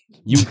 why?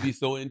 You would be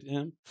so into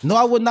him? No,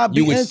 I would not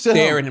be You would into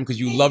stare him. at him because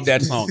you love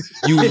that song.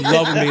 You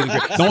love Amazing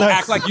Grace. Don't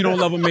act like you don't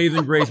love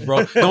Amazing Grace,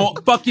 bro.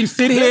 Don't fucking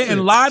sit here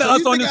and lie to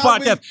us on this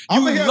podcast.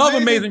 You love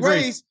Amazing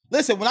Grace.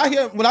 Listen, when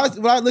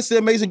I listen to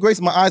Amazing Grace,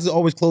 my eyes are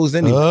always closed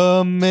anyway.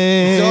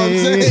 Amazing. You know what I'm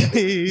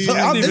saying? So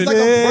it's like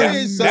a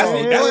praise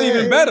song. That's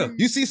even better.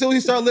 You see, so when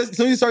you start listening,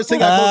 so when you start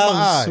singing, I close my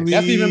eyes.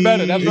 That's even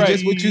better. That's It's right.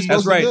 just what you're That's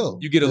supposed right. to do.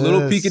 You get a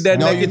little peek at that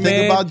No, you naked think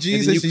man, about and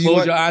Jesus, then and you you close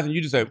want- your eyes and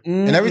you just say,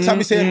 And every time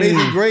you say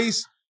Amazing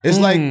Grace, it's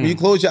like when you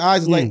close your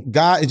eyes, it's like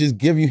God is just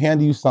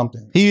handing you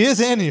something. He is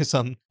handing you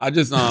something. I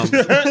just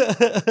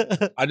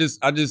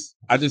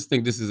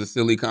think this is a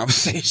silly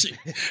conversation.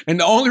 And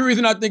the only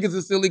reason I think it's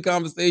a silly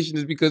conversation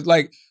is because,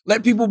 like,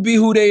 let people be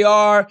who they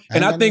are.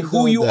 And I think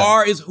who you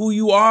are is who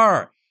you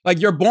are. Like,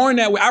 you're born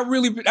that way.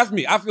 That's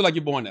me. I feel like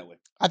you're born that way.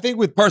 I think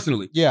with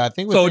personally. Yeah, I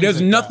think with so. things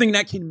There's like nothing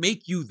that can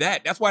make you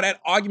that. That's why that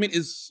argument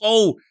is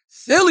so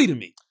silly to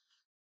me.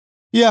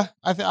 Yeah,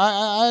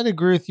 I'd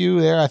agree with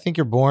you there. I think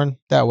you're born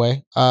that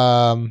way.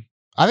 I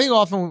think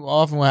often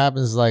what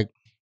happens is like,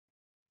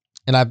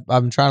 and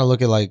I'm trying to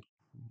look at like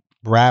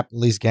rap, at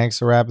least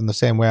gangster rap, in the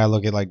same way I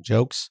look at like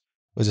jokes,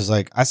 which is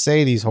like I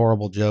say these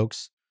horrible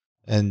jokes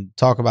and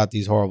talk about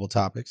these horrible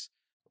topics.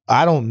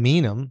 I don't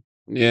mean them.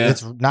 Yeah,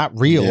 it's not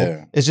real.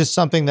 Yeah. It's just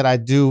something that I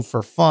do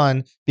for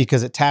fun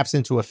because it taps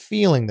into a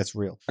feeling that's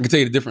real. I can tell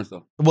you the difference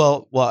though.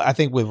 Well, I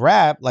think with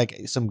rap,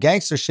 like some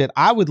gangster shit,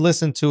 I would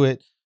listen to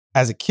it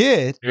as a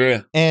kid.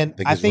 Yeah. And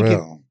I it's think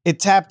real. it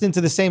tapped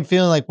into the same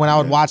feeling like when I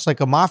would watch like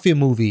a mafia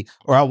movie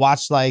or I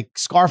watch like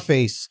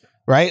Scarface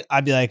right?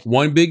 I'd be like,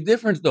 one big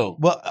difference though.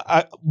 well,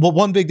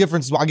 one big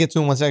difference. I'll get to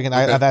in 1 second.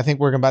 Okay. I think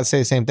we're about to say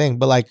the same thing,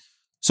 but like,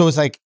 so it's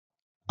like,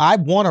 I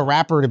want a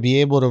rapper to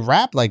be able to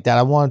rap like that.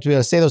 I want him to be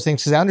able to say those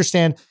things because I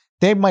understand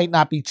they might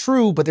not be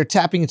true, but they're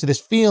tapping into this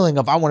feeling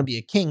of I want to be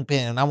a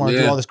kingpin and I want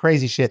to do all this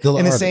crazy shit. Still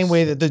in the an same artist.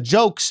 way that the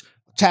jokes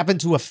tap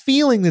into a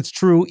feeling that's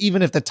true,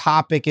 even if the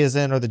topic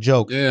isn't or the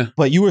joke. Yeah.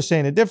 But you were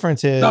saying the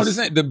difference is No, I'm just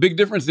saying the big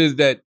difference is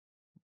that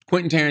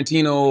Quentin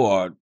Tarantino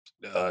or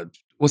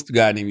what's the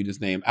guy name you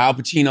just named? Al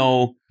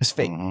Pacino. it's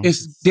fake.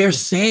 They're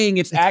saying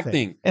it's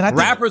acting. fake. And I think-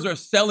 rappers are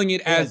selling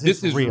it as As this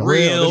it's is real.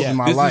 real. This is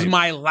my This life. is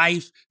my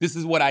life. This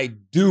is what I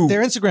do.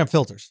 They're Instagram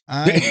filters.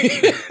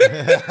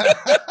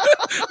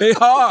 They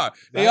are.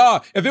 They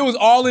are. If it was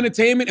all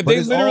entertainment, if But they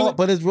it's, literally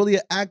but it's really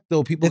an act,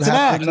 though. People It's an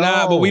have act. to know.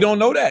 Nah, but we don't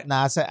know that.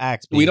 Nah, it's an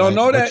act. We don't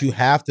know that. But you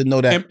have to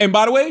know that. And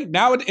by the way,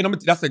 now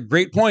that's a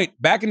great point.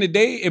 Back in the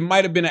day, it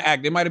might have been an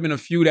act. There might have been a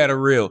few that are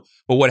real.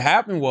 But what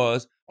happened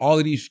was all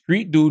of these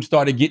street dudes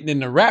started getting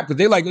into rap because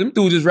they like, them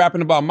dudes is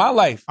rapping about my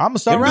life. I'm gonna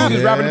start Them dudes rapping.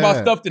 is rapping about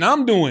Yeah. stuff that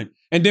I'm doing.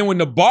 And then when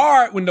the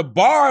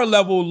bar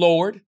level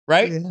lowered,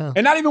 right? Yeah.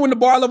 And not even when the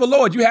bar level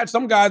lowered, you had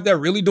some guys that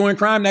really doing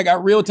crime that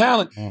got real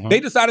talent. They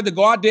decided to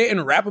go out there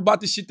and rap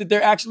about the shit that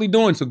they're actually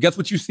doing. So guess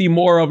what you see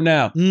more of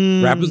now?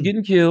 Mm. Rappers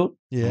getting killed,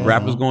 Yeah.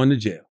 rappers going to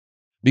jail.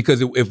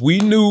 Because if we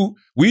knew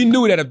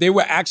that if they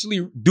were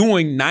actually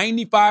doing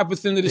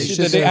 95% of the shit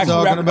that they actually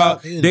talking rap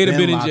about, about, they'd have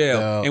been in locked jail.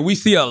 up. And we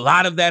see a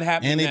lot of that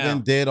happening And they now.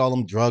 been dead all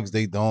them drugs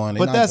they doing. They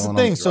But not that's the doing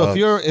them thing. So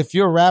drugs. if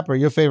you're a rapper,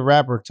 your favorite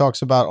rapper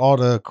talks about all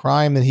the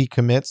crime that he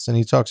commits and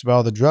he talks about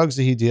all the drugs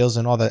that he deals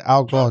and all the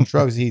alcohol and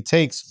drugs that he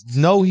takes,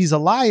 no, he's a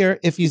liar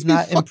if he's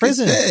not in fucking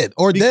prison. dead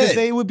or because dead.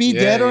 they would be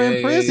Yeah, dead or yeah, in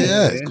yeah, prison.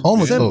 yeah, it's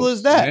comatose. Simple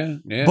as that. Yeah,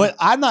 yeah. But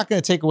I'm not going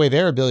to take away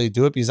their ability to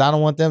do it because I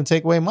don't want them to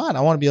take away mine.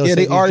 I want to be able to Yeah,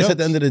 say they these artists jokes. at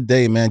the end of the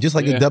day, man. Just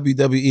like Yeah. in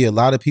WWE, a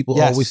lot of people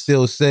Yes. always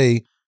still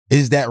say,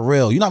 "Is that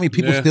real?" You know how many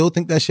people Yeah. still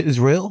think that shit is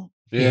real?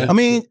 yeah. I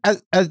mean, at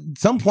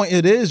some point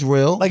it is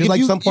real. Like Just if like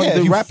you, some point yeah, the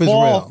if you rap is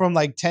fall real. from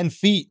like 10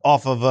 feet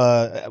off of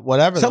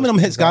whatever. Some of them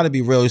hits got to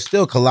be real. It's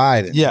still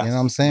colliding. Yeah. You know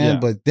what I'm saying? Yeah.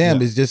 But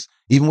damn, it's just,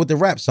 even with the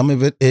rap, some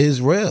of it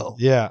is real.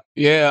 Yeah.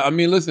 Yeah, I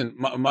mean, listen,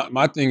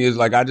 my thing is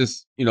like,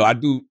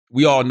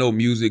 we all know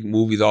music,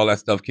 movies, all that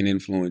stuff can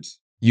influence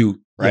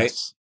you, right?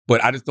 Yes.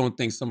 But I just don't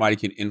think somebody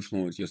can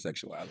influence your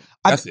sexuality.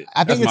 I That's it.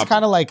 think That's it's my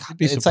kind of like,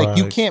 be it's like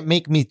you surprised. can't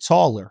make me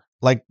taller.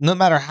 Like no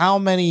matter how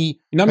many.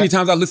 You know how many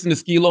times I listened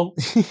to Skilo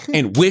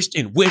and wished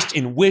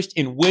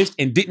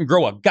and didn't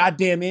grow a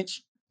goddamn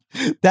inch?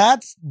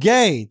 That's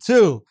gay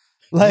too.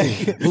 Like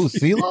Who,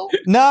 CeeLo?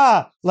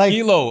 nah, like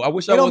Skilo, I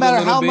wish I it was don't matter a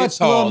little how bit much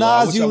taller. Lil I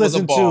Nas wish you I was a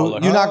listen to,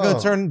 baller. you're not gonna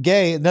Oh. turn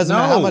gay. It doesn't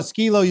matter how No. much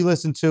Skilo you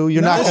listen to,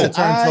 you're not gonna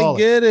turn I taller.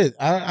 get it.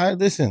 I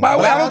listen. By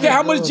the way, I don't But care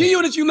how I- much G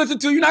Unit you listen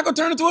to, you're not gonna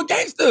turn into a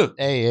gangster.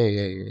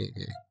 Hey.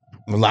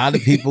 A lot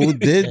of people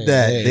did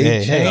that. They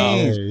Hey,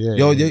 changed. hey,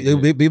 Yo,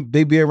 hey.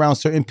 they be around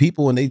certain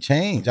people and they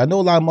change. I know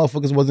a lot of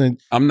motherfuckers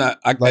wasn't I'm not.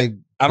 like.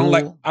 I don't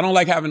cool.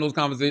 like having those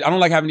conversations. I don't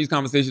like having these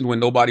conversations when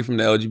nobody from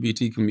the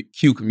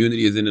LGBTQ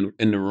community is in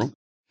the room.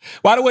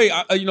 By the way,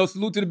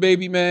 salute to the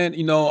baby, man.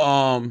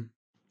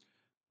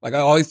 Like I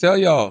always tell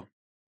y'all,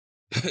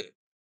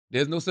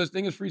 there's no such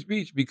thing as free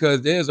speech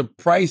because there's a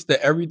price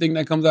to everything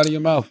that comes out of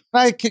your mouth.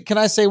 Can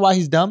I say why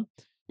he's dumb?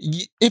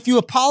 If you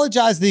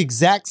apologize the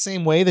exact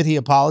same way that he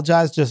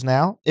apologized just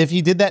now, if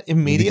he did that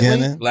immediately,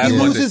 beginning? he Last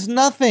Monday. loses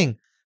nothing.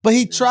 But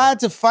he tried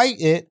to fight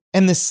it,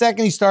 and the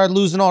second he started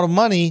losing all the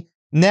money,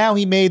 now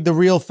he made the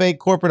real fake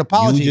corporate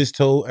apology. You just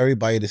told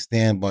everybody to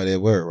stand by their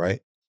word, right?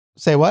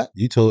 Say what?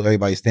 You told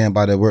everybody to stand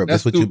by their word.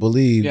 That's what you stupid.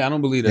 believe. Yeah, I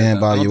don't believe that. Stand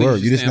I by don't your think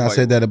word. You just stand not by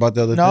said your that about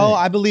the other No, thing.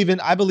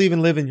 I believe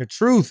in living your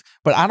truth,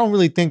 but I don't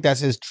really think that's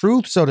his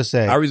truth, so to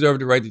say. I reserve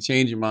the right to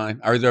change your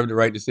mind. I reserve the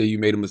right to say you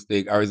made a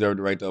mistake. I reserve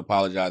the right to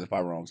apologize if I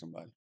wrong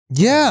somebody.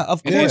 Yeah,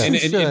 of course you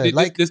should. this,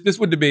 Like this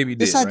what the baby did.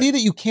 this idea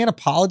that you can't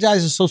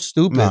apologize is so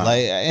stupid. Nah,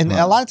 like, and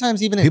nah. a lot of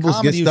times, even in People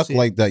comedy, get you stuck see it.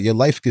 like that. Your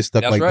life gets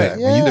stuck That's like right. that.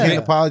 When you Yeah. can't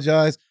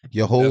apologize,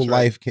 your whole That's right.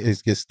 life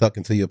is get stuck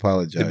until you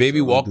apologize. The baby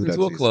So don't walked do that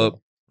into a to club,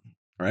 yourself.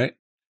 right?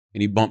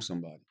 And he bumped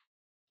somebody.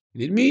 He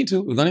didn't mean to.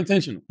 It was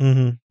unintentional.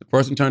 Mhm. The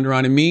person turned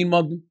around and mean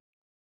mugged him.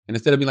 And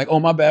instead of being like, "Oh,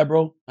 my bad,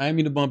 bro. I didn't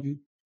mean to bump you,"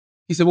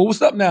 he said, "Well,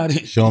 what's up now?" Then?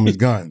 Show him his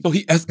gun. So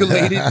he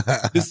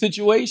escalated the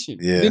situation.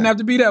 Yeah. It didn't have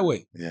to be that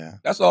way. Yeah.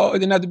 That's all. It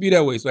didn't have to be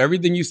that way. So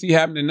everything you see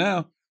happening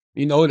now,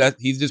 that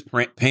he's just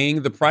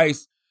paying the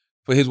price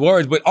for his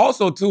words. But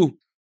also too,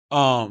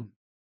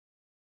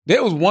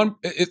 there was one.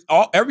 It's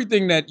all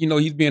everything that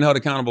he's being held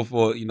accountable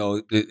for.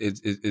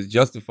 Is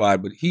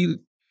justified. But he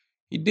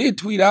did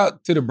tweet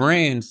out to the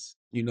brands,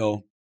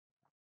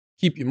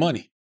 keep your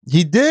money.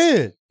 He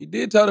did. He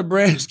did tell the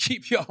brands,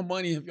 keep y'all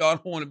money if y'all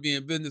don't want to be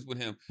in business with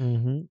him.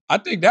 Mm-hmm. I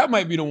think that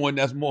might be the one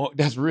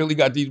that's really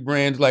got these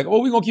brands like,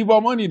 oh, we're gonna keep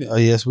our money then. Oh,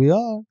 yes, we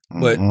are.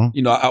 But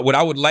Mhm. what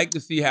I would like to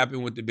see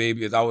happen with the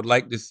baby is I would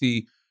like to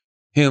see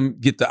him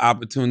get the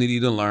opportunity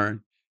to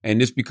learn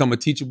and this become a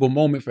teachable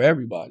moment for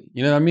everybody.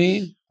 You know what I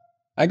mean?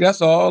 Like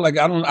that's all. Like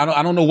I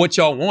don't know what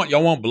y'all want.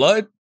 Y'all want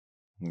blood?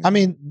 I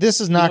mean,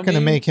 this is You know not what I going to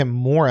mean? make him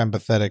more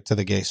empathetic to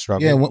the gay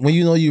struggle. Yeah, when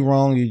you know you're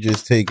wrong, you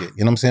just take it.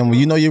 You know what I'm saying? When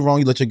you know you're wrong,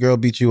 you let your girl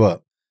beat you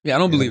up. Yeah, I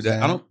don't You know believe what I'm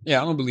that.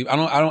 I don't believe.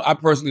 I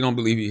personally don't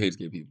believe he hates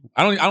gay people.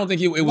 I don't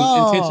think it was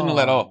intentional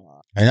at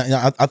all. And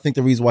I think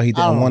the reason why he I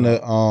didn't don't want know.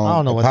 to I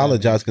don't know what that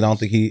apologize means. because I don't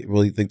think he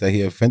really think that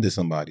he offended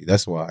somebody.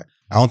 That's why.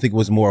 I don't think it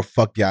was more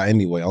fuck y'all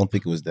anyway. I don't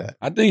think it was that.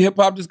 I think hip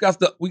hop just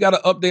we got to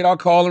update our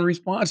call and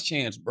response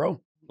chants,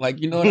 bro. Like,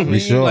 you know what I mean?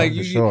 sure, like,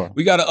 for sure.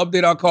 We got to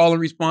update our call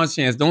and response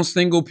chants. Don't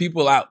single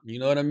people out. You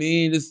know what I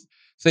mean? Just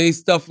say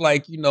stuff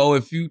like, you know,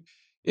 if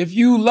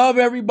you love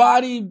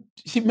everybody,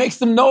 she makes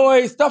some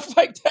noise, stuff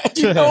like that.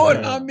 You know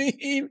what I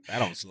mean? That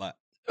don't slap.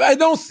 I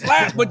don't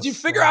slap, but you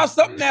figure out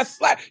something that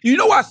slap. You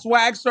know why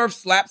Swag Surf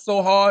slaps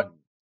so hard?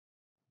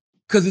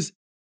 Because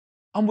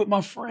I'm with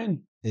my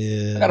friend.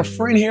 Yeah. I got a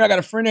friend here. I got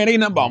a friend there. It ain't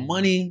nothing about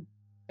money.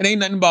 It ain't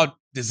nothing about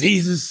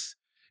diseases.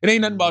 It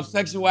ain't nothing about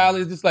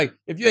sexuality. It's just like,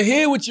 if you're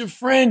here with your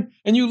friend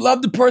and you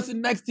love the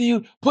person next to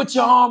you, put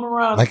your arm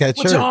around Like them. at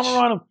Put your arm church.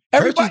 around them.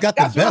 Church has got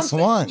the that's what I'm best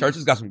saying. one. Church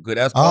has got some good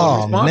ass call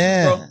and Oh responses,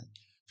 man. bro.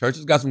 Church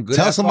has got some good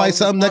Tell ass somebody call and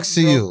something next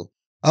to responses, bro. you.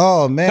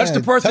 Oh man. Touch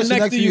the person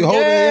next to you. Hold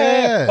Yeah.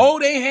 their hand.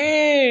 Hold their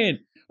hand.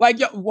 Like,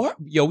 yo, what?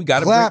 Yo, we got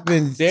to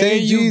Clapping. There Say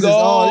you Jesus. go.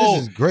 Oh,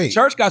 this is great.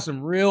 Church got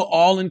some real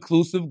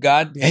all-inclusive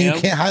goddamn. And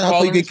you can't.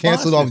 How you get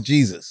canceled off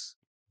Jesus?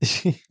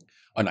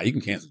 Oh no, you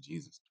can cancel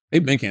Jesus.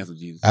 They've been canceled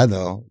Jesus. I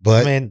know,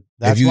 but I mean,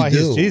 that's you why he's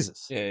do-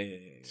 Jesus. Yeah.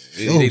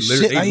 Oh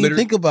shit! I didn't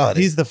think about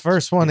it. He's the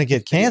first one to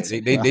get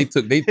canceled. They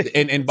took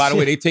and by the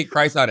way, they take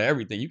Christ out of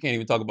everything. You can't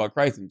even talk about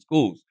Christ in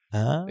schools.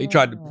 They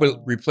tried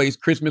to replace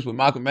Christmas with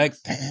Malcolm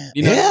X.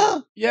 You know? Yeah?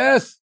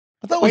 Yes.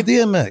 I thought it was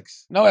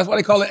DMX. No, that's why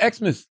they call it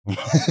Xmas.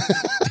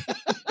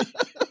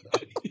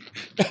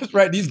 That's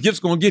right. These gifts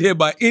gonna get here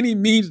by any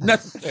means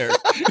necessary.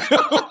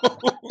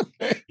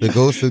 The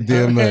ghost of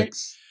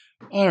DMX.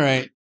 All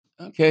right.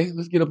 Okay,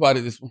 let's get up out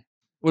of this one.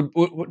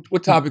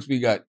 What topics we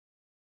got?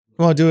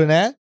 You want to do an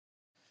ad?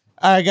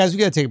 All right, guys, we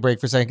got to take a break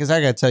for a second because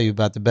I got to tell you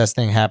about the best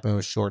thing happening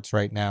with shorts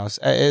right now.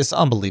 It's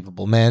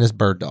unbelievable, man. It's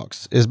bird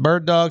dogs. It's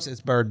bird dogs.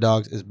 It's bird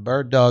dogs. It's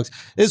bird dogs.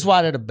 This is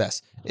why they're the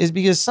best. It's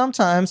because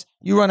sometimes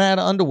you run out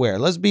of underwear.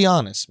 Let's be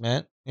honest,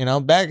 man. You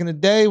know, back in the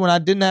day when I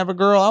didn't have a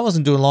girl, I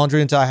wasn't doing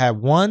laundry until I had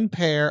one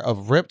pair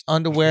of ripped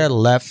underwear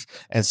left.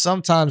 And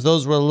sometimes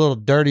those were a little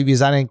dirty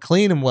because I didn't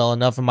clean them well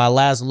enough in my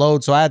last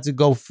load. So I had to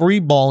go free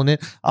balling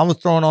it. I was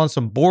throwing on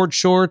some board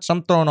shorts.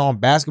 I'm throwing on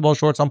basketball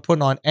shorts. I'm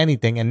putting on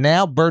anything. And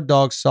now Bird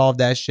Dogs solved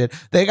that shit.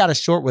 They got a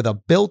short with a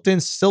built-in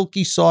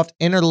silky soft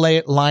inner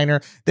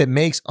liner that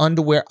makes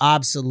underwear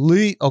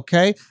obsolete.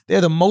 Okay.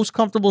 They're the most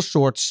comfortable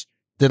shorts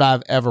that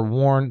I've ever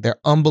worn. They're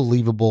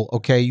unbelievable.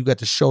 Okay, you got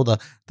to show the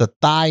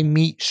thigh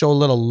meat, show a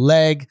little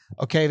leg.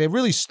 Okay, they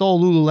really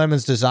stole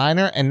Lululemon's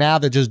designer, and now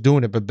they're just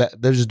doing it, but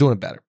they're just doing it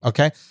better.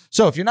 Okay,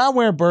 so if you're not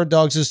wearing Bird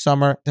Dogs this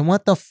summer, then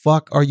what the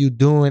fuck are you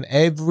doing?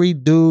 Every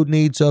dude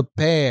needs a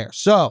pair.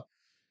 So,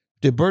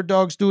 did Bird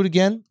Dogs do it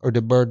again, or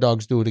did Bird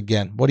Dogs do it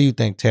again? What do you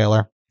think,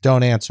 Taylor?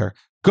 Don't answer.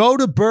 Go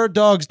to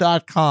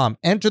birddogs.com,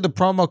 enter the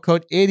promo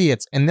code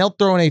IDIOTS, and they'll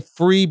throw in a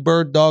free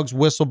Bird Dogs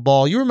whistle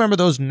ball. You remember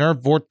those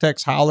Nerf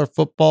Vortex Howler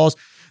footballs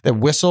that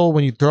whistle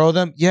when you throw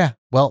them? Yeah,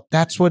 well,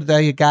 that's what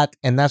they got,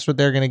 and that's what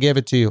they're going to give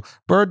it to you.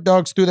 Bird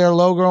Dogs threw their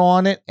logo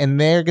on it, and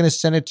they're going to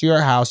send it to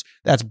your house.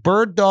 That's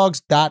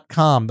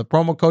birddogs.com. The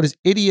promo code is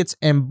IDIOTS,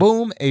 and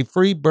boom, a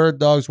free Bird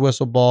Dogs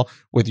whistle ball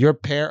with your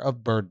pair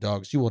of Bird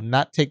Dogs. You will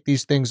not take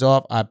these things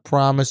off, I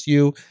promise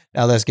you.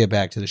 Now let's get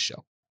back to the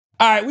show.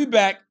 All right, we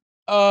back.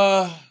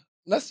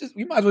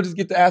 We might as well just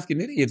get to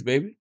Asking Idiots,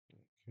 baby.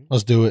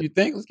 Let's do it. You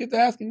think? Let's get to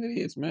Asking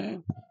Idiots,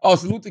 man. Oh,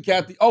 salute to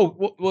Kathy.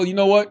 Oh, well, you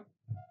know what?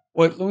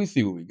 Let me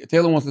see what we got.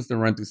 Taylor wants us to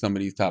run through some of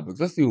these topics.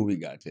 Let's see what we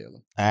got, Taylor.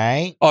 All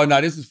right. Oh, no,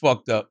 this is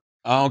fucked up.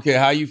 I don't care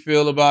how you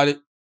feel about it.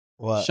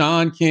 What?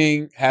 Sean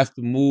King has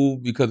to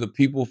move because of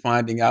people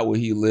finding out where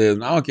he lives.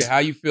 And I don't care how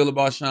you feel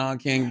about Sean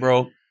King,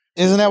 bro.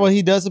 Isn't that what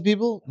he does to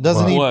people?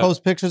 Doesn't he What?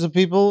 post pictures of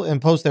people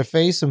and post their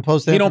face and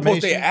post their He don't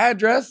information? post their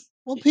address.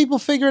 Well, people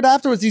figure it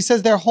afterwards. He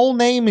says their whole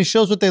name and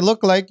shows what they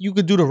look like. You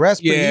could do the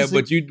rest. pretty Yeah,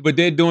 easily. but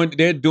they're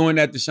doing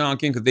that to Sean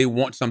King because they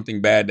want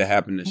something bad to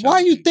happen to Sean. Why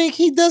you think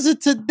he does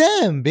it to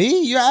them,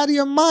 B? You're out of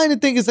your mind to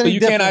think it's So any you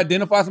different. can't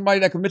identify somebody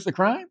that commits a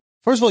crime?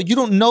 First of all, you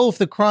don't know if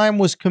the crime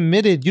was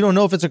committed. You don't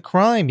know if it's a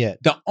crime yet.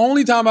 The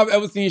only time I've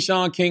ever seen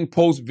Sean King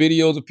post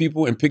videos of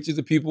people and pictures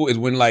of people is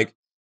when like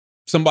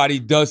somebody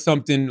does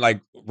something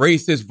like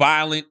racist,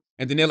 violent,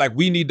 and then they're like,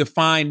 we need to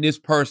find this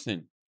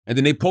person. And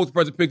then they post the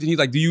person's picture and he's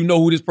like, do you know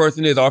who this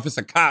person is? Or if it's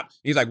a cop,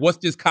 he's like, what's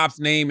this cop's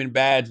name and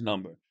badge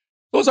number?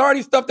 So it's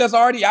already stuff that's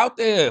already out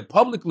there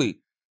publicly.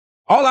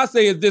 All I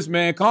say is this,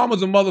 man,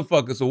 karma's a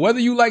motherfucker. So whether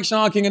you like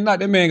Sean King or not,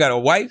 that man got a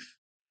wife,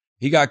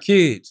 he got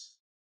kids.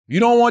 You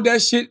don't want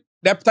that shit,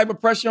 that type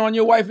of pressure on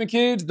your wife and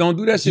kids, don't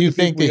do that shit. Do you to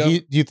think people, that yo.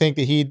 do you think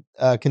that he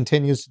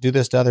continues to do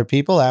this to other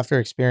people after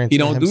experiencing He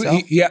don't do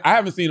himself? it. I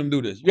haven't seen him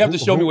do this. You have to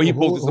show me where he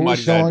posted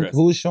somebody's address.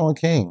 Who is Sean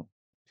King?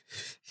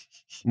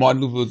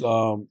 Martin Luther's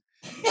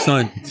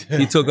son.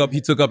 He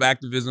took up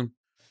activism.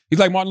 He's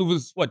like Martin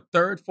Luther's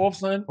third, fourth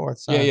son? Fourth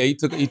son. Yeah. He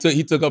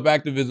took up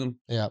activism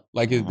Yeah.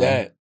 like his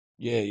dad.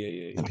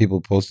 Yeah. And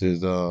people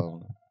posted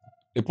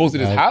They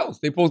posted his Right. house.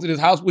 They posted his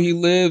house where he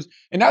lives.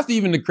 And that's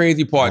even the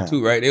crazy part, Yeah.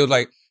 too, right? It was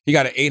like, he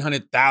got an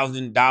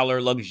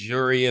 $800,000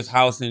 luxurious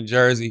house in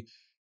Jersey.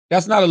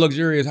 That's not a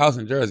luxurious house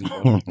in Jersey,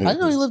 bro. I didn't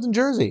know he lived in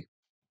Jersey.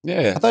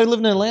 Yeah. I thought he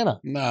lived in Atlanta.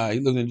 Nah, he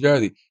lives in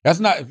Jersey. That's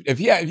not, if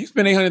you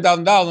spend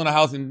 $800,000 on a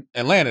house in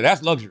Atlanta,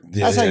 that's luxury.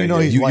 That's how you know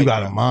he's you white,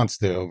 got bro. a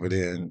monster over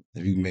there, and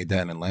if you made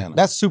that in Atlanta,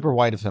 That's super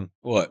white of him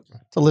What?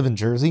 to live in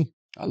Jersey.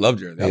 I love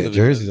Jersey. I Yeah, live in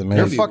Jersey's Jersey. amazing.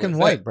 You're Jersey is fucking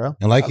where it's white, bro.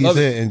 and like I he love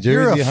said, in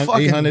You're a Jersey,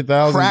 fucking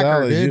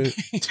cracker, dude.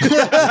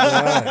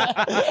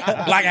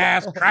 $800,000. Black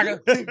ass cracker.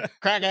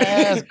 Crack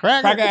ass,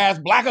 cracker. Cracker ass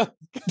blacker.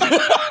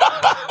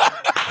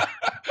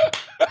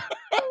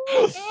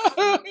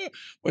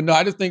 But no,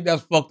 I just think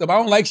that's fucked up. I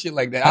don't like shit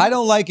like that. I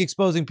don't like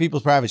exposing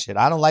people's private shit.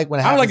 I don't like when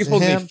it I don't happens like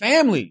to exposing him. their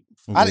family.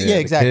 Yeah,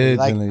 exactly. Kids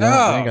Like, and the no,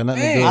 young, they ain't got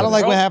nothing to man. do I with don't it.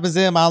 like bro. what happens to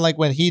him. I don't like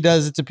when he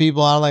does it to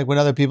people. I don't like when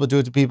other people do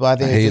it to people. I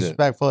think I hate it's it.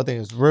 disrespectful. I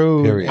think it's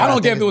rude. Period. I don't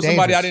think care if it it's was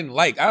somebody I dangerous. didn't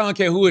like. I don't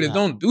care who it is. Nah.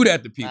 Don't do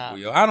that to people, Nah.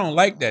 yo. I don't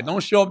like that.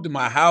 Don't show up to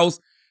my house.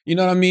 You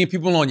know what I mean?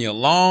 People on your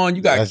lawn.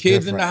 You got That's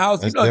kids in the different.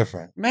 house. That's you know,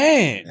 different.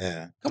 man.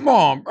 Yeah. Come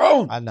on,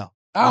 bro. I know.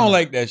 I don't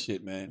like that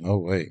shit, man. No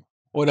way.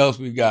 What else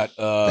we got?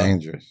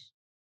 Dangerous.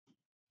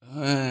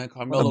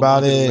 Carmelo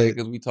about went to the it?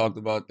 Lakers. We talked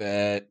about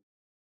that.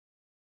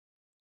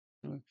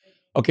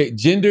 Okay,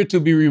 gender to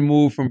be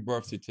removed from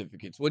birth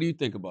certificates. What do you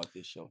think about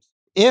this, show?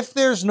 If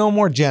there's no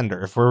more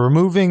gender, if we're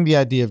removing the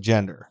idea of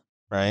gender,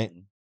 right?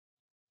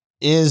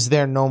 Is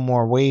there no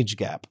more wage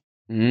gap?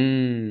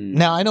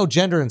 Now, I know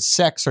gender and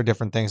sex are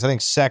different things. I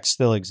think sex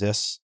still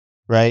exists,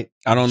 right?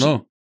 I don't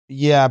know.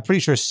 Yeah, I'm pretty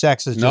sure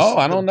sex is just No,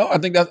 I don't know. I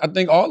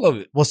think all of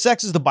it. Well,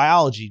 sex is the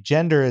biology.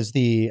 Gender is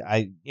the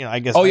I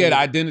guess. Oh yeah, the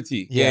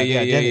identity. Yeah,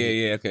 Yeah. the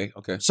identity.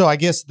 Okay. So I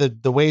guess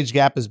the wage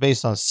gap is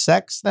based on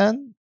sex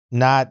then,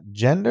 not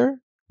gender.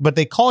 But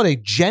they call it a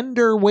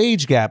gender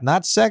wage gap,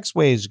 not sex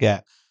wage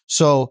gap.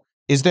 So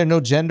is there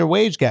no gender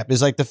wage gap?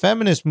 Is like the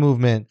feminist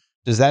movement,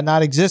 does that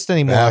not exist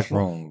anymore?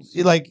 Bathrooms.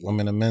 Like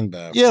women and men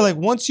bathrooms. yeah, like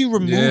once you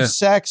remove Yeah.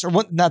 sex or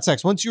not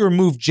sex, once you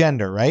remove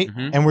gender, right?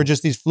 And we're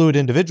just these fluid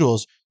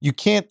individuals, you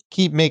can't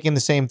keep making the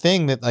same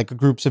thing that like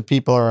groups of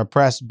people are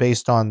oppressed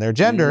based on their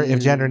gender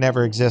if gender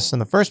never exists in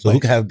the first So place. who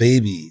can have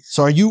babies?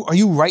 So are you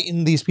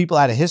writing these people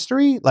out of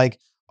history? Like,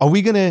 are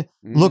we gonna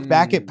look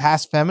back at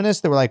past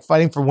feminists that were like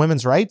fighting for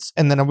women's rights,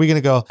 and then are we gonna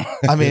go?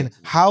 I mean,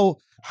 how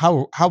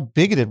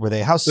bigoted were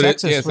they? How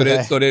sexist were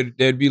they? So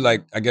there'd be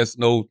like, I guess,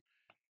 no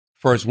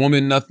first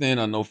woman, nothing,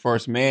 or no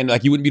first man.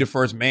 Like you wouldn't be the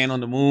first man on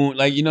the moon.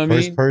 Like you know what I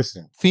First mean?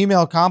 person.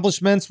 Female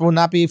accomplishments will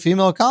not be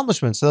female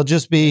accomplishments. They'll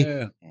just be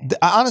Yeah.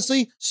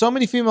 honestly so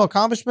many female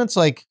accomplishments,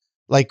 like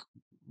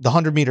the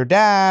 100-meter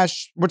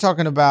dash. We're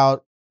talking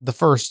about the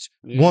first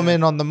Yeah.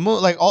 woman on the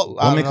moon. Like all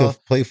I Women don't know,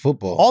 could play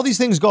football. all these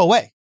things go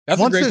away. That's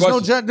Once a great there's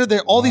question. no gender,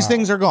 all these Wow.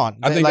 things are gone.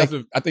 I think Like,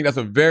 I think that's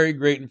a very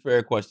great and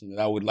fair question that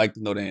I would like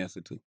to know the answer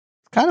to.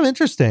 kind of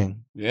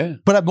interesting. Yeah.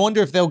 But I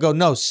wonder if they'll go,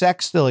 no,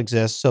 sex still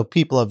exists. So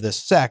people of this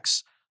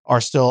sex are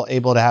still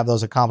able to have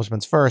those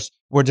accomplishments first.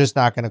 We're just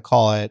not going to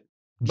call it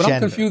But gender.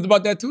 I'm confused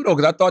about that too, though,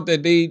 because I thought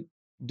that they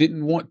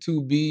didn't want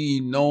to be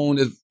known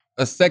as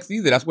a sex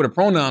either. That's where the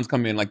pronouns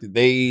come in, like the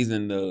days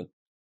and the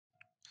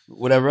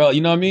whatever else.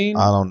 You know what I mean?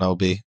 I don't know,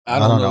 B. I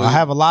don't know. I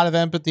have a lot of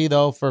empathy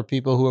though for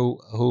people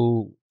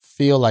who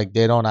feel like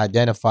they don't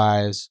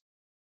identify as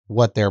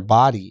what their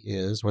body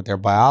is, what their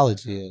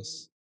biology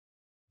is.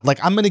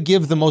 Like I'm going to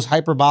give the most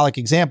hyperbolic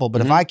example,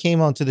 but if I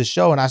came onto the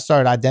show and I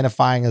started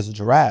identifying as a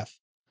giraffe,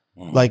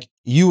 like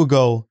you would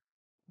go,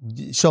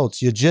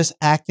 Schultz, you're just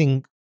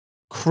acting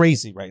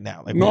crazy right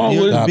now. Like No,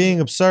 you're stop. being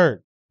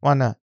absurd. Why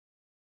not?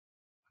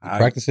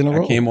 Practicing the I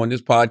role. came on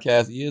this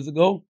podcast years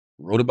ago,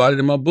 wrote about it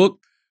in my book,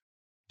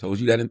 told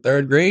you that in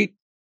 3rd grade,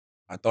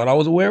 I thought I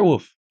was a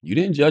werewolf. You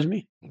didn't judge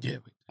me. Yeah.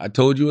 I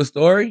told you a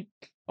story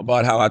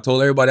about how I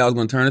told everybody I was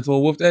going to turn into a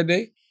wolf that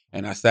day,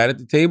 and I sat at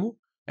the table,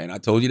 and I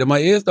told you that my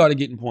ears started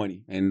getting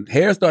pointy, and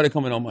hair started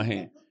coming on my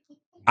hand.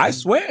 I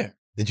swear.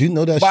 Did you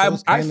know that But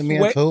Schultz I came to me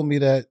swear- and told me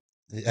that?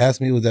 He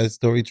asked me, was that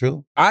story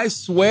true? I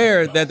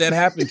swear that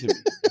happened to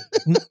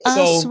me.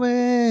 I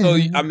swear. So,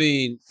 I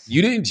mean,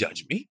 you didn't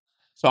judge me.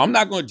 So I'm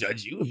not going to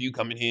judge you if you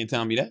come in here and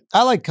tell me that.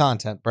 I like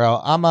content, bro.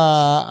 I'm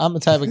a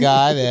type of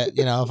guy that,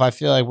 if I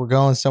feel like we're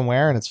going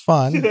somewhere and it's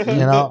fun,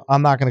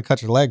 I'm not going to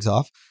cut your legs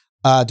off.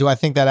 Do I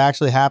think that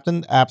actually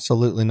happened?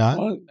 Absolutely not.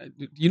 Well,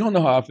 you don't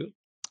know how I feel.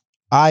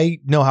 I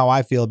know how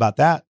I feel about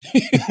that.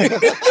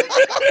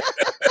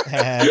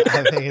 And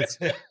I think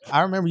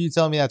I remember you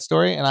telling me that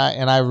story, and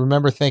I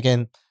remember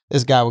thinking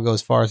this guy will go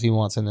as far as he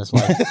wants in this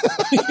life. This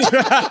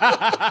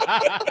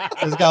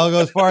guy will go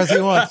as far as he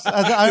wants.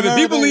 I If he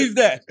remember believes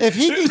that. if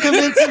he can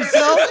convince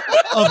himself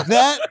of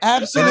that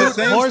And the absolute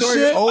same story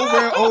horseshit, over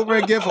and over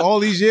again for all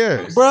these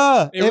years.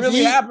 bruh, It if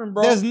really happened,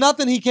 bro. There's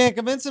nothing he can't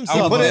convince He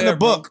himself put of. it in the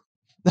book.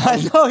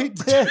 I know he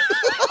did.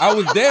 I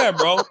was there,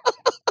 bro.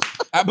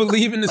 I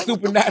believe in the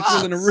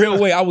supernatural in a real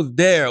way. I was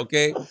there,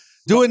 okay?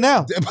 Do it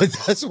now. But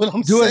that's what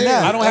I'm Do it saying.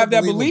 now. I don't have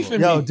that belief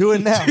in Yo, me. do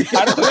it now. I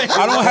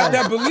don't have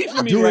that belief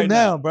in me Do right it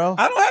now, bro.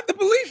 I don't have the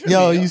belief in me.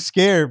 Yo, you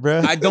scared, bro.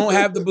 I don't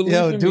have the belief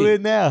Yo, in do me.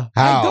 it now.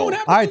 I How? don't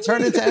have the All right, belief.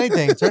 turn into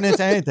anything. Turn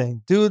into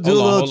anything. Do a Hold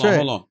little on, trick.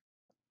 hold on.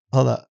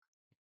 Hold up.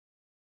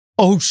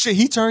 Oh shit,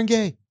 he turned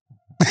gay.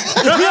 Yo,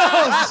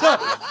 so-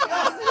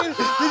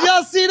 did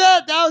y'all see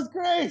that? That was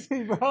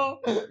crazy, bro.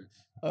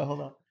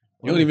 Hold on.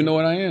 You don't even know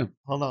what I am.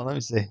 Hold on, let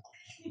me see.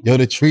 Yo,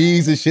 the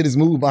trees and shit is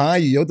moving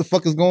behind you. Yo, what the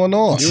fuck is going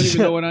on? You don't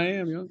even know what I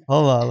am, yo.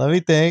 Hold on, let me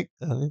think.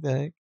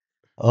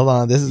 Hold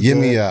on, this is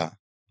Yimmy, good.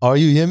 Are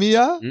you Yimmy?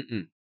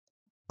 Mm-mm.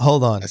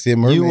 Hold on. I see a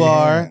mermaid. You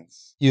are.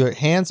 hands. Your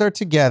hands are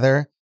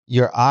together.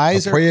 Your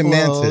eyes A are praying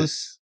closed.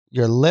 mantis.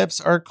 Your lips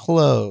are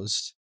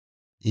closed.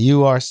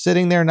 You are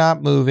sitting there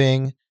not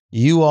moving.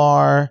 You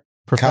are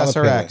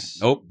Professor Caterpillar. X.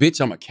 Nope,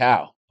 bitch, I'm a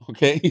cow.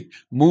 Okay?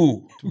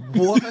 Move.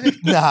 What?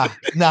 Nah.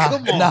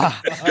 Come on. Nah.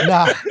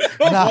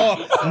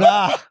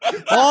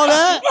 All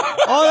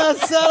that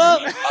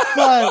setup,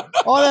 son.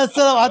 All that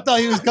setup. I thought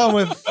he was coming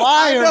with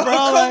fire, bro.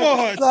 come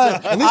on,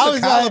 son. At least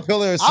a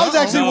caterpillar or I was something.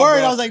 actually No, worried.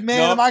 bro. I was like, man,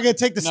 No. am I gonna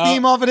take the No.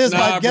 steam off of this by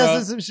Nah, guessing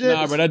bro. some shit?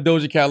 Nah, bro, that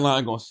Doja Cat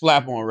line gonna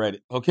slap on Reddit,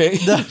 okay?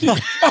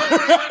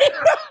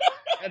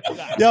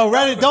 Yo,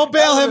 Reddit, don't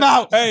bail him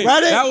out. Hey,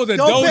 Reddit, that was a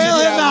don't Doja bail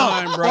him Cat out.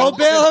 line, bro. Don't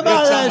bail him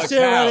out of Bitch, I'm that a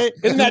shit, cow. Reddit.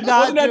 Wasn't that Do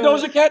not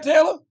Doja Cat,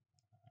 Taylor?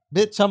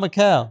 Bitch, I'm a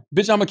cow.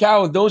 Bitch, I'm a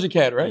cow is Doja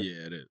Cat, right?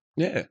 Yeah, it is.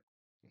 Yeah.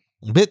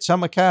 Bitch,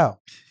 I'm a cow.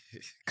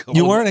 Come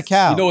You on. weren't a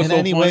cow You know what's in so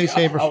any funny? way,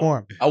 shape, or I-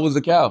 form. I was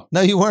a cow.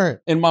 No, you weren't.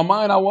 In my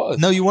mind, I was.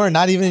 No, you weren't.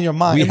 Not even in your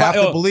mind. We In my- have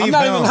to yo, believe I'm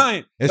not him. even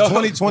lying. It's Yo,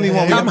 2021. We Here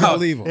have we to go.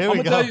 believe him. Here I'm we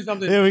gonna go. tell you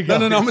something. Here we go.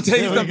 No, I'm gonna tell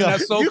you Here we something go.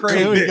 that's so Here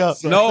crazy. we go.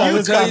 No, I'm gonna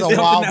this tell guy's you a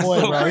something wild that's boy,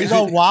 so bro. crazy. He's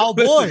a wild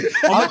boy.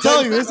 Listen, I'm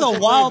telling you, it's a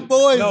wild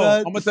boy, No, son.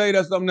 I'm gonna tell you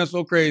that's something that's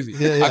so crazy.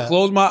 Yeah, yeah. I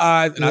closed my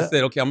eyes and I Yeah.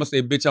 said, okay, I'm gonna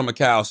say, bitch, I'm a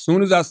cow. As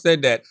soon as I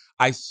said that,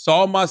 I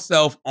saw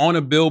myself on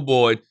a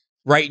billboard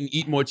writing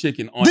 "Eat More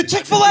Chicken" on The it.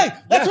 Chick-fil-A.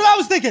 That's what I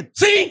was thinking.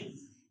 See?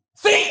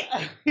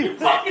 You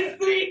fucking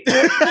see? You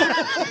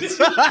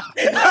felt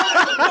it.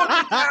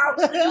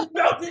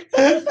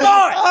 You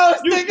saw it. I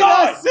was You thinking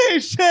saw that it. same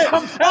shit.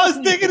 I was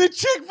thinking of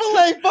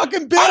Chick-fil-A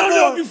fucking billboard. I don't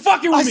know if you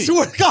fucking with I me.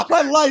 swear to God,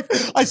 my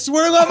life. I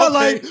swear to God, my Okay.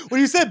 life. When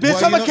you said, bitch,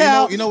 Well, I'm you a know-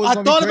 cow, you know what's I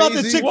gonna be thought about the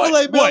crazy?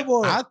 Chick-fil-A What?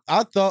 billboard.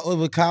 I thought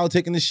of a cow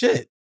taking the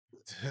shit.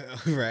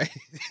 right.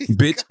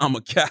 Bitch, I'm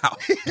a cow.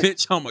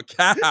 Bitch, I'm a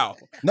cow.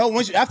 No,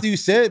 after you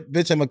said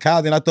 "bitch, I'm a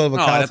cow," then I thought of a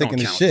No, cow that taking don't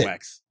the count, shit.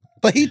 Wax.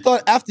 But he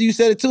thought after you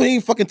said it too, he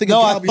ain't fucking thinking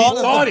No, cow I before.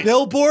 thought thought of it. the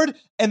billboard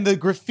and the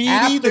graffiti,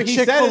 After the he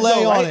said it, Chick-fil-A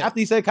though, on right? it. After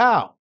he said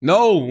cow.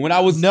 No, when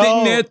I was No.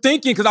 sitting there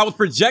thinking, because I was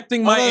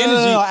projecting my No,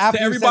 energy after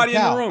to you everybody said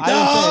in cow. the room. I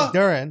didn't say it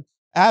during.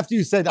 After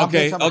you said,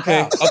 Okay, bitch, I'm a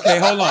okay, cow. okay.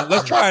 Hold on.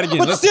 Let's try it again.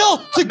 But Let's, still,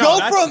 to go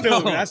from hold bitch,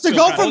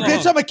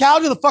 on. I'm a cow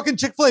to the fucking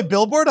Chick-fil-A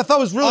billboard, I thought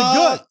was really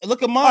good.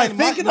 Look at All mine. right,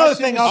 think My another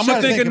shit thing. was- I'll I'm try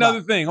gonna to think think another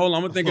about. thing. Hold on,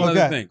 I'm gonna think another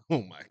Okay. thing.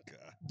 Oh my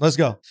god. Let's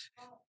go.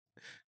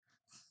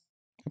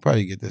 I'll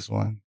probably get this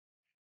one.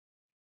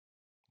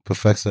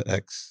 Professor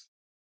X.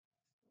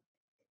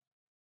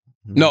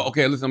 No,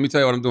 okay. Listen, let me tell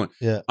you what I'm doing.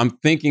 Yeah. I'm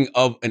thinking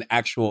of an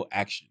actual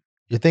action.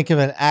 You're thinking of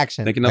an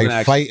action. Thinking of an Like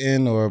action.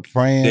 fighting or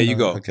praying. There you or-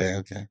 go. Okay,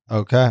 okay.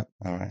 Okay,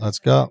 All right. let's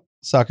go.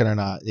 Suck it or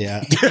not.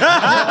 Yeah.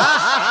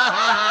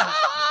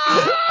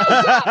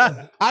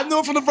 I knew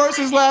it from the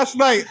verses last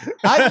night.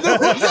 I knew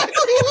it.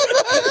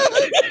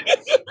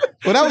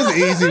 Well, that was an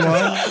easy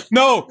one.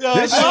 No, Yo,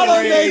 this if y'all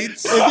don't shit- make,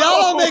 if y'all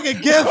don't make a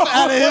gif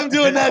out of him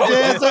doing that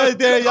dance right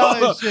there,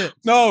 y'all ain't shit.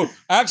 No,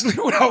 actually,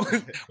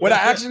 what I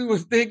actually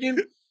was thinking,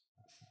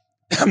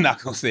 I'm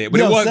not gonna say it, but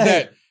Yo, it was say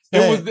that. it.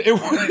 Say It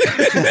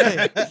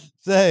was.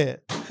 Say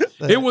it.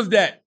 It was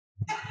that.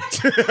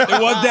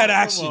 It was that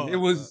action. It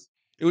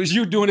was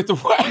you doing it the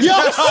way. Yo,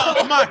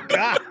 Oh my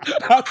god.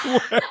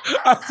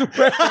 I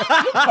swear.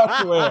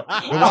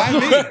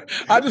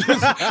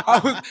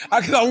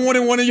 I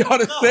wanted one of y'all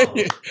to say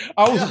it.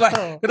 I was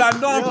like, because I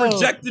know I'm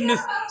projecting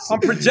this. I'm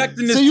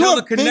projecting this so you were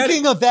telekinetic.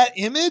 thinking of that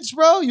image,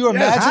 bro? You were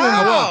imagining,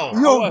 how? you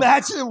I were was.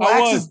 imagining I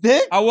Wax's was.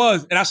 dick? I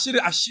was, and I should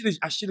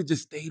have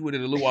just stayed with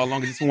it a little while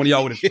longer, just so one of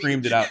y'all would have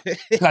screamed it out.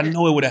 Because I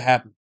know it would have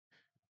happened.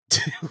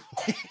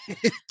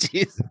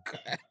 Jesus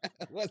Christ.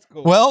 What's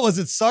going Well, was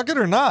it suck it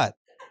or not?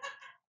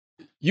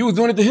 You was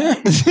doing it to him.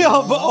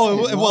 Yeah, but,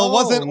 well, it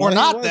wasn't No, or he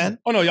not wasn't. then.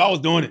 Oh no, y'all was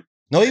doing it.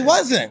 No, he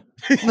wasn't.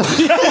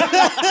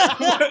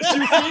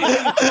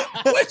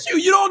 What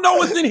you don't know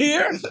what's in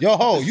here. Yo,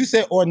 ho, you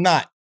said or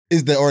not.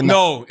 Is the or not?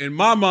 No, in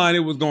my mind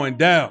it was going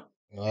down,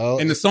 No.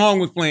 and the song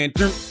was playing.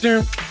 Y'all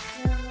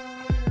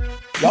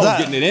was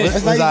getting it in.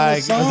 Was, That's not even a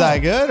was song. that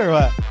good or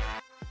what?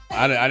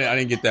 I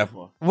didn't get that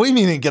far. What do you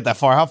mean you didn't get that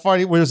far? How far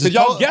was Cause it?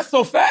 y'all guessed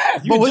so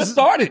fast. You But just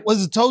started.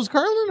 Was it toes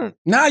curling or?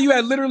 Nah, you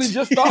had literally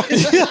just started. You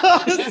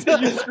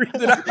screamed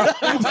it out.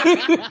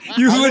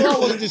 You I knew I literally.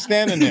 wasn't just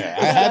standing there.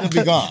 I had to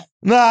be gone.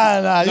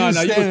 Nah. No, you was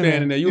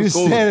standing there. You was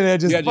cool. standing there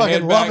just You had your fucking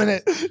head back. loving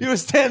it. You were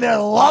standing there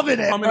loving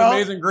it, I'm in bro.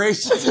 Amazing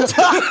Grace. All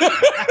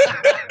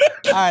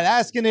right,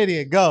 ask an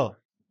idiot. Go.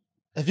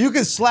 If you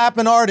could slap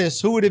an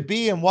artist, who would it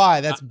be and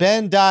why? That's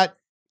Ben. Caker.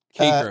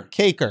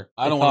 Caker.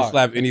 I don't want to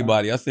slap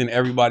anybody. I send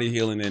everybody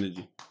healing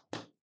energy.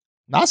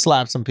 I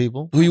slap some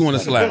people. Who you want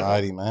to slap?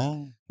 Alrighty,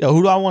 man. Yo,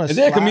 who do I want to Is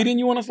slap? there a comedian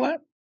you want to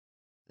slap?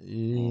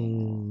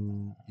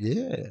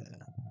 Yeah.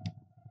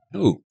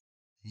 Who?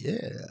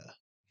 Yeah.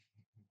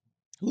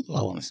 Who do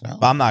I want to slap?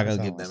 But I'm not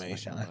gonna give them a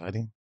shot.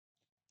 Alrighty.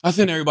 I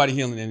send everybody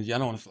healing energy. I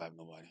don't want to slap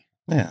nobody.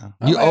 Yeah.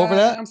 You over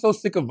that? I'm so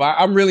sick of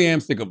violence. I really am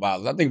sick of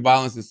violence. I think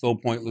violence is so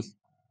pointless.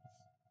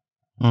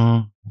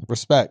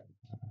 Respect.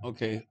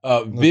 Okay.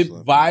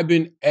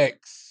 Vibin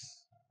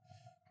X.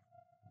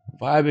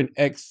 Vibin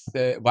X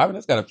said, Vibin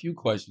X got a few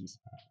questions.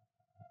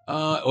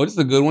 This is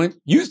a good one.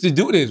 You used to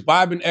do this.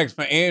 Vibin X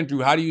for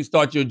Andrew. How do you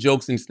start your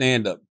jokes in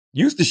stand-up?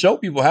 You used to show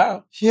people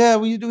how. Yeah,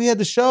 we had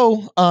the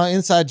show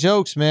Inside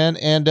Jokes, man,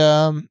 and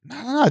I don't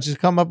know, just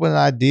come up with an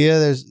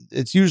idea.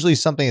 It's usually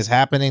something that's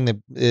happening that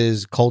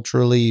is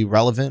culturally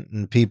relevant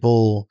and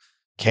people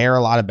care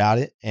a lot about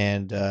it,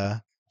 and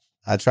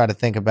I try to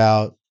think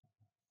about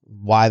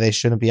why they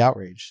shouldn't be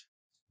outraged.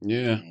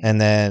 Yeah, and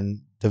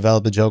then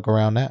develop a joke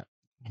around that.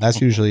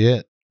 That's usually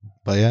it.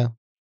 But yeah,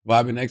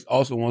 Vibin X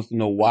also wants to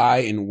know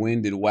why and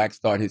when did Wax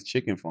start his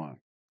chicken farm?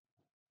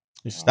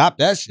 You stop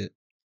that shit.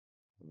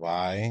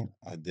 Why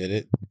I did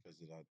it? Because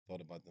I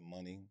thought about the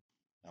money.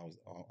 I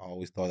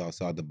always thought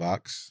outside the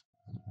box.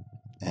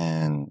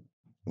 And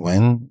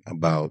when?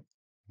 About,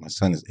 my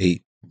son is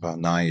 8, about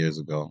 9 years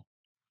ago.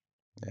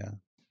 Yeah.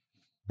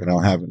 I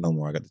don't have it no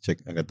more. I got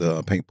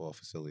the paintball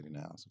facility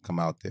now. So come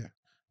out there.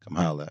 Come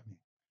holler at me.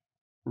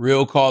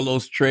 Real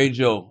Carlos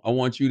Trejo, I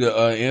want you to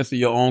answer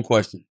your own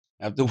question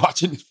after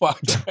watching this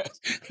podcast.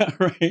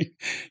 All right.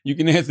 You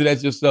can answer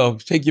that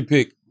yourself. Take your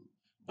pick.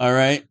 All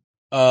right.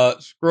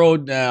 Scroll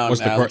down.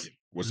 What's the Alex. question?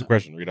 What's the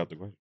question? Read out the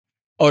question.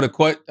 Oh, the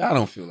question. I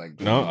don't feel like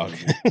that. No.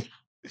 Okay.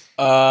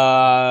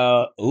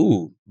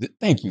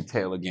 Thank you,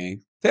 Taylor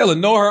Gang. Taylor,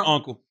 know her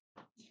uncle.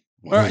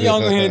 Her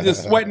young here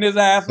just sweating his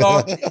ass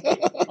off.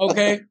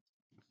 Okay.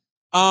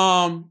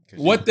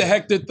 What the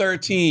heck? The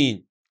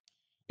 13.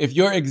 If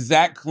your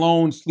exact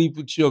clone sleep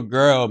with your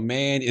girl,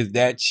 man, is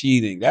that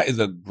cheating? That is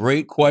a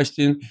great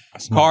question.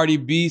 Cardi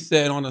B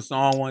said on a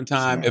song one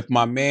time, if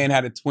my man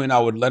had a twin, I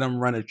would let him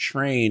run a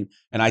train.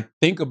 And I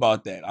think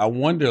about that. I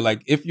wonder,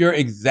 like, if your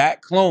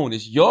exact clone,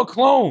 is your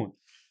clone,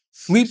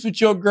 sleeps with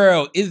your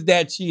girl, is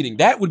that cheating?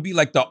 That would be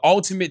like the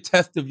ultimate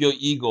test of your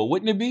ego,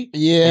 wouldn't it be?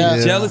 Yeah.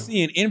 And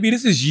jealousy and envy.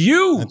 This is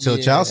you. Until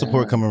child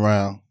support come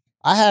around.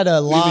 I had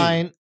a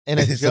line in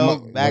a It's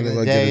joke back in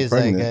the day. It's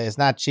like, pregnant. it's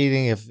not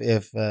cheating if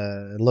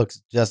it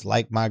looks just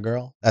like my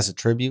girl. That's a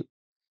tribute.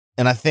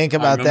 And I think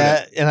about remember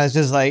that, and I was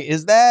just like,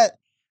 is that,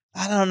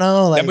 I don't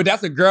know. Like, but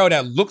that's a girl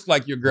that looks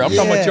like your girl. I'm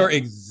talking about your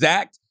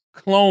exact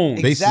clone.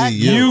 exact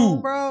Basically,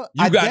 clone, bro.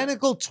 You got-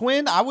 Identical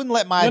twin. I wouldn't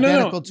let my No,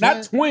 identical twin.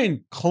 not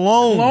twin.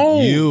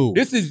 Clone. You.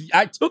 This is,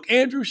 I took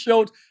Andrew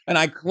Schultz and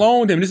I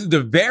cloned him. This is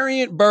the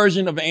variant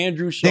version of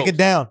Andrew Schultz. Dick it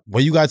down.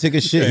 When you gotta take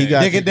a shit, he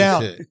gotta Dick take it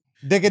down. a shit.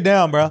 Dick it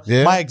down, bro.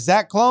 Yeah? My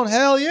exact clone.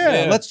 Hell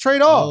yeah. Yeah. Let's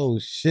trade off. Oh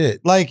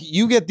shit. Like,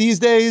 you get these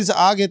days,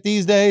 I'll get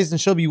these days, and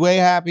she'll be way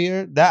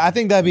happier. I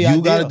think that'd be You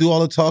ideal. gotta do all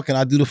the talking,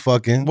 I do the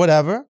fucking.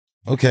 Whatever.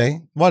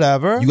 Okay.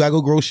 Whatever. You gotta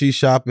go grocery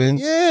shopping.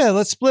 Yeah,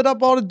 let's split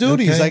up all the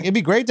duties. Okay. Like, it'd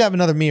be great to have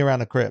another me around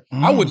the crib.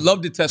 I would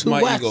love to test Two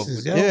my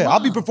waxes, ego. yo. Yeah, I'll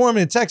be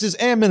performing in Texas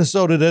and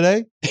Minnesota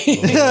today. Word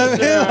Let's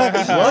do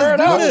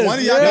up. this. One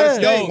of y'all Yeah. gotta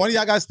stay. One of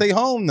y'all gotta stay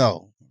home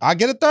though. I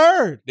get a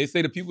third. They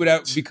say the people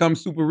that become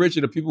super rich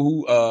are the people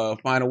who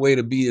find a way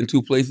to be in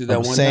two places at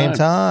At the one same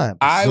time.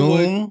 I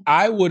Zoom.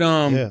 would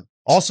Yeah.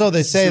 Also,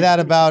 they say that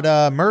about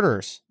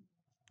murderers.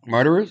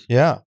 murderers?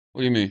 Yeah.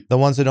 What do you mean? The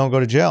ones that don't go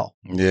to jail.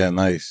 Yeah,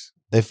 nice.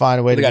 They find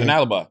a way They to got an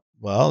alibi.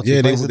 Well, two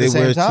Yeah, places they at the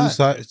wear same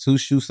time. two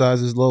shoe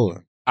sizes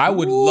lower. I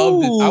would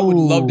love to. I would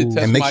love to test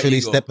And make my sure they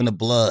ego. step in the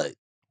blood.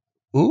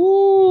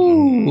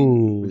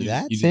 Ooh,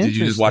 that's Did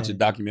you just watch a interesting.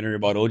 documentary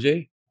about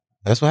OJ?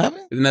 That's what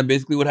happened? Isn't that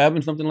basically what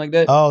happened? Something like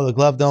that? Oh, the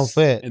glove don't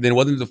fit. And then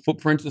wasn't the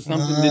footprints or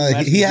something? didn't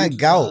match He the had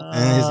boots? gout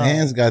and his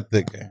hands got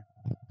thicker.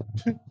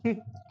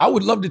 I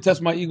would love to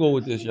test my ego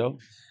with this, yo.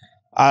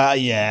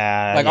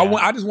 Yeah. Like yeah.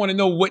 I just want to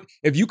know what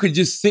if you could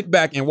just sit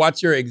back and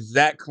watch your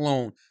exact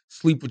clone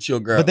sleep with your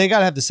girl. But they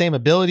gotta have the same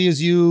ability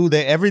as you.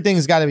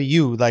 Everything's gotta be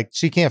you. Like,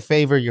 she can't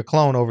favor your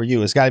clone over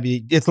you. It's gotta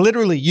be. It's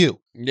literally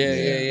you.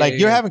 yeah. Like,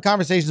 you're having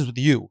conversations with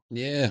you.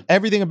 Yeah.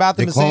 Everything about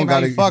them Your the same. How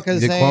you fuck is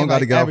the your same. clone got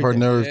to like, get off her everything.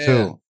 nerves Yeah.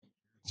 too.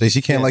 So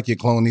she can't Yeah. like your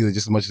clone either,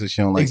 just as much as she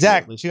don't like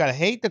Exactly. She gotta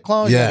hate the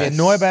clone. She gotta Yes. be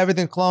annoyed by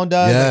everything the clone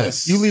does.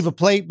 Yes. You leave a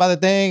plate by the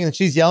thing, and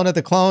she's yelling at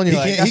the clone. you.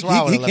 You're like, that's why I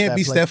He would've left can't that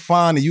be plate.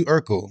 Stefan and you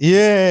Urkel.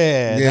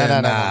 Yeah. Yeah,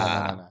 No.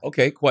 nah.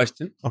 Okay,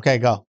 question. Okay,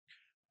 go.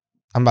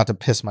 I'm about to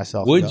piss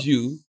myself. Would Go.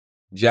 you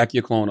jack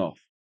your clone off?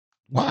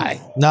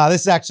 Why? No,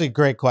 this is actually a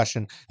great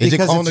question. Is your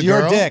Because clone it's a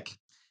your girl? dick.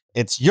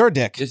 It's your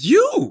dick. It's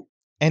you.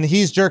 And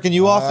he's jerking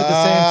you off at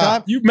the same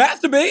time. You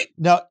masturbate?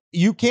 No,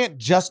 you can't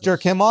just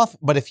jerk him off,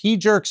 but if he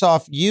jerks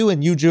off you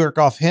and you jerk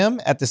off him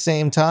at the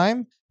same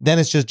time, then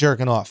it's just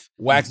jerking off.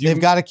 Wax. They've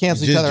got to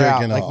cancel each Just other out.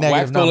 jerking Like off. negative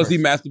Wax told us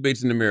numbers. he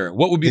masturbates in the mirror.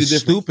 What would be It's the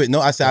difference? stupid.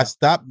 No, I said I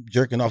stopped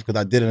jerking off because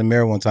I did it in the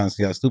mirror one time to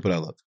see how stupid I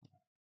looked.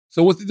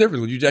 So what's the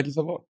difference? Would you jack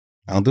yourself off?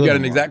 I don't do You it got no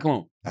an more. exact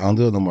clone. I don't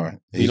do it no more.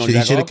 You He don't should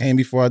jack have off? came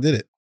before I did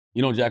it.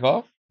 You don't jack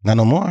off? Not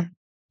no more.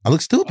 I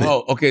look stupid.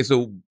 Oh, okay.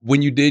 So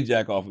when you did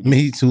jack off, I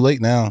mean, too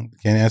late now.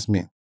 Can't ask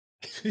me.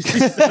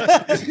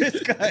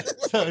 This guy's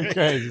so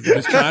crazy.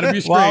 Just trying to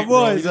be straight. Wild bro.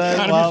 boys, He's man.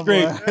 trying to Wild be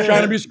straight. boy.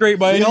 Trying to be straight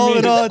by He any holding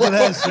means. on to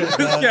that shit.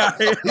 This man.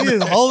 guy. He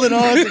is holding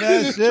on to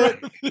that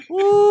shit.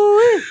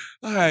 Woo-wee.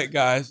 All right,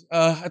 guys.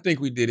 I think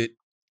we did it.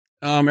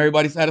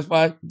 Everybody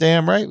satisfied?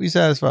 Damn right, we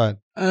satisfied.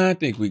 I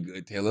think we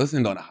good, Taylor. Let's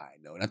end on a high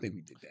note. I think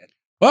we did that.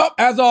 Well,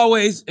 as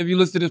always, if you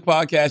listen to this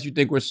podcast, you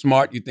think we're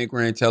smart, you think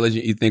we're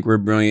intelligent, you think we're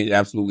brilliant, you're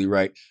absolutely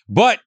right.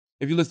 But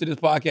if you listen to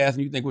this podcast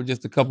and you think we're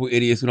just a couple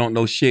idiots who don't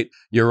know shit,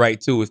 you're right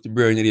too. It's the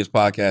Brilliant Idiots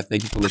Podcast.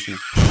 Thank you for listening.